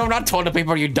me. No, not toilet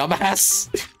paper, you dumbass.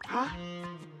 Huh?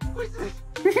 What's this?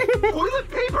 Toilet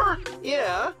paper?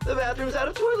 Yeah, the bathroom's out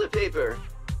of toilet paper.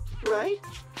 Right?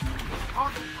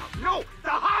 No, the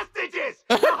hostages!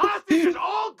 The hostages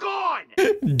all gone!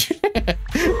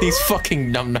 These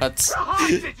fucking numbnuts. The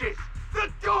hostages!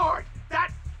 The guard!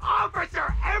 That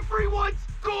officer! Everyone's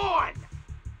gone!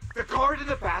 The guard in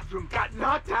the bathroom got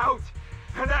knocked out,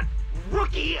 and that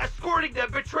rookie escorting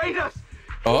them betrayed us!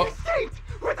 He escaped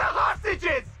with the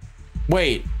hostages!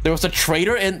 Wait, there was a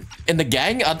traitor in the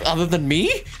gang other than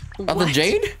me? Other than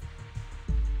Jane?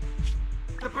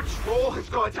 patrol has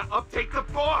gone to update the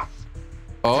boss.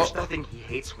 Oh. There's nothing he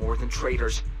hates more than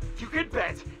traitors. You can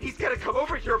bet he's gonna come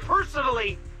over here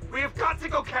personally. We have got to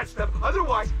go catch them,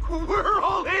 otherwise we're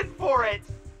all in for it.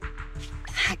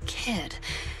 That kid,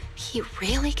 he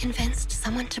really convinced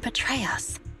someone to betray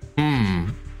us.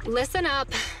 Listen up.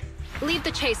 Leave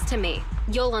the chase to me.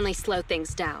 You'll only slow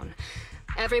things down.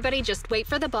 Everybody just wait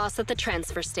for the boss at the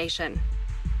transfer station.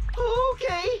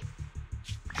 Okay.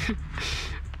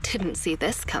 Didn't see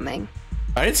this coming.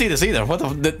 I didn't see this either. What the?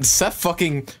 Did Seth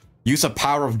fucking use a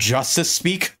power of justice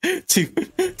speak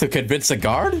to convince the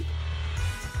guard?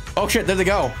 Oh shit, there they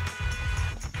go.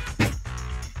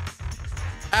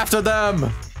 After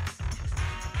them.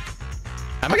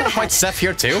 Am I gonna fight Seth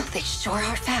here too? They sure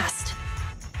are fast.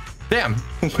 Damn.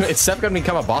 Is Seth gonna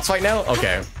become a boss fight now?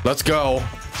 Okay, let's go.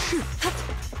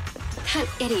 That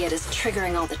idiot is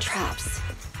triggering all the traps.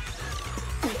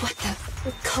 What the?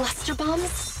 Cluster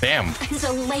bombs? Damn. And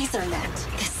a laser net.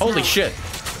 Holy shit.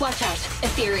 Watch out.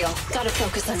 Ethereal. Gotta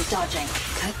focus on dodging.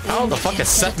 How the fuck is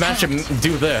Seth managed to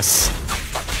do this?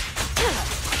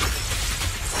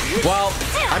 Well,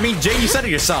 I mean, Jane, you said it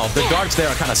yourself. The guards there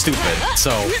are kind of stupid,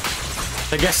 so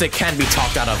I guess they can be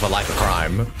talked out of a life of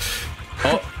crime.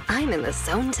 Oh. I'm in the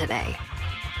zone today.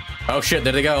 Oh shit,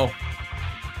 there they go.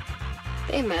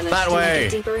 They managed that to way. make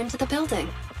it deeper into the building.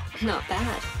 Not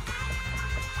bad.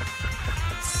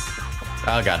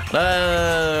 Oh god.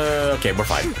 Okay, we're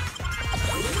fine.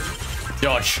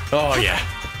 Dodge. Oh yeah.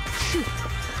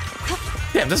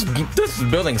 Damn, this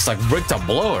building's like brick to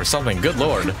blow or something. Good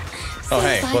lord. Oh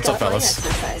hey, what's up, fellas?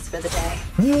 For the day.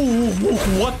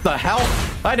 What the hell?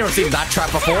 I never seen that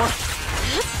trap before.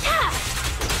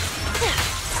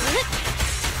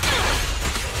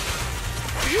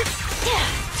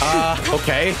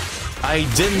 Okay. I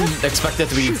didn't expect it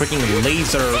to be freaking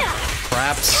laser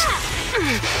traps.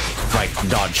 Right,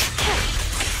 dodge.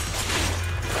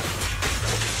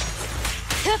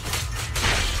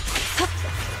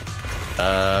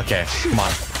 Okay, come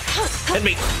on. Hit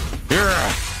me.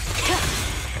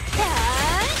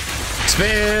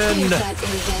 Spin.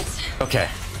 Okay.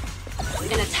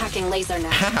 An attacking laser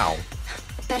net. How?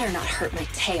 Better not hurt my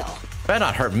tail. Better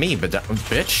not hurt me, but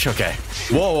bitch. Okay.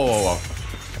 Whoa, whoa, whoa, whoa.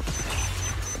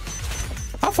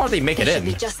 How far do they make it in?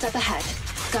 Should be just up ahead.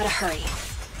 Gotta hurry.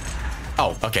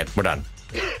 Oh, okay, we're done.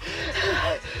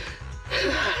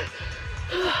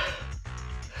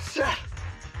 Seth,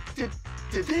 did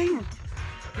they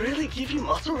really give you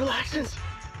muscle relaxants?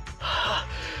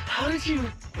 How did you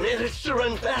manage to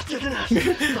run faster than us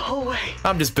the whole way?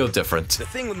 I'm just built different. The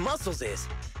thing with muscles is,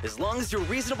 as long as you're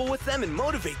reasonable with them and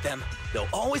motivate them, they'll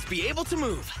always be able to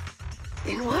move.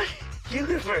 In what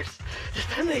universe does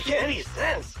that make any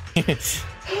sense?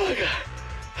 Oh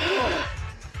god.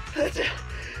 That's it.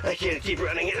 I can't keep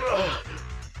running it. Oh.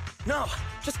 No,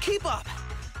 just keep up.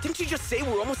 Didn't you just say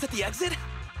we're almost at the exit?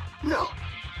 No.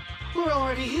 We're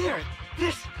already here.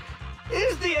 This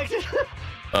is the exit.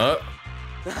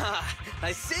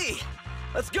 I see.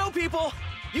 Let's go, people.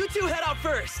 You two head out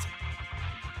first.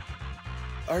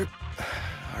 Are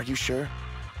you sure?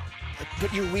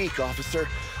 But you're weak, officer.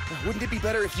 Wouldn't it be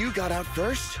better if you got out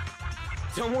first?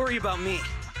 Don't worry about me.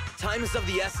 Time is of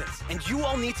the essence, and you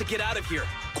all need to get out of here.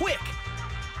 Quick!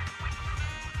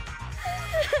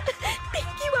 Thank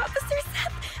you, Officer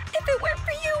Seth. If it weren't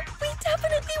for you, we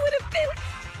definitely would have been...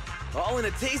 All in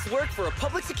a day's work for a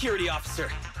public security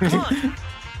officer. Come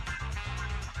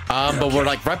on! But we're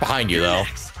like right behind you, though.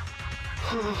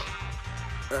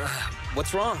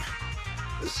 What's wrong?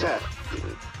 Seth,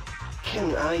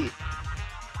 can I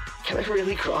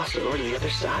really cross over to the other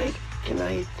side? Can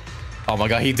I... Oh my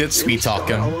god, he did speed talk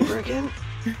him. All over again?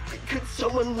 Could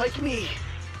someone like me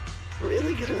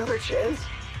really get another chance?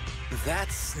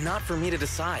 That's not for me to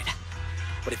decide.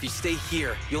 But if you stay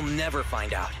here, you'll never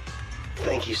find out.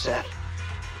 Thank you, Seth.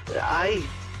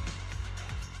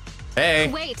 Hey.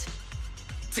 Wait.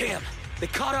 Damn, they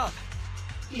caught up.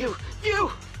 You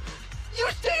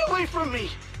stay away from me.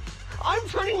 I'm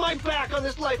turning my back on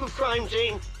this life of crime,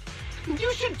 Jane.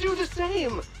 You should do the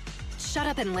same. Shut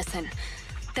up and listen.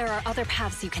 There are other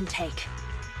paths you can take.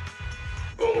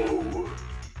 Oh,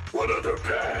 what other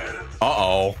path?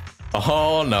 Uh-oh.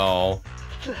 Oh, no.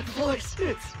 That voice,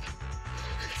 it's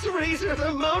Razor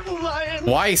the Mountain Lion.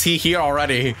 Why is he here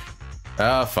already?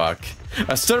 Oh, fuck.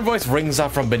 A stern voice rings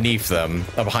out from beneath them,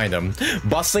 behind them.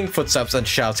 Bustling footsteps and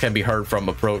shouts can be heard from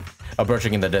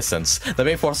approaching in the distance. The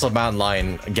main force of Mountain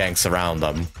Lion gang surround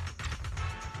them.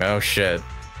 Oh, shit.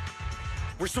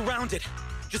 We're surrounded.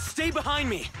 Just stay behind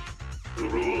me. The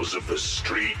rules of the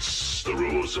streets, the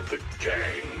rules of the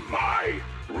gang, my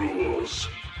rules.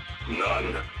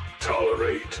 None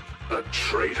tolerate a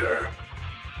traitor.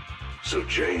 So,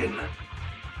 Jane,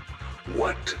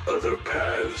 what other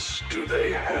paths do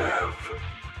they have?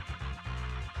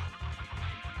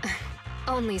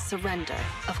 Only surrender,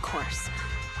 of course.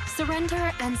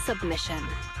 Surrender and submission.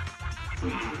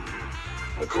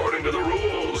 According to the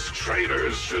rules,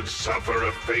 traitors should suffer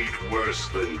a fate worse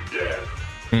than death.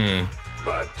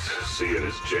 But seeing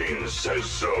as Jane says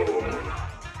so,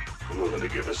 I'm willing to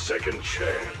give a second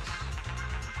chance.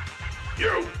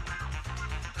 You!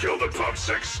 Kill the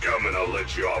PopSec scum and I'll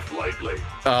let you off lightly.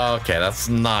 Okay, that's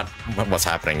not what's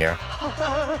happening here.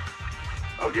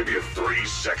 I'll give you 3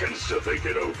 seconds to think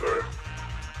it over.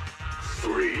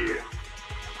 3,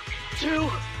 2,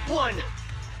 1.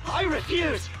 I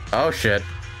refuse. Oh shit.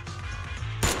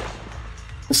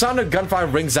 The sound of gunfire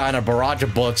rings out and a barrage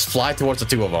of bullets fly towards the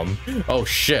two of them. Oh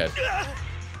shit.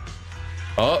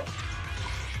 Oh.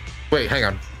 Wait, hang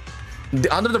on.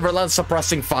 Under the relentless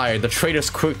suppressing fire, the traitor's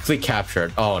quickly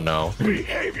captured. Oh no.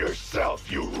 behave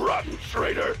yourself, you rotten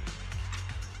traitor.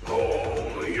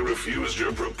 Oh, he refused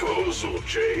your proposal,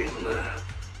 Jane.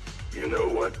 You know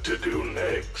what to do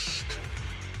next.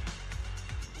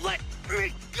 Let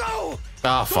me go!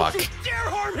 Ah, fuck. Don't you dare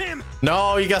harm him!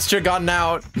 No, you got your gun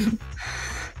out.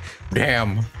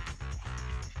 Damn.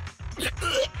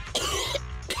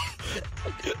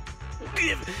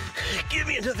 Give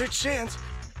me another chance.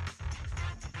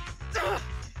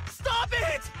 Stop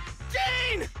it!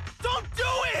 Jane! Don't do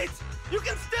it! You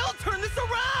can still turn this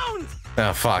around!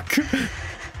 Ah, fuck.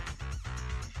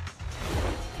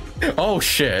 Oh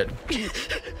shit.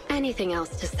 Anything else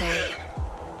to say?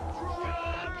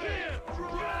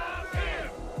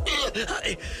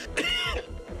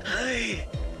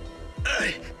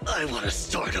 I want to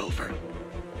start over.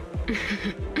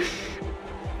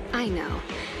 I know.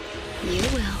 You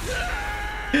will.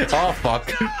 Oh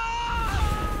fuck.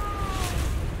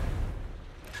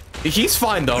 He's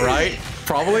fine though, right?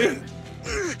 Probably.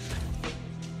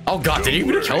 Oh god, did you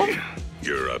even kill him?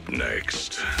 You're up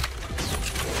next.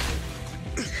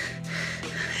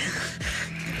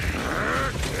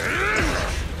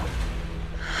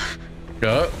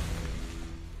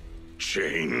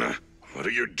 Jane, what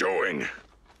are you doing?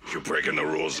 You breaking the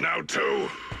rules now too?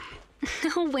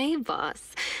 No way,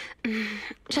 boss.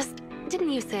 Just,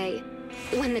 didn't you say,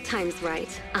 when the time's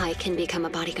right, I can become a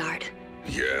bodyguard?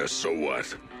 Yeah, so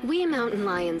what? We mountain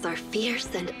lions are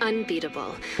fierce and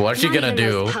unbeatable. What's she gonna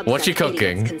do? What's she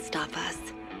cooking? Can stop us.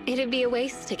 It'd be a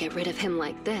waste to get rid of him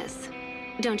like this,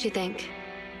 don't you think?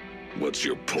 What's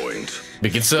your point?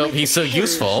 Because he's so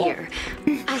useful. Here,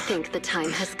 I think the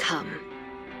time has come.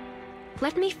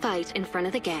 Let me fight in front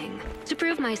of the gang to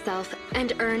prove myself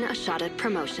and earn a shot at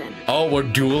promotion. Oh, we're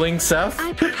dueling, Seth?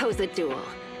 I propose a duel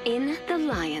in the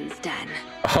lion's den.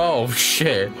 Oh,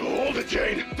 shit. Hold it,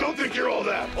 Jane. Don't think you're all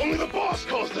that. Only the boss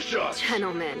calls the shots.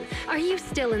 Gentlemen, are you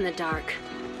still in the dark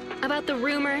about the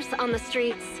rumors on the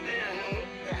streets?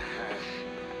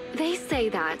 They say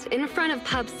that in front of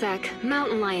PubSec,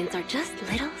 mountain lions are just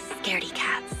little scaredy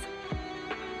cats.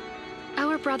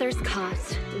 Our brothers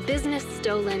caught, business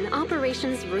stolen,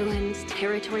 operations ruined,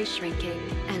 territory shrinking.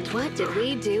 And what did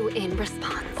we do in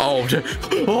response? Oh,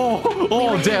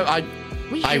 damn.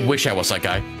 I wish I was that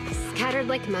guy. Scattered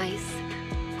like mice,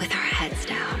 with our heads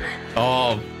down.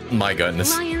 Oh, my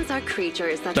goodness. Lions are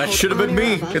creatures that should have been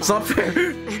me. It's not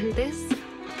fair. And this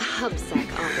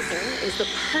PubSec officer is the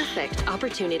perfect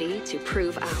opportunity to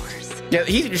prove ours. Yeah,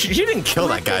 she didn't kill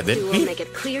that guy, did he? he? Will make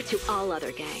it clear to all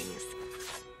other gangs.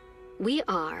 We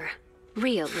are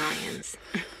real lions.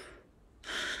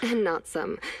 And not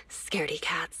some scaredy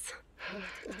cats.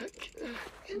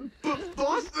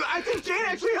 Boss, I think Jane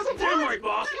actually has a point. Damn right,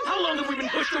 boss. How long have we been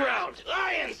pushed around?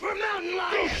 Lions, we're mountain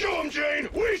lions. Go show him, Jane.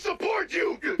 We support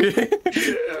you. yeah.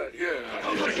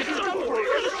 We're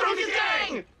the strongest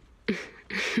gang.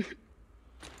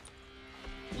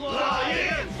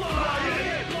 Lions,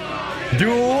 lions, lions.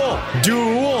 Duel.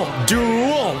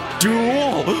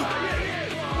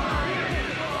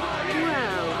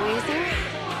 Well, Razor,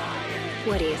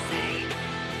 what do you say?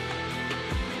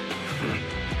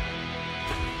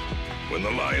 When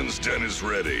the lion's den is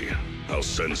ready, I'll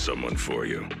send someone for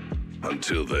you.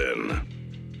 Until then,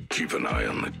 keep an eye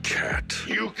on the cat.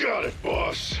 You got it,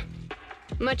 boss.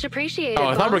 Much appreciated. Oh,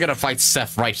 I thought we were boss. gonna fight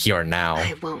Seth right here now.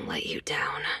 I won't let you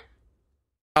down.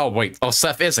 Oh, wait. Oh,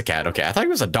 Seth is a cat. Okay, I thought he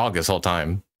was a dog this whole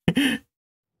time.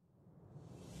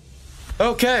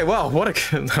 Okay, well, what a...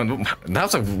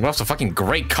 that was a fucking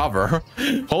great cover.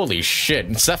 Holy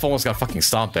shit. Seth almost got fucking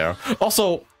stomped there.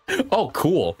 Also, oh,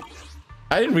 cool.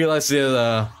 I didn't realize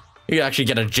that you actually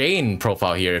get a Jane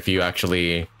profile here if you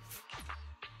actually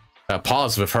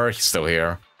pause with her still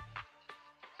here.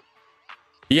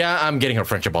 Yeah, I'm getting her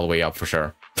friendship all the way up for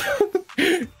sure.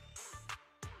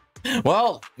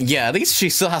 Well, yeah, at least she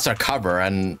still has her cover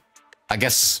and I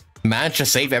guess managed to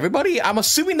save everybody? I'm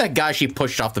assuming that guy she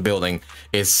pushed off the building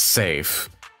is safe.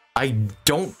 I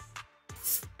don't...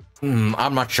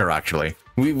 I'm not sure, actually.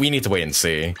 We need to wait and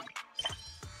see.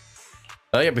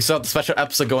 Oh yeah, we still have the special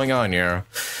episode going on here.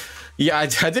 Yeah, I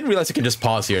didn't realize you can just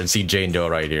pause here and see Jane Doe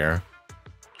right here.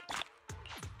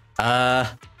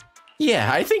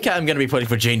 Yeah, I think I'm gonna be putting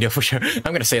for Jane Doe for sure.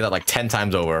 I'm gonna say that like 10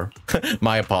 times over.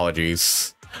 My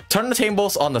apologies. Turn the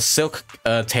tables on the silk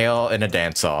tail in a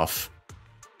dance-off.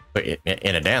 Wait,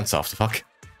 in a dance-off? The fuck?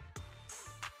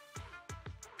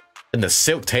 In the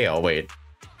silk tail, wait.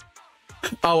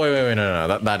 Oh, wait,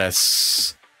 no, that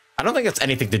is... I don't think that's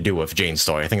anything to do with Jane's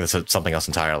story. I think that's something else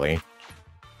entirely.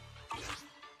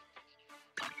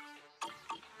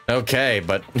 Okay,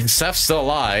 but Seth's still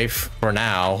alive for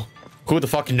now. Who the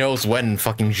fuck knows when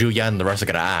fucking Juya and the rest are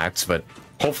gonna act, but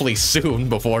hopefully soon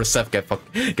before Seth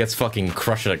gets fucking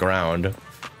crushed to the ground.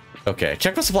 Okay,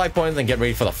 check for supply points and get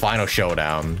ready for the final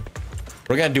showdown.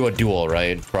 We're gonna do a duel,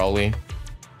 right? Probably.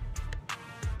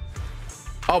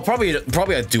 Oh, probably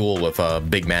a duel with a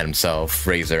big man himself,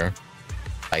 Razor.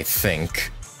 I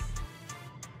think.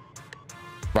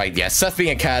 Right, yeah, Seth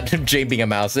being a cat, Jane being a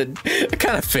mouse, it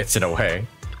kind of fits in a way.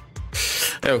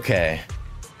 Okay.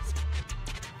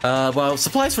 Well,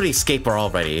 supplies for the escape are all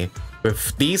ready.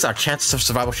 With these, our chances of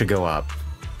survival should go up.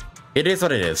 It is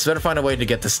what it is. Better find a way to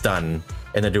get this done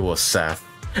in the duel with Seth.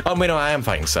 Oh, wait, no, I am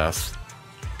fighting Seth.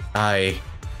 I'm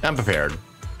prepared.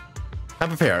 I'm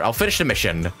prepared. I'll finish the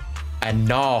mission. And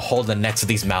gnaw hold the necks of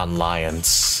these mountain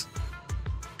lions.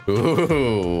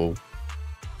 Ooh.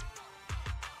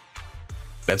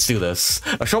 Let's do this.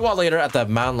 A short while later, at the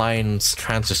Mountain Lions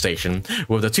transfer station,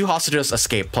 with the two hostages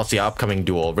escape plus the upcoming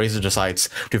duel, Razor decides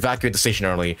to evacuate the station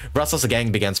early. Restless, the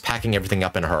gang begins packing everything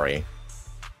up in a hurry.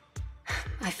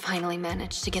 I finally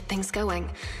managed to get things going,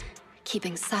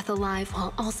 keeping Seth alive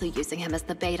while also using him as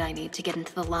the bait I need to get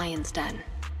into the lion's den.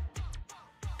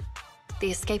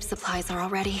 The escape supplies are all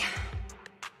ready.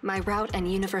 My route and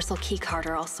universal keycard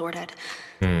are all sorted.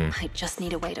 I just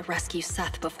need a way to rescue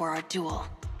Seth before our duel.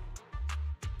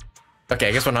 Okay,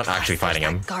 I guess we're not actually fighting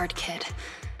him. Guard kid.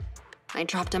 I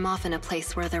dropped him off in a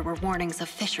place where there were warnings of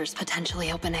fissures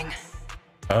potentially opening.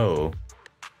 Oh.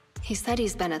 He said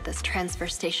he's been at this transfer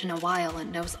station a while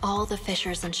and knows all the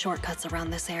fissures and shortcuts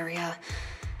around this area.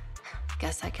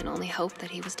 Guess I can only hope that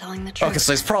he was telling the truth. Okay,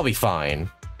 so he's probably fine.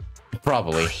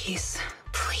 Probably.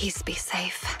 Please be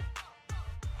safe.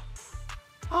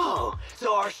 Oh,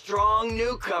 so our strong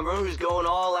newcomer who's going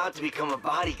all out to become a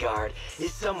bodyguard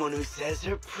is someone who says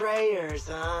her prayers,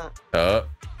 huh?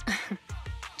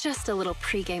 Just a little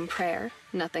pregame prayer,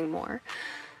 nothing more.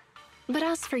 But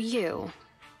as for you,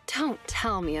 don't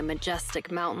tell me a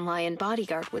majestic mountain lion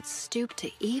bodyguard would stoop to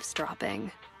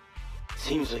eavesdropping.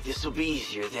 Seems like this will be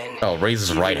easier then. Oh,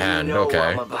 Razor's right hand, okay.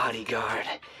 I'm a bodyguard.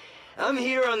 I'm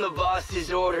here on the boss's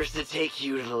orders to take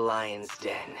you to the lion's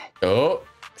den. Oh,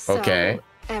 okay. So,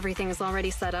 everything's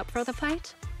already set up for the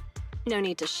fight? No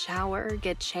need to shower,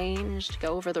 get changed, go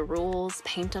over the rules,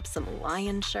 paint up some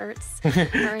lion shirts,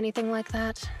 or anything like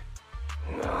that?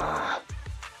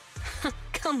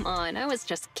 Come on, I was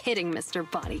just kidding, Mr.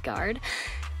 Bodyguard.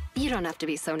 You don't have to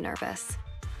be so nervous.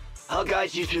 I'll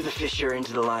guide you through the fissure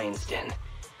into the lion's den.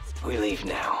 We leave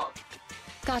now.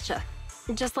 Gotcha.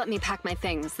 Just let me pack my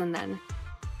things and then...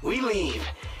 We leave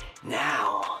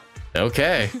now.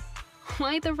 Okay.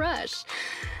 Why the rush?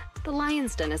 The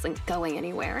lion's den isn't going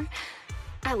anywhere.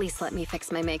 At least let me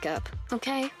fix my makeup,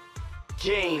 okay?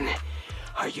 Jane,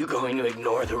 are you going to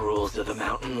ignore the rules of the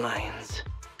mountain lions?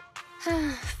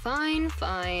 Fine.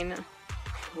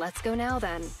 Let's go now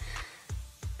then.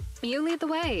 You lead the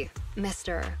way,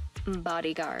 Mr.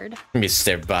 Bodyguard.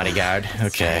 Mr. Bodyguard.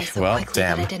 Okay, well,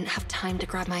 damn. I didn't have time to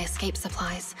grab my escape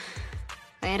supplies.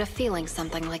 I had a feeling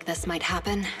something like this might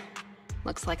happen.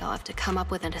 Looks like I'll have to come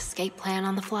up with an escape plan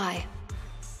on the fly.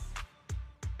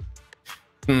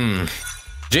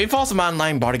 Jane follows the mountain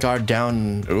lion bodyguard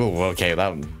down... Ooh, okay,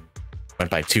 that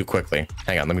went by too quickly.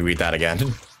 Hang on, let me read that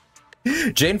again.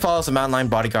 Jane follows the mountain lion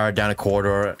bodyguard down a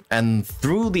corridor and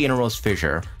through the innermost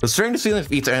fissure. The strange feeling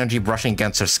of ether energy brushing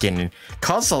against her skin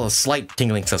causes a slight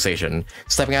tingling sensation.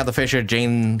 Stepping out of the fissure,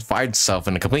 Jane finds herself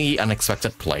in a completely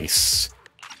unexpected place.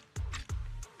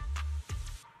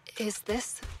 Is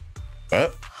this...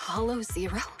 Hollow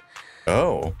Zero?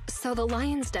 Oh. So the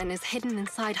lion's den is hidden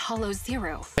inside Hollow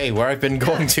Zero. Hey, where I've been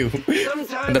going to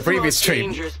in the previous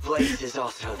stream. Dangerous place is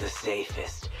also the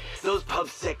safest. Those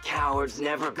pub-sick cowards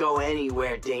never go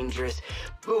anywhere dangerous,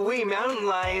 but we mountain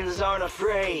lions aren't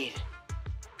afraid.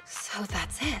 So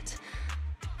that's it.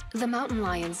 The mountain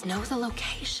lions know the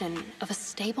location of a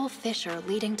stable fissure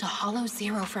leading to Hollow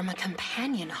Zero from a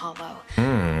companion hollow.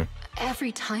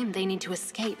 Every time they need to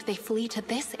escape, they flee to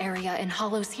this area in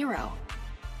Hollow Zero.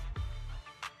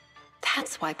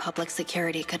 That's why public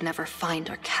security could never find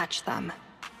or catch them.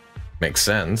 Makes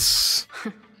sense.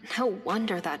 No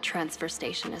wonder that transfer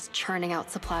station is churning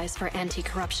out supplies for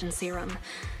anti-corruption serum.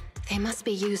 They must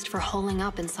be used for holing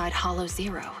up inside Hollow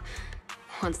Zero.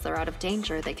 Once they're out of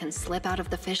danger, they can slip out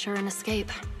of the fissure and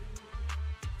escape.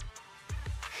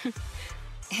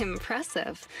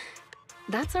 Impressive.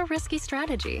 That's a risky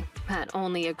strategy that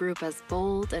only a group as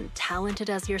bold and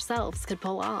talented as yourselves could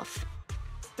pull off.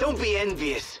 Don't be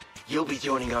envious. You'll be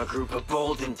joining our group of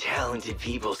bold and talented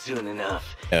people soon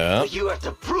enough. But you have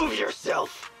to prove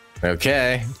yourself.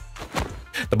 Okay.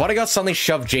 The bodyguard suddenly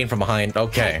shoved Jane from behind.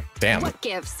 Okay, damn. What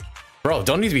gives? Bro,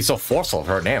 don't need to be so forceful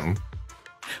for her name.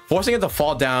 Forcing it to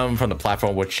fall down from the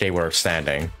platform which they were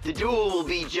standing. The duel will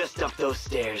be just up those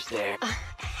stairs there.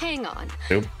 Hang on.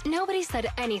 Nope. Nobody said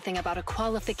anything about a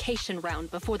qualification round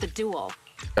before the duel.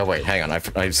 Oh wait, hang on.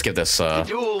 I skipped this. The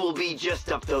duel will be just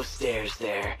up those stairs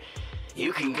there.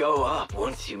 You can go up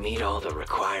once you meet all the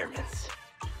requirements.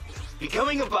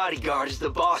 Becoming a bodyguard is the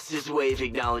boss's way of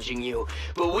acknowledging you,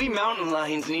 but we mountain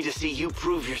lions need to see you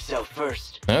prove yourself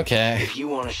first. Okay. If you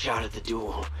want a shot at the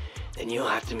duel, then you'll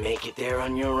have to make it there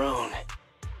on your own.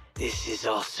 This is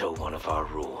also one of our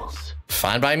rules.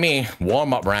 Fine by me.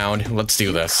 Warm-up round. Let's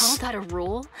do this. Call that a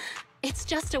rule? It's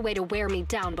just a way to wear me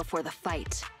down before the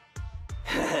fight.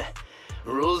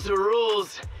 Rules are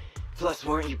rules. Plus,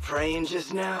 weren't you praying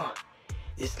just now?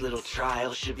 This little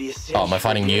trial should be a cinch. Oh, am I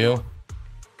fighting you?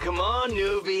 Come on,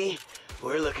 newbie.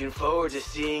 We're looking forward to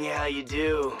seeing how you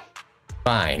do.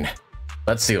 Fine.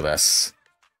 Let's do this.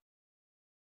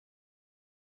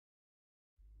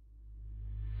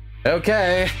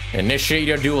 Okay. Initiate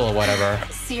your duel or whatever.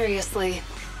 Seriously.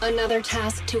 Another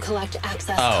task to collect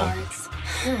access cards.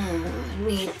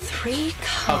 Need 3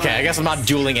 cards. Okay, I guess I'm not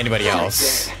dueling anybody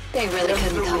else. They really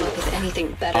couldn't come up with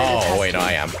anything better to test wait, no,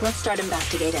 I am. Let's start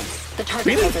investigating. The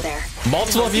target's over there.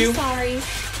 Multiple of you? Sorry,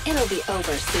 it'll be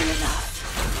over soon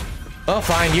enough. Oh,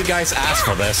 fine. You guys asked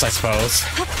for this, I suppose.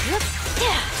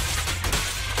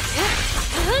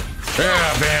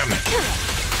 Yeah, bam.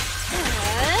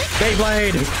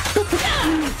 Beyblade.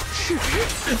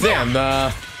 Damn,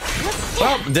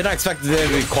 well, didn't expect it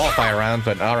to be qualify round,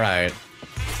 but alright.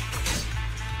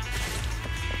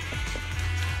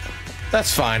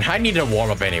 That's fine. I needed a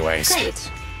warm-up anyways.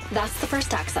 Great. That's the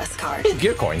first access card. Ooh,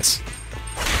 gear coins.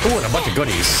 Ooh, and a bunch of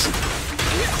goodies.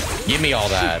 Give me all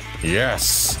that.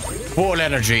 Yes. Full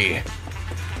energy.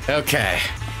 Okay.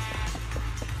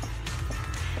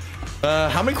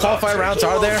 How many qualifier rounds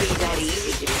are there?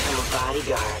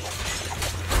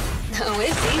 No,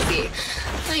 it's easy.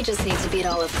 I just need to beat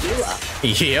all of you up.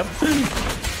 Yep.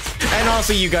 And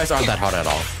also, you guys aren't that hard at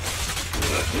all.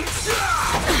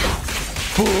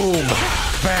 Boom!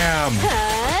 Bam!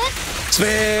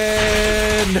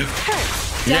 Spin!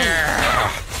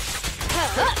 Yeah!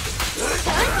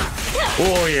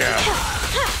 Oh yeah!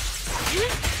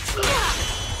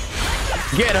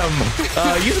 Get him!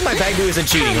 Using my bamboo isn't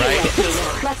cheating, right?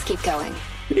 Let's keep going.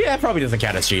 Yeah, it probably doesn't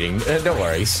count as cheating. No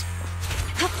worries.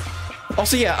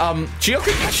 Also, yeah, she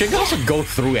can also go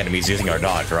through enemies using our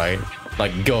dodge, right?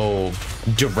 Like, go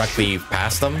directly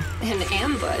past them. An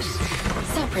ambush.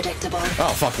 So predictable.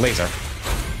 Oh, fuck, laser.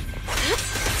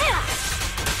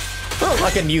 Well,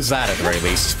 I can use that at the very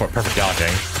least for perfect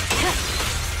dodging.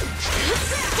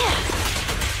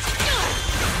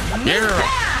 Yeah!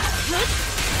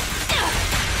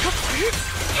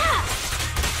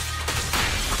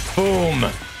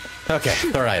 Boom! Okay,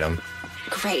 third item.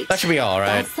 Great. That should be all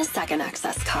right. That's the second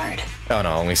access card. Oh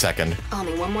no, only second.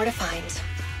 Only one more to find.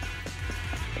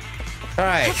 All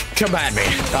right, come at me.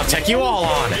 I'll take you all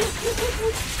on.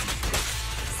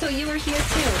 So you were here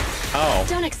too. Oh.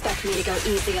 Don't expect me to go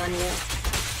easy on you.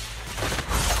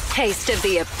 Taste of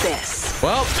the abyss.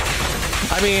 Well,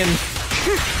 I mean,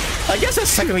 I guess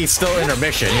it's technically still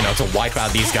intermission, you know, to wipe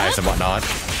out these guys and whatnot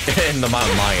in the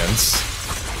Mountain Lions.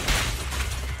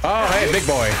 Oh, hey, big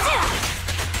boy.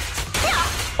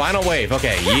 Final wave.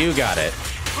 Okay, you got it.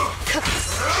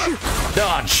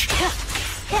 Dodge.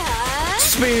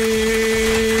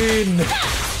 Spin.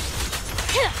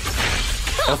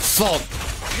 Assault.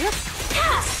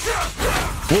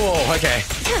 Whoa, okay.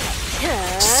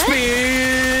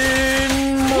 Spin.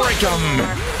 Break 'em.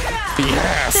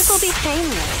 Yes. This will be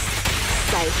painless.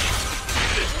 Psych.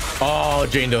 Oh,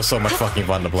 Jane Doe's so much fucking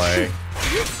fun to play.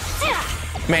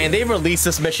 Man, they released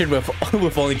this mission with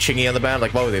only Qingyi on the band.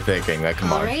 Like, what were they thinking? Like,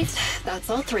 come on. All right, that's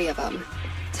all 3 of them.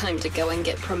 Time to go and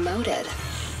get promoted.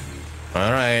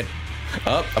 Alright.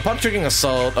 Upon triggering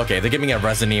assault, okay, they're giving me a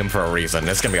Resinium for a reason.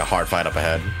 It's gonna be a hard fight up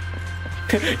ahead.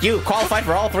 You qualified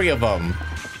for all 3 of them.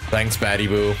 Thanks, Batty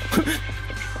Boo.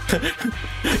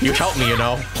 You helped me, you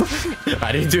know.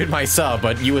 I didn't do it myself,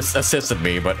 but you assisted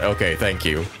me, but okay, thank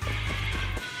you.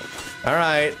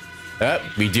 Alright.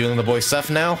 We doing the boy stuff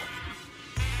now?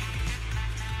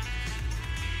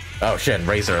 Oh shit,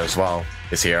 Razor as well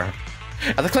is here.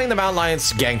 At the Claim the Mountain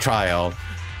Lions gang trial,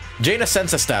 Jane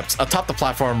ascends the steps. Atop the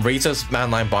platform, Razor's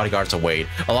Mountain Lion bodyguards await,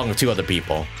 along with 2 other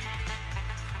people.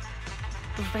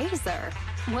 Razor,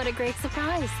 what a great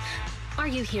surprise. Are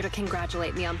you here to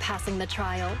congratulate me on passing the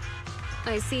trial?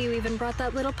 I see you even brought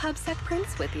that little pubsec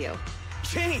prince with you.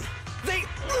 Jane, they...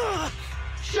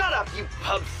 Shut up, you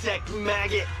pubsec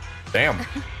maggot! Damn.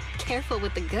 Careful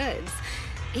with the goods.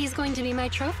 He's going to be my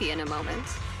trophy in a moment.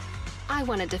 I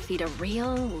want to defeat a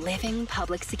real, living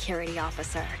public security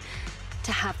officer.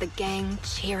 To have the gang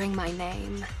cheering my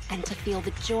name, and to feel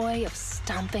the joy of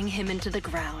stomping him into the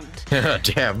ground.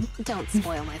 Damn. Don't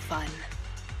spoil my fun.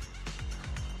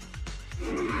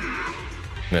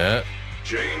 Yeah.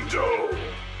 Jane Doe,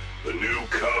 the new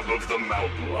cub of the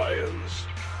Mountain Lions.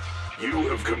 You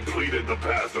have completed the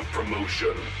path of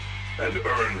promotion and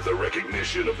earned the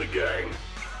recognition of the gang.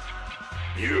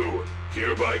 You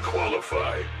hereby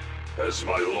qualify as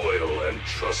my loyal and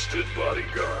trusted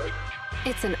bodyguard.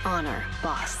 It's an honor,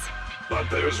 boss. But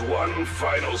there's one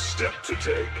final step to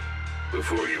take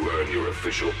before you earn your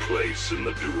official place in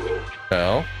the duel.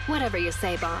 Oh? Whatever you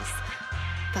say, boss.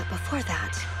 But before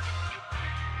that...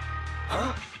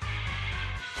 Huh?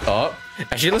 Oh,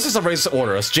 as she listens to Razor's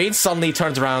orders, Jane suddenly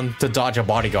turns around to dodge a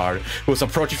bodyguard who is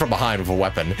approaching from behind with a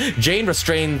weapon. Jane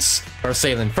restrains her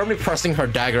assailant, firmly pressing her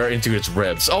dagger into its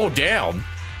ribs. Oh, damn!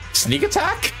 Sneak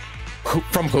attack?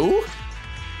 From who?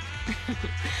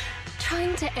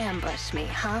 Trying to ambush me,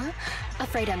 huh?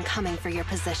 Afraid I'm coming for your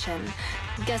position.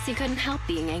 Guess you couldn't help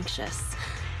being anxious.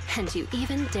 And you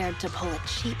even dared to pull a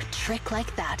cheap trick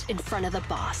like that in front of the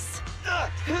boss. I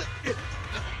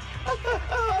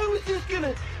was just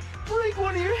gonna break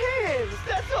one of your hands,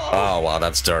 that's all. Oh, wow,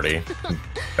 that's dirty.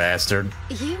 Bastard.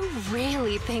 You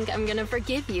really think I'm gonna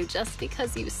forgive you just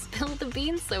because you spilled the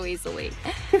beans so easily?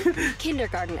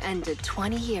 Kindergarten ended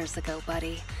 20 years ago,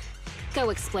 buddy.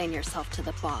 Go explain yourself to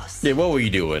the boss. Yeah, what were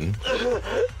you doing?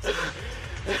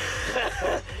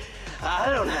 I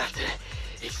don't have to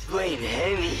explain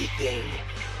anything.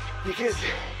 Because...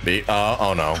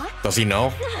 oh no. Huh? Does he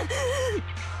know?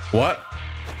 What?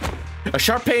 A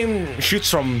sharp pain shoots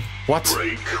from... What?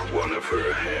 Break one of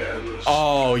her hands.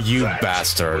 Oh, you that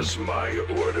bastard. Was my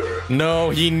order. No,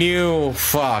 he knew.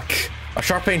 Fuck. A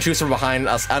sharp pain shoots from behind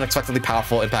an unexpectedly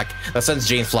powerful impact that sends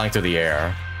Jane flying through the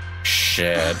air.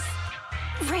 Shit.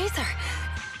 Razor!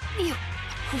 You...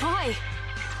 why?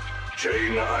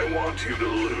 Jane, I want you to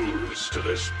lose to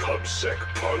this pubsec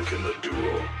punk in the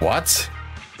duel. What?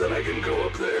 Then I can go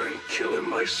up there and kill him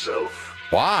myself.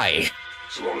 Why?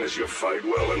 As long as you fight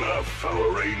well enough,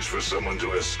 I'll arrange for someone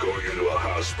to escort you to a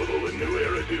hospital in New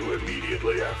Eridu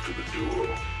immediately after the duel.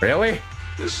 Really?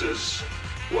 This is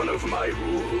one of my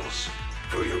rules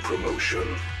for your promotion.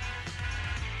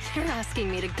 You're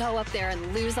asking me to go up there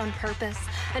and lose on purpose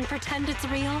and pretend it's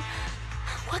real?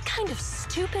 What kind of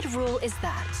stupid rule is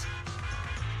that?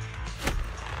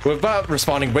 Without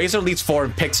responding, Razor leads forward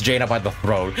and picks Jane up by the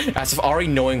throat, as if already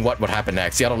knowing what would happen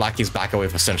next. The other lackeys back away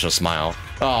with a cynical smile.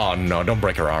 Oh no, don't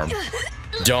break her arm.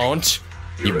 Don't!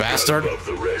 You bastard! You're above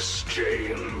the rest,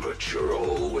 Jane, but you're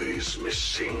always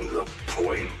missing the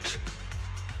point.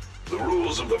 The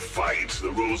rules of the fight, the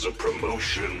rules of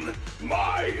promotion,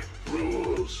 my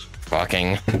rules.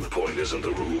 Fucking. The point isn't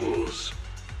the rules,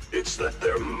 it's that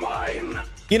they're mine.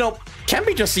 You know, can't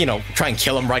we just, you know, try and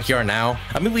kill him right here and now?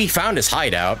 I mean, we found his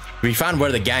hideout. We found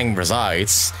where the gang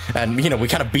resides. And, you know, we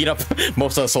kind of beat up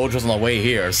most of the soldiers on the way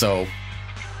here, so...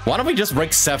 Why don't we just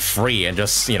break Seth free and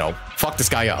just, you know, fuck this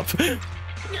guy up?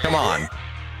 Come on.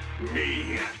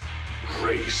 Me,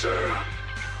 Razor.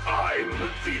 I'm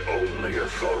the only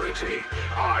authority.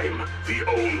 I'm the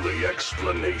only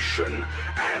explanation.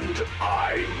 And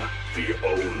I'm the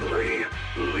only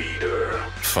leader.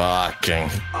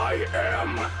 Fucking. I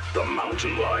am the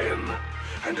Mountain Lion.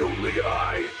 And only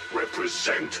I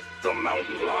represent the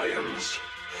Mountain Lions.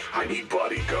 I need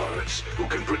bodyguards who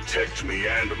can protect me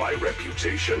and my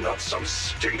reputation, not some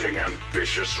stinking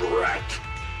ambitious rat.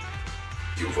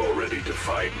 You've already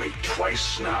defied me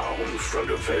twice now in front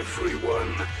of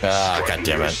everyone. Ah,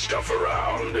 goddammit. Stuff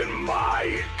around in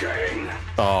my gang.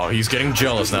 Oh, he's getting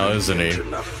jealous now, isn't he?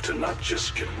 Enough to not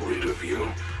just get rid of you,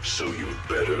 so you'd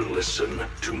better listen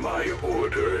to my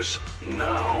orders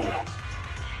now.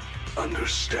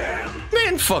 Understand?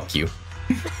 Man, fuck you.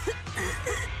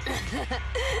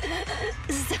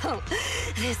 So,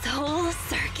 this whole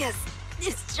circus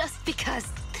is just because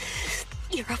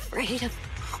you're afraid of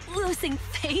losing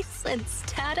face and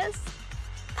status?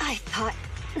 I thought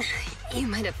you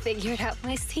might have figured out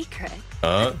my secret.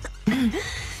 But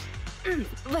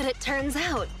it turns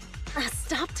out, a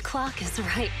stopped clock is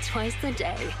right twice a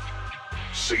day.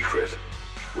 Secret?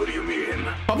 What do you mean?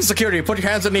 Public security, put your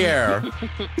hands in the air.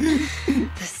 The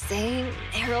same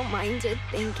narrow-minded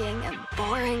thinking and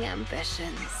boring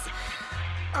ambitions.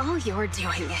 All you're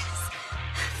doing is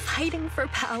fighting for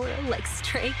power like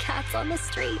stray cats on the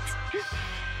street.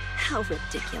 How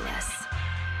ridiculous.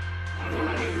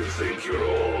 You think you're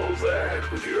all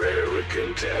that with your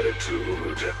arrogant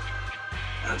attitude.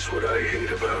 That's what I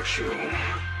hate about you.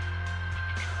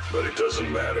 But it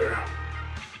doesn't matter.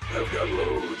 I've got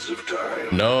loads of time.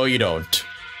 No, you don't.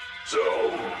 So,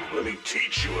 let me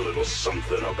teach you a little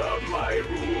something about my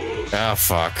rules. Ah,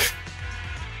 fuck.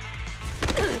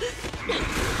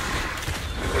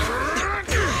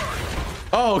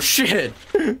 Oh, shit.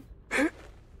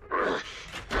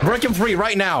 Break him free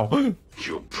right now.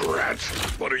 You brat.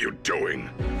 What are you doing?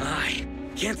 I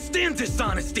can't stand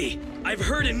dishonesty. I've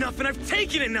heard enough and I've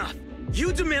taken enough.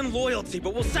 You demand loyalty,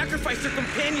 but will sacrifice your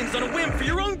companions on a whim for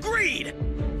your own greed.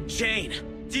 Jane,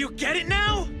 do you get it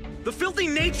now? The filthy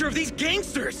nature of these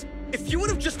gangsters. If you would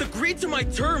have just agreed to my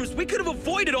terms, we could have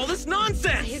avoided all this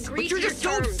nonsense. I agree. But you're just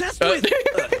so obsessed with.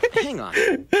 Hang on.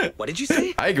 What did you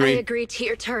say? I agree. I agree to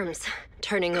your terms.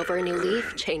 Turning over a new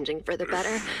leaf, changing for the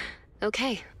better.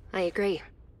 Okay, I agree.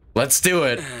 Let's do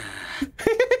it.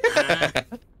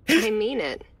 I mean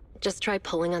it. Just try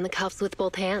pulling on the cuffs with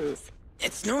both hands.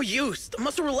 It's no use. The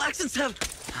muscle relaxants have...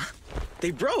 Huh?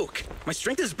 They broke. My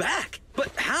strength is back. But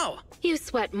how? You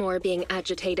sweat more being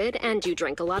agitated, and you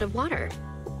drink a lot of water,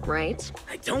 right?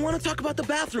 I don't want to talk about the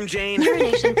bathroom, Jane.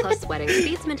 Urination plus sweating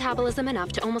speeds metabolism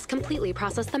enough to almost completely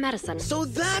process the medicine. So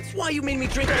that's why you made me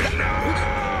drink all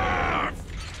that...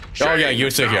 Jane, oh yeah, you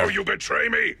sit here. You betray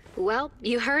me. Well,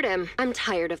 you heard him. I'm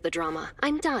tired of the drama.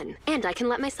 I'm done, and I can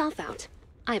let myself out.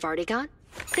 I've already got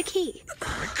the key. The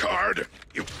card?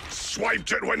 You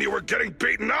swiped it when you were getting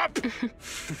beaten up?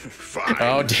 Fine.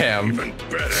 Oh, damn. Even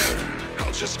better.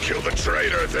 I'll just kill the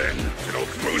traitor then. It'll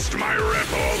boost my rep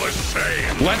all the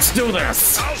same. Let's do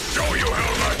this. I'll show you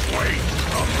how much weight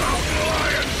a mountain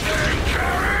lion's name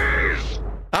carries.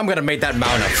 I'm gonna make that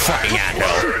mount a fucking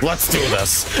anvil. Let's do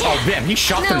this. Oh, damn, he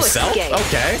shot No himself? escape.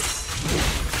 Okay.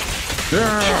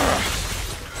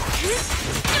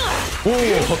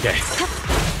 Ooh, okay.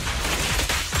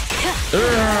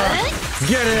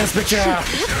 Get his bitch out.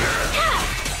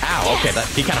 Ow, okay, that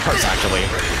he kind of hurts actually.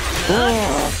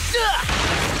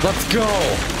 Let's go.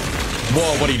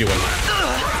 Whoa, what are you doing?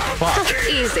 Fuck.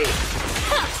 Easy.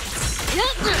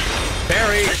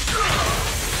 Barry.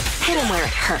 Hit him where it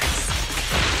hurts.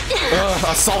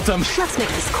 Assault him. Let's make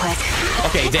this quick.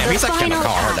 Okay, damn, he's like kind of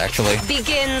hard actually.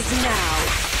 Begins now.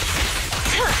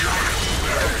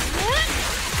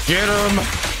 Get him.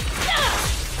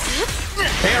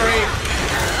 Barry.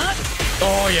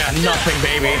 Oh yeah, nothing,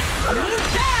 baby.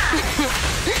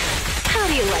 How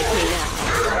do you like me now?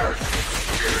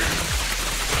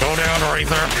 Go down,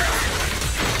 Aretha.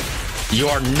 You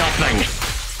are nothing.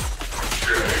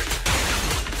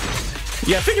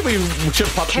 Yeah, I figured we should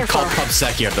call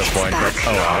Pubseki at this point, but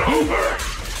oh well.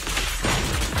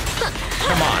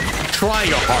 Come on, try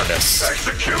your hardest.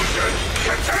 Execution,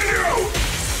 continue.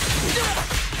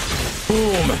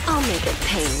 Boom. I'll make it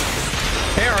painless.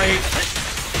 Harry.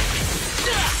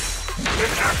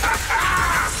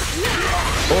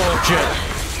 Oh shit.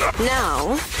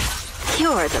 Now,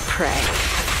 you're the prey.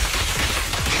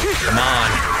 Come on,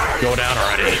 go down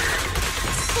already.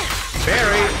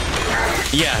 Barry.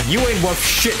 Yeah, you ain't worth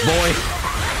shit, boy.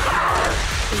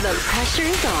 The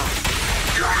pressure's off.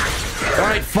 All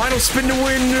right, final spin to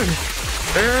win.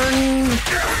 And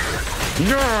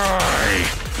die.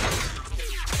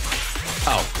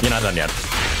 Oh, you're not done yet.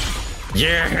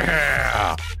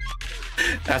 Yeah.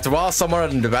 After a while, somewhere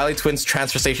in the Valley Twins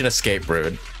transfer station escape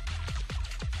route.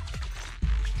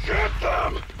 Get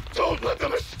them! Don't let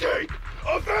them escape!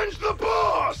 Avenge the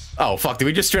boss! Oh, fuck, did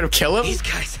we just straight up kill him? These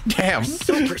guys Damn. are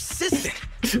so persistent.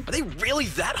 Are they really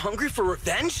that hungry for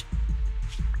revenge?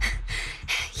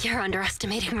 You're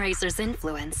underestimating Razor's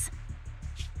influence.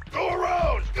 Go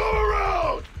around! Go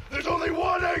around! There's only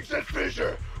one exit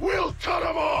fissure! We'll cut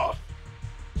him off!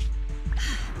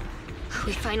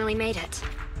 We finally made it.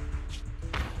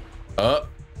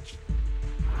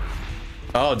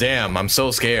 Oh, damn, I'm so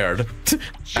scared.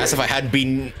 As if I hadn't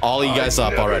beaten all you guys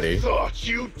up already. Thought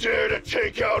you dare to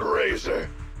take out Razor.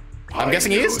 I'm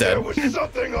guessing he is dead. There was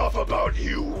something off about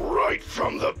you right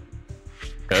from the...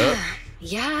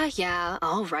 Yeah,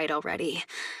 all right already.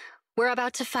 We're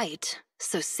about to fight,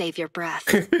 so save your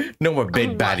breath. No more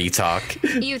big baddie talk.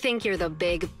 You think you're the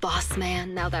big boss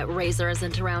man now that Razor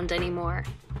isn't around anymore?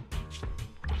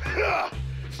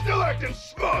 Still acting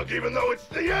smug even though it's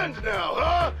the end now,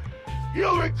 huh?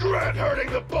 You'll regret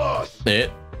hurting the boss.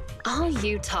 All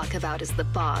you talk about is the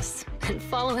boss, and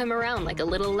follow him around like a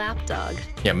little lapdog.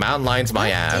 Yeah, mountain lion's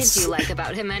my ass. What did you like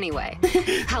about him anyway?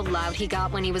 How loud he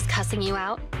got when he was cussing you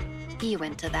out? You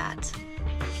into that.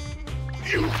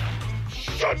 You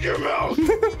shut your mouth.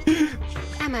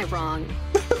 Am I wrong?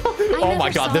 Oh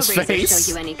my god, this Razor face.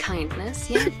 Show you any kindness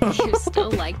yet? You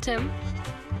still liked him?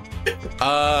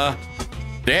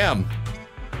 Damn.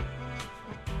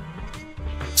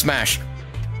 Smash.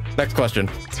 Next question.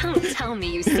 Don't tell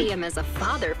me you see him as a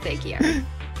father figure.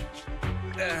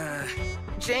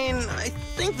 Jane, I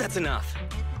think that's enough.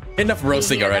 Enough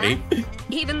roasting already.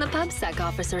 Even the PubSec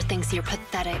officer thinks you're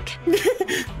pathetic.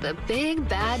 The big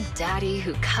bad daddy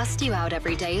who cussed you out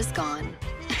every day is gone,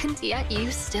 and yet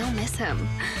you still miss him.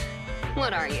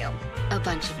 What are you? A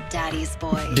bunch of daddy's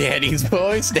boys. Daddy's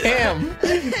boys? Damn.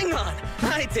 Hang on,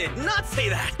 I did not say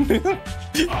that.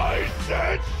 I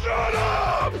said shut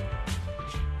up!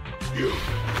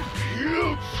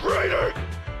 You traitor!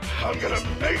 I'm gonna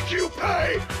make you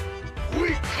pay! We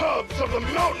cubs of the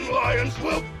mountain lions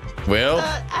will...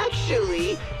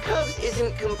 Actually, Cubs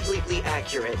isn't completely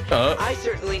accurate. I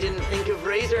certainly didn't think of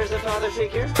Razor as a father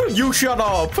figure. You shut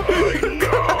up! I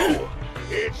know!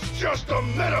 It's just a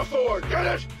metaphor,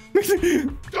 get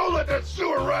it? Don't let that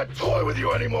sewer rat toy with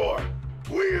you anymore!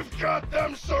 We've got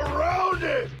them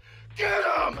surrounded! Get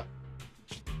them!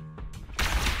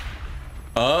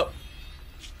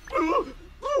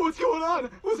 What's going on?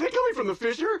 Was that coming from the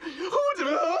fissure?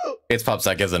 It's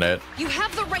PubSec, isn't it? You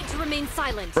have the right to remain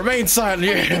silent. Remain silent,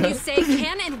 yeah. Anything you say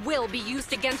can and will be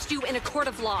used against you in a court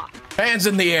of law. Hands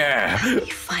in the air. You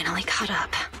finally caught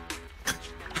up.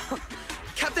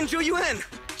 Captain Zhou Yuan,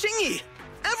 Qingyi,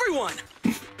 everyone!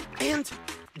 And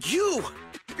you're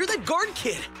that guard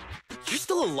kid. You're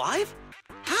still alive?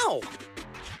 How?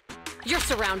 You're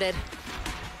surrounded.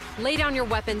 Lay down your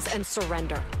weapons and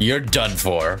surrender. You're done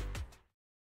for.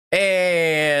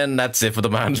 And that's it for the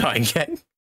Mountain Lion Gang.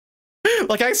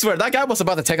 Like, I swear, that guy was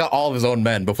about to take out all of his own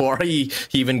men before he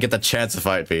even get the chance to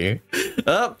fight me.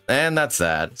 And that's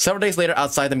that. Several days later,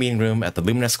 outside the meeting room at the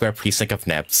Luminous Square precinct of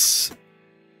Neps.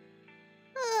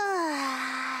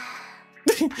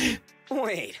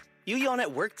 Wait, you yawn at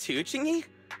work too, Qingyi?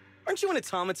 Aren't you an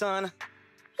automaton?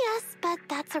 Yes, but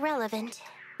that's irrelevant.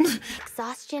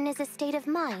 Exhaustion is a state of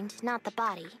mind, not the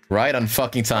body. Right on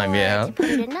fucking time, yeah. To put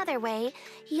it another way,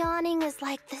 yawning is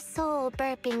like the soul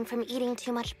burping from eating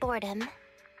too much boredom.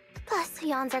 Plus,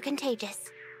 yawns are contagious.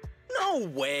 No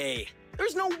way!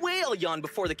 There's no way I'll yawn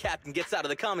before the captain gets out of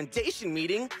the commendation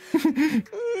meeting.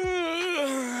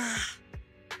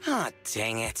 Ah,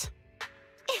 dang it.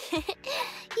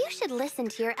 You should listen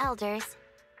to your elders.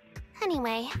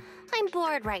 Anyway, I'm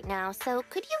bored right now, so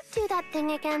could you do that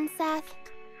thing again, Seth?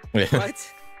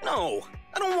 What? No,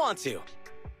 I don't want to.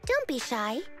 Don't be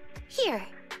shy. Here,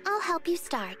 I'll help you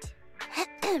start.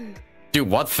 Do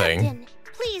what thing? Captain,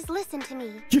 please listen to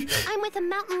me. I'm with a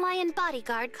mountain lion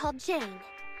bodyguard called Jane.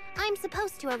 I'm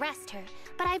supposed to arrest her,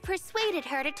 but I persuaded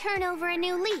her to turn over a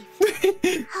new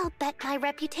leaf. I'll bet my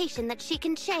reputation that she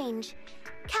can change.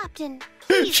 Captain,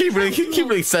 please. He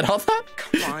really said all that?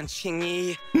 Come on,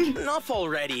 Qingyi. Enough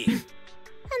already. And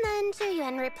then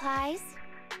Zhuyuan replies.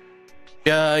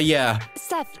 Yeah.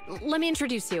 Seth, let me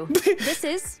introduce you. This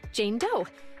is Jane Doe,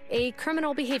 a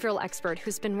criminal behavioral expert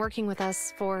who's been working with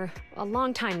us for a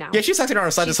long time now. Yeah, she's acting on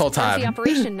our side this whole time. She's the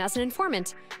operation as an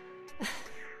informant.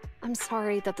 I'm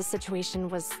sorry that the situation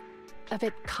was a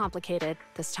bit complicated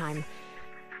this time.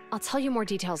 I'll tell you more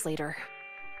details later.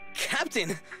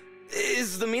 Captain,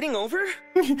 is the meeting over?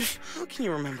 How can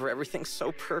you remember everything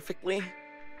so perfectly?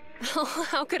 Oh,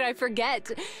 how could I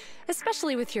forget?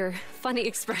 Especially with your funny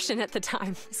expression at the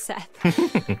time, Seth.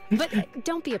 But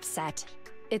don't be upset.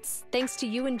 It's thanks to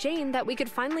you and Jane that we could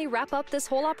finally wrap up this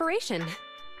whole operation.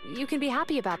 You can be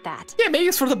happy about that. Yeah, maybe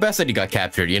it's for the best that you got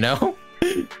captured, you know?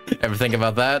 Ever think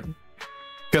about that?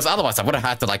 Because otherwise I would have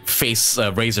had to, like, face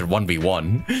Razor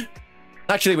 1v1.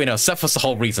 Actually, we know Seth was the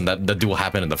whole reason that the duel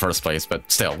happened in the first place,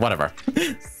 but still, whatever.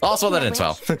 Also, that in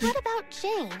 12. What about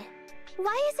Jane?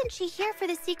 Why isn't she here for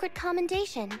the secret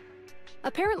commendation?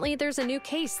 Apparently, there's a new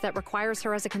case that requires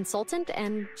her as a consultant,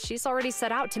 and she's already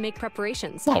set out to make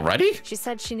preparations. Already? She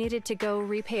said she needed to go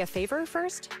repay a favor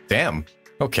first. Damn.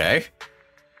 Okay.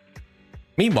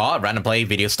 Meanwhile, at Random Play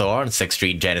Video Store on 6th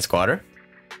Street, Janet's Quarter.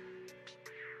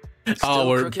 Oh,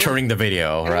 we're turning the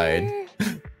video, right?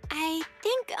 I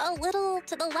think a little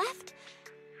to the left.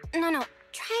 No,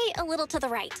 try a little to the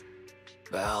right.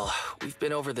 Well, we've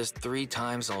been over this 3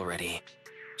 times already.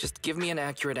 Just give me an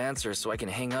accurate answer so I can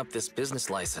hang up this business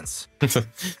license.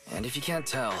 And if you can't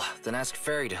tell, then ask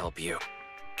Fairy to help you.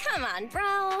 Come on, bro.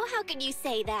 How could you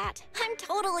say that? I'm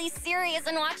totally serious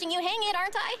in watching you hang it,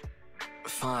 aren't I?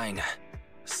 Fine.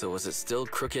 So is it still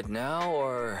crooked now,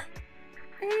 or...?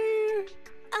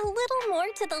 A little more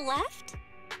to the left?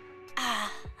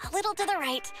 A little to the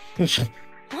right.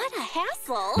 What a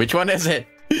hassle. Which one is it?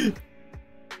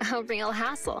 A real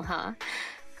hassle, huh?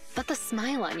 But the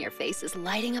smile on your face is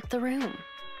lighting up the room.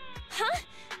 Huh?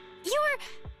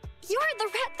 You're the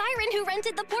rat Thyron who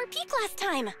rented the poor peak last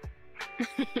time.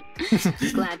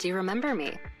 Glad you remember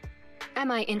me.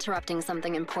 Am I interrupting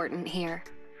something important here?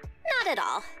 Not at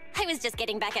all. I was just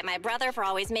getting back at my brother for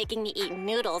always making me eat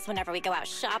noodles whenever we go out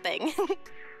shopping.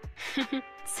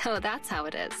 So that's how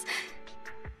it is.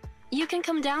 You can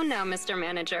come down now, Mr.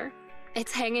 Manager.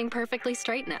 It's hanging perfectly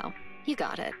straight now. You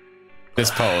got it.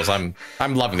 This pose, I'm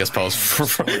loving this pose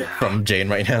from Jane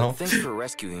right now. Well, thanks for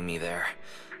rescuing me there.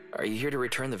 Are you here to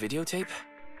return the videotape?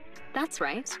 That's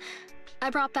right. I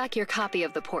brought back your copy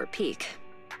of The Poor Peak.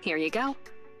 Here you go.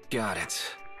 Got it.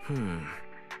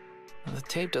 The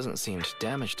tape doesn't seem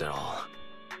damaged at all.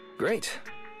 Great.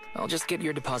 I'll just get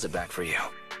your deposit back for you.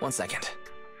 1 second.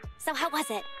 So how was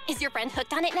it? Is your friend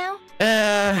hooked on it now?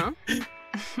 Huh?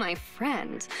 My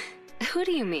friend? Who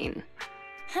do you mean?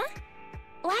 Huh?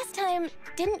 Last time,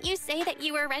 didn't you say that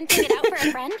you were renting it out for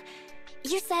a friend?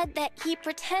 You said that he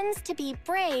pretends to be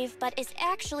brave, but is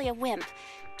actually a wimp.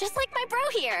 Just like my bro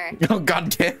here. Oh,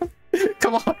 goddamn.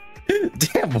 Come on.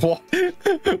 Damn,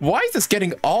 why is this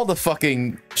getting all the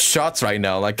fucking shots right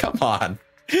now? Like, come on.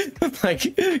 Like,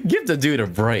 give the dude a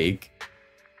break.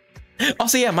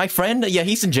 Also, yeah, my friend, yeah,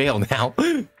 he's in jail now.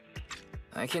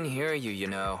 I can hear you, you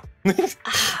know.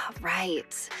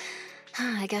 Right.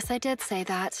 I guess I did say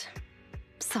that.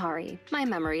 Sorry, my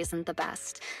memory isn't the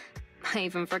best. I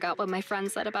even forgot what my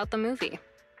friend said about the movie.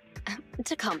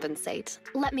 To compensate,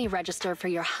 let me register for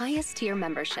your highest tier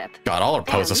membership. God, all our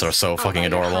poses are so fucking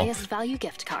adorable. Your highest value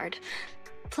gift card.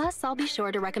 Plus, I'll be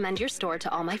sure to recommend your store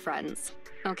to all my friends.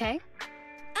 Okay?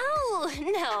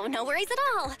 Oh, no worries at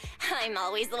all. I'm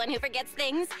always the one who forgets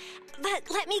things. But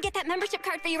let me get that membership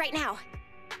card for you right now.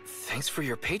 Thanks for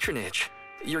your patronage.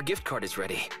 Your gift card is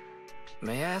ready.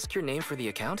 May I ask your name for the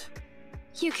account?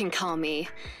 You can call me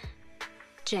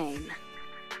Jane.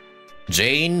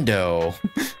 Jane Doe.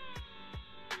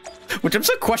 Which I'm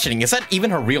still questioning, is that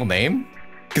even her real name?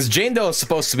 Because Jane Doe is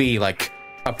supposed to be like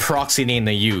a proxy name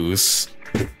they use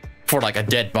for like a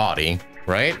dead body,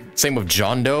 right? Same with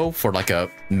John Doe for like a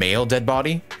male dead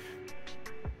body.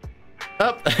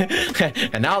 Oh,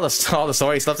 and now all the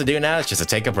story's left to do now is just to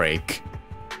take a break.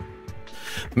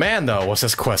 Man, though, was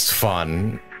this quest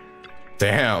fun.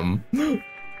 Damn.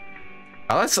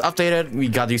 Let's update it. We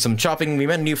gotta do some shopping. We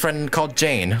met a new friend called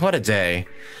Jane. What a day.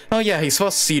 Oh yeah, he's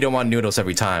supposed to see you don't want noodles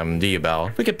every time, do you,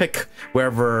 Belle? We can pick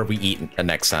wherever we eat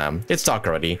next time. It's dark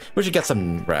already. We should get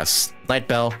some rest. Night,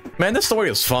 Belle. Man, this story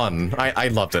was fun. I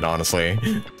loved it, honestly.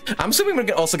 I'm assuming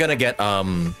we're also gonna get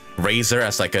Razor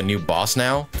as like a new boss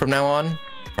now, from now on.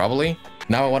 Probably.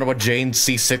 Now I wonder what Jane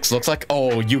C6 looks like.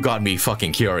 Oh, you got me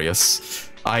fucking curious.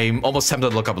 I'm almost tempted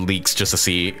to look up leaks just to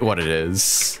see what it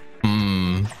is.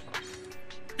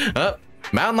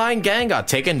 Mountain Lion Gang got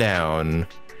taken down.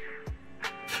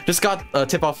 Just got a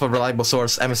tip off a reliable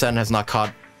source. MSN has not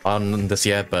caught on this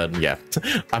yet, but yeah.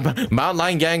 Mountain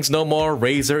Lion Gang's no more.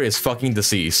 Razor is fucking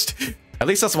deceased. At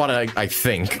least that's what I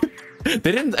think.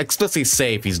 They didn't explicitly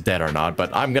say if he's dead or not,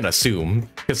 but I'm gonna assume,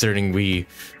 considering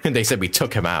they said we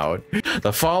took him out.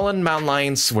 The fallen mountain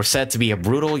lions were said to be a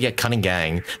brutal yet cunning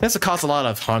gang. That's caused a lot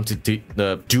of harm to do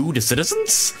to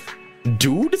citizens?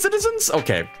 Do to citizens?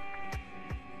 Okay.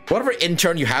 Whatever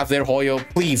intern you have there, Hoyo,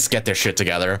 please get their shit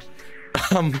together.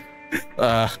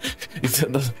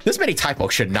 This many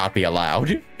typos should not be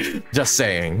allowed. Just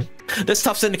saying. This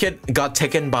tough syndicate got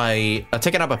taken out by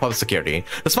public security.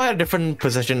 Despite a different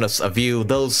position of view,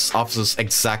 those officers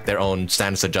exact their own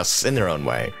standards of justice in their own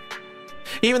way.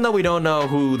 Even though we don't know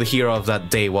who the hero of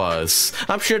that day was,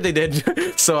 I'm sure they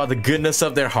did so out of the goodness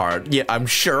of their heart. Yeah, I'm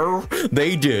sure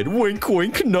they did. Wink,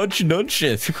 wink, nudge,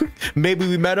 nudge. Maybe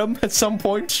we met him at some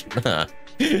point.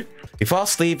 You fall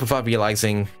asleep without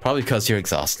realizing, probably because you're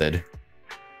exhausted.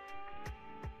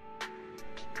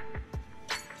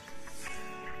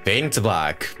 Fading to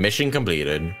black. Mission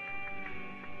completed.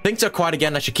 Things are quiet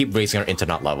again. I should keep raising our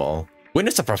internet level.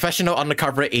 Witness a professional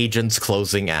undercover agent's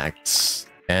closing acts.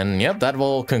 And yep, that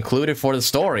will conclude it for the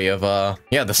story of,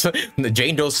 yeah, the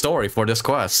Jane Doe story for this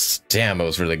quest. Damn, it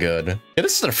was really good. Yeah,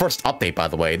 this is their first update, by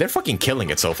the way. They're fucking killing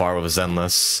it so far with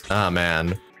Zenless. Ah,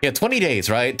 man. Yeah, 20 days,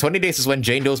 right? 20 days is when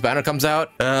Jane Doe's banner comes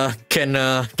out. Can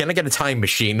I get a time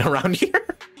machine around here?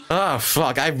 Ah,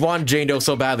 fuck, I want Jane Doe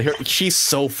so badly. She's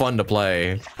so fun to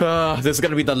play. This is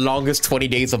gonna be the longest 20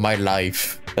 days of my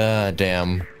life.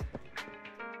 Damn.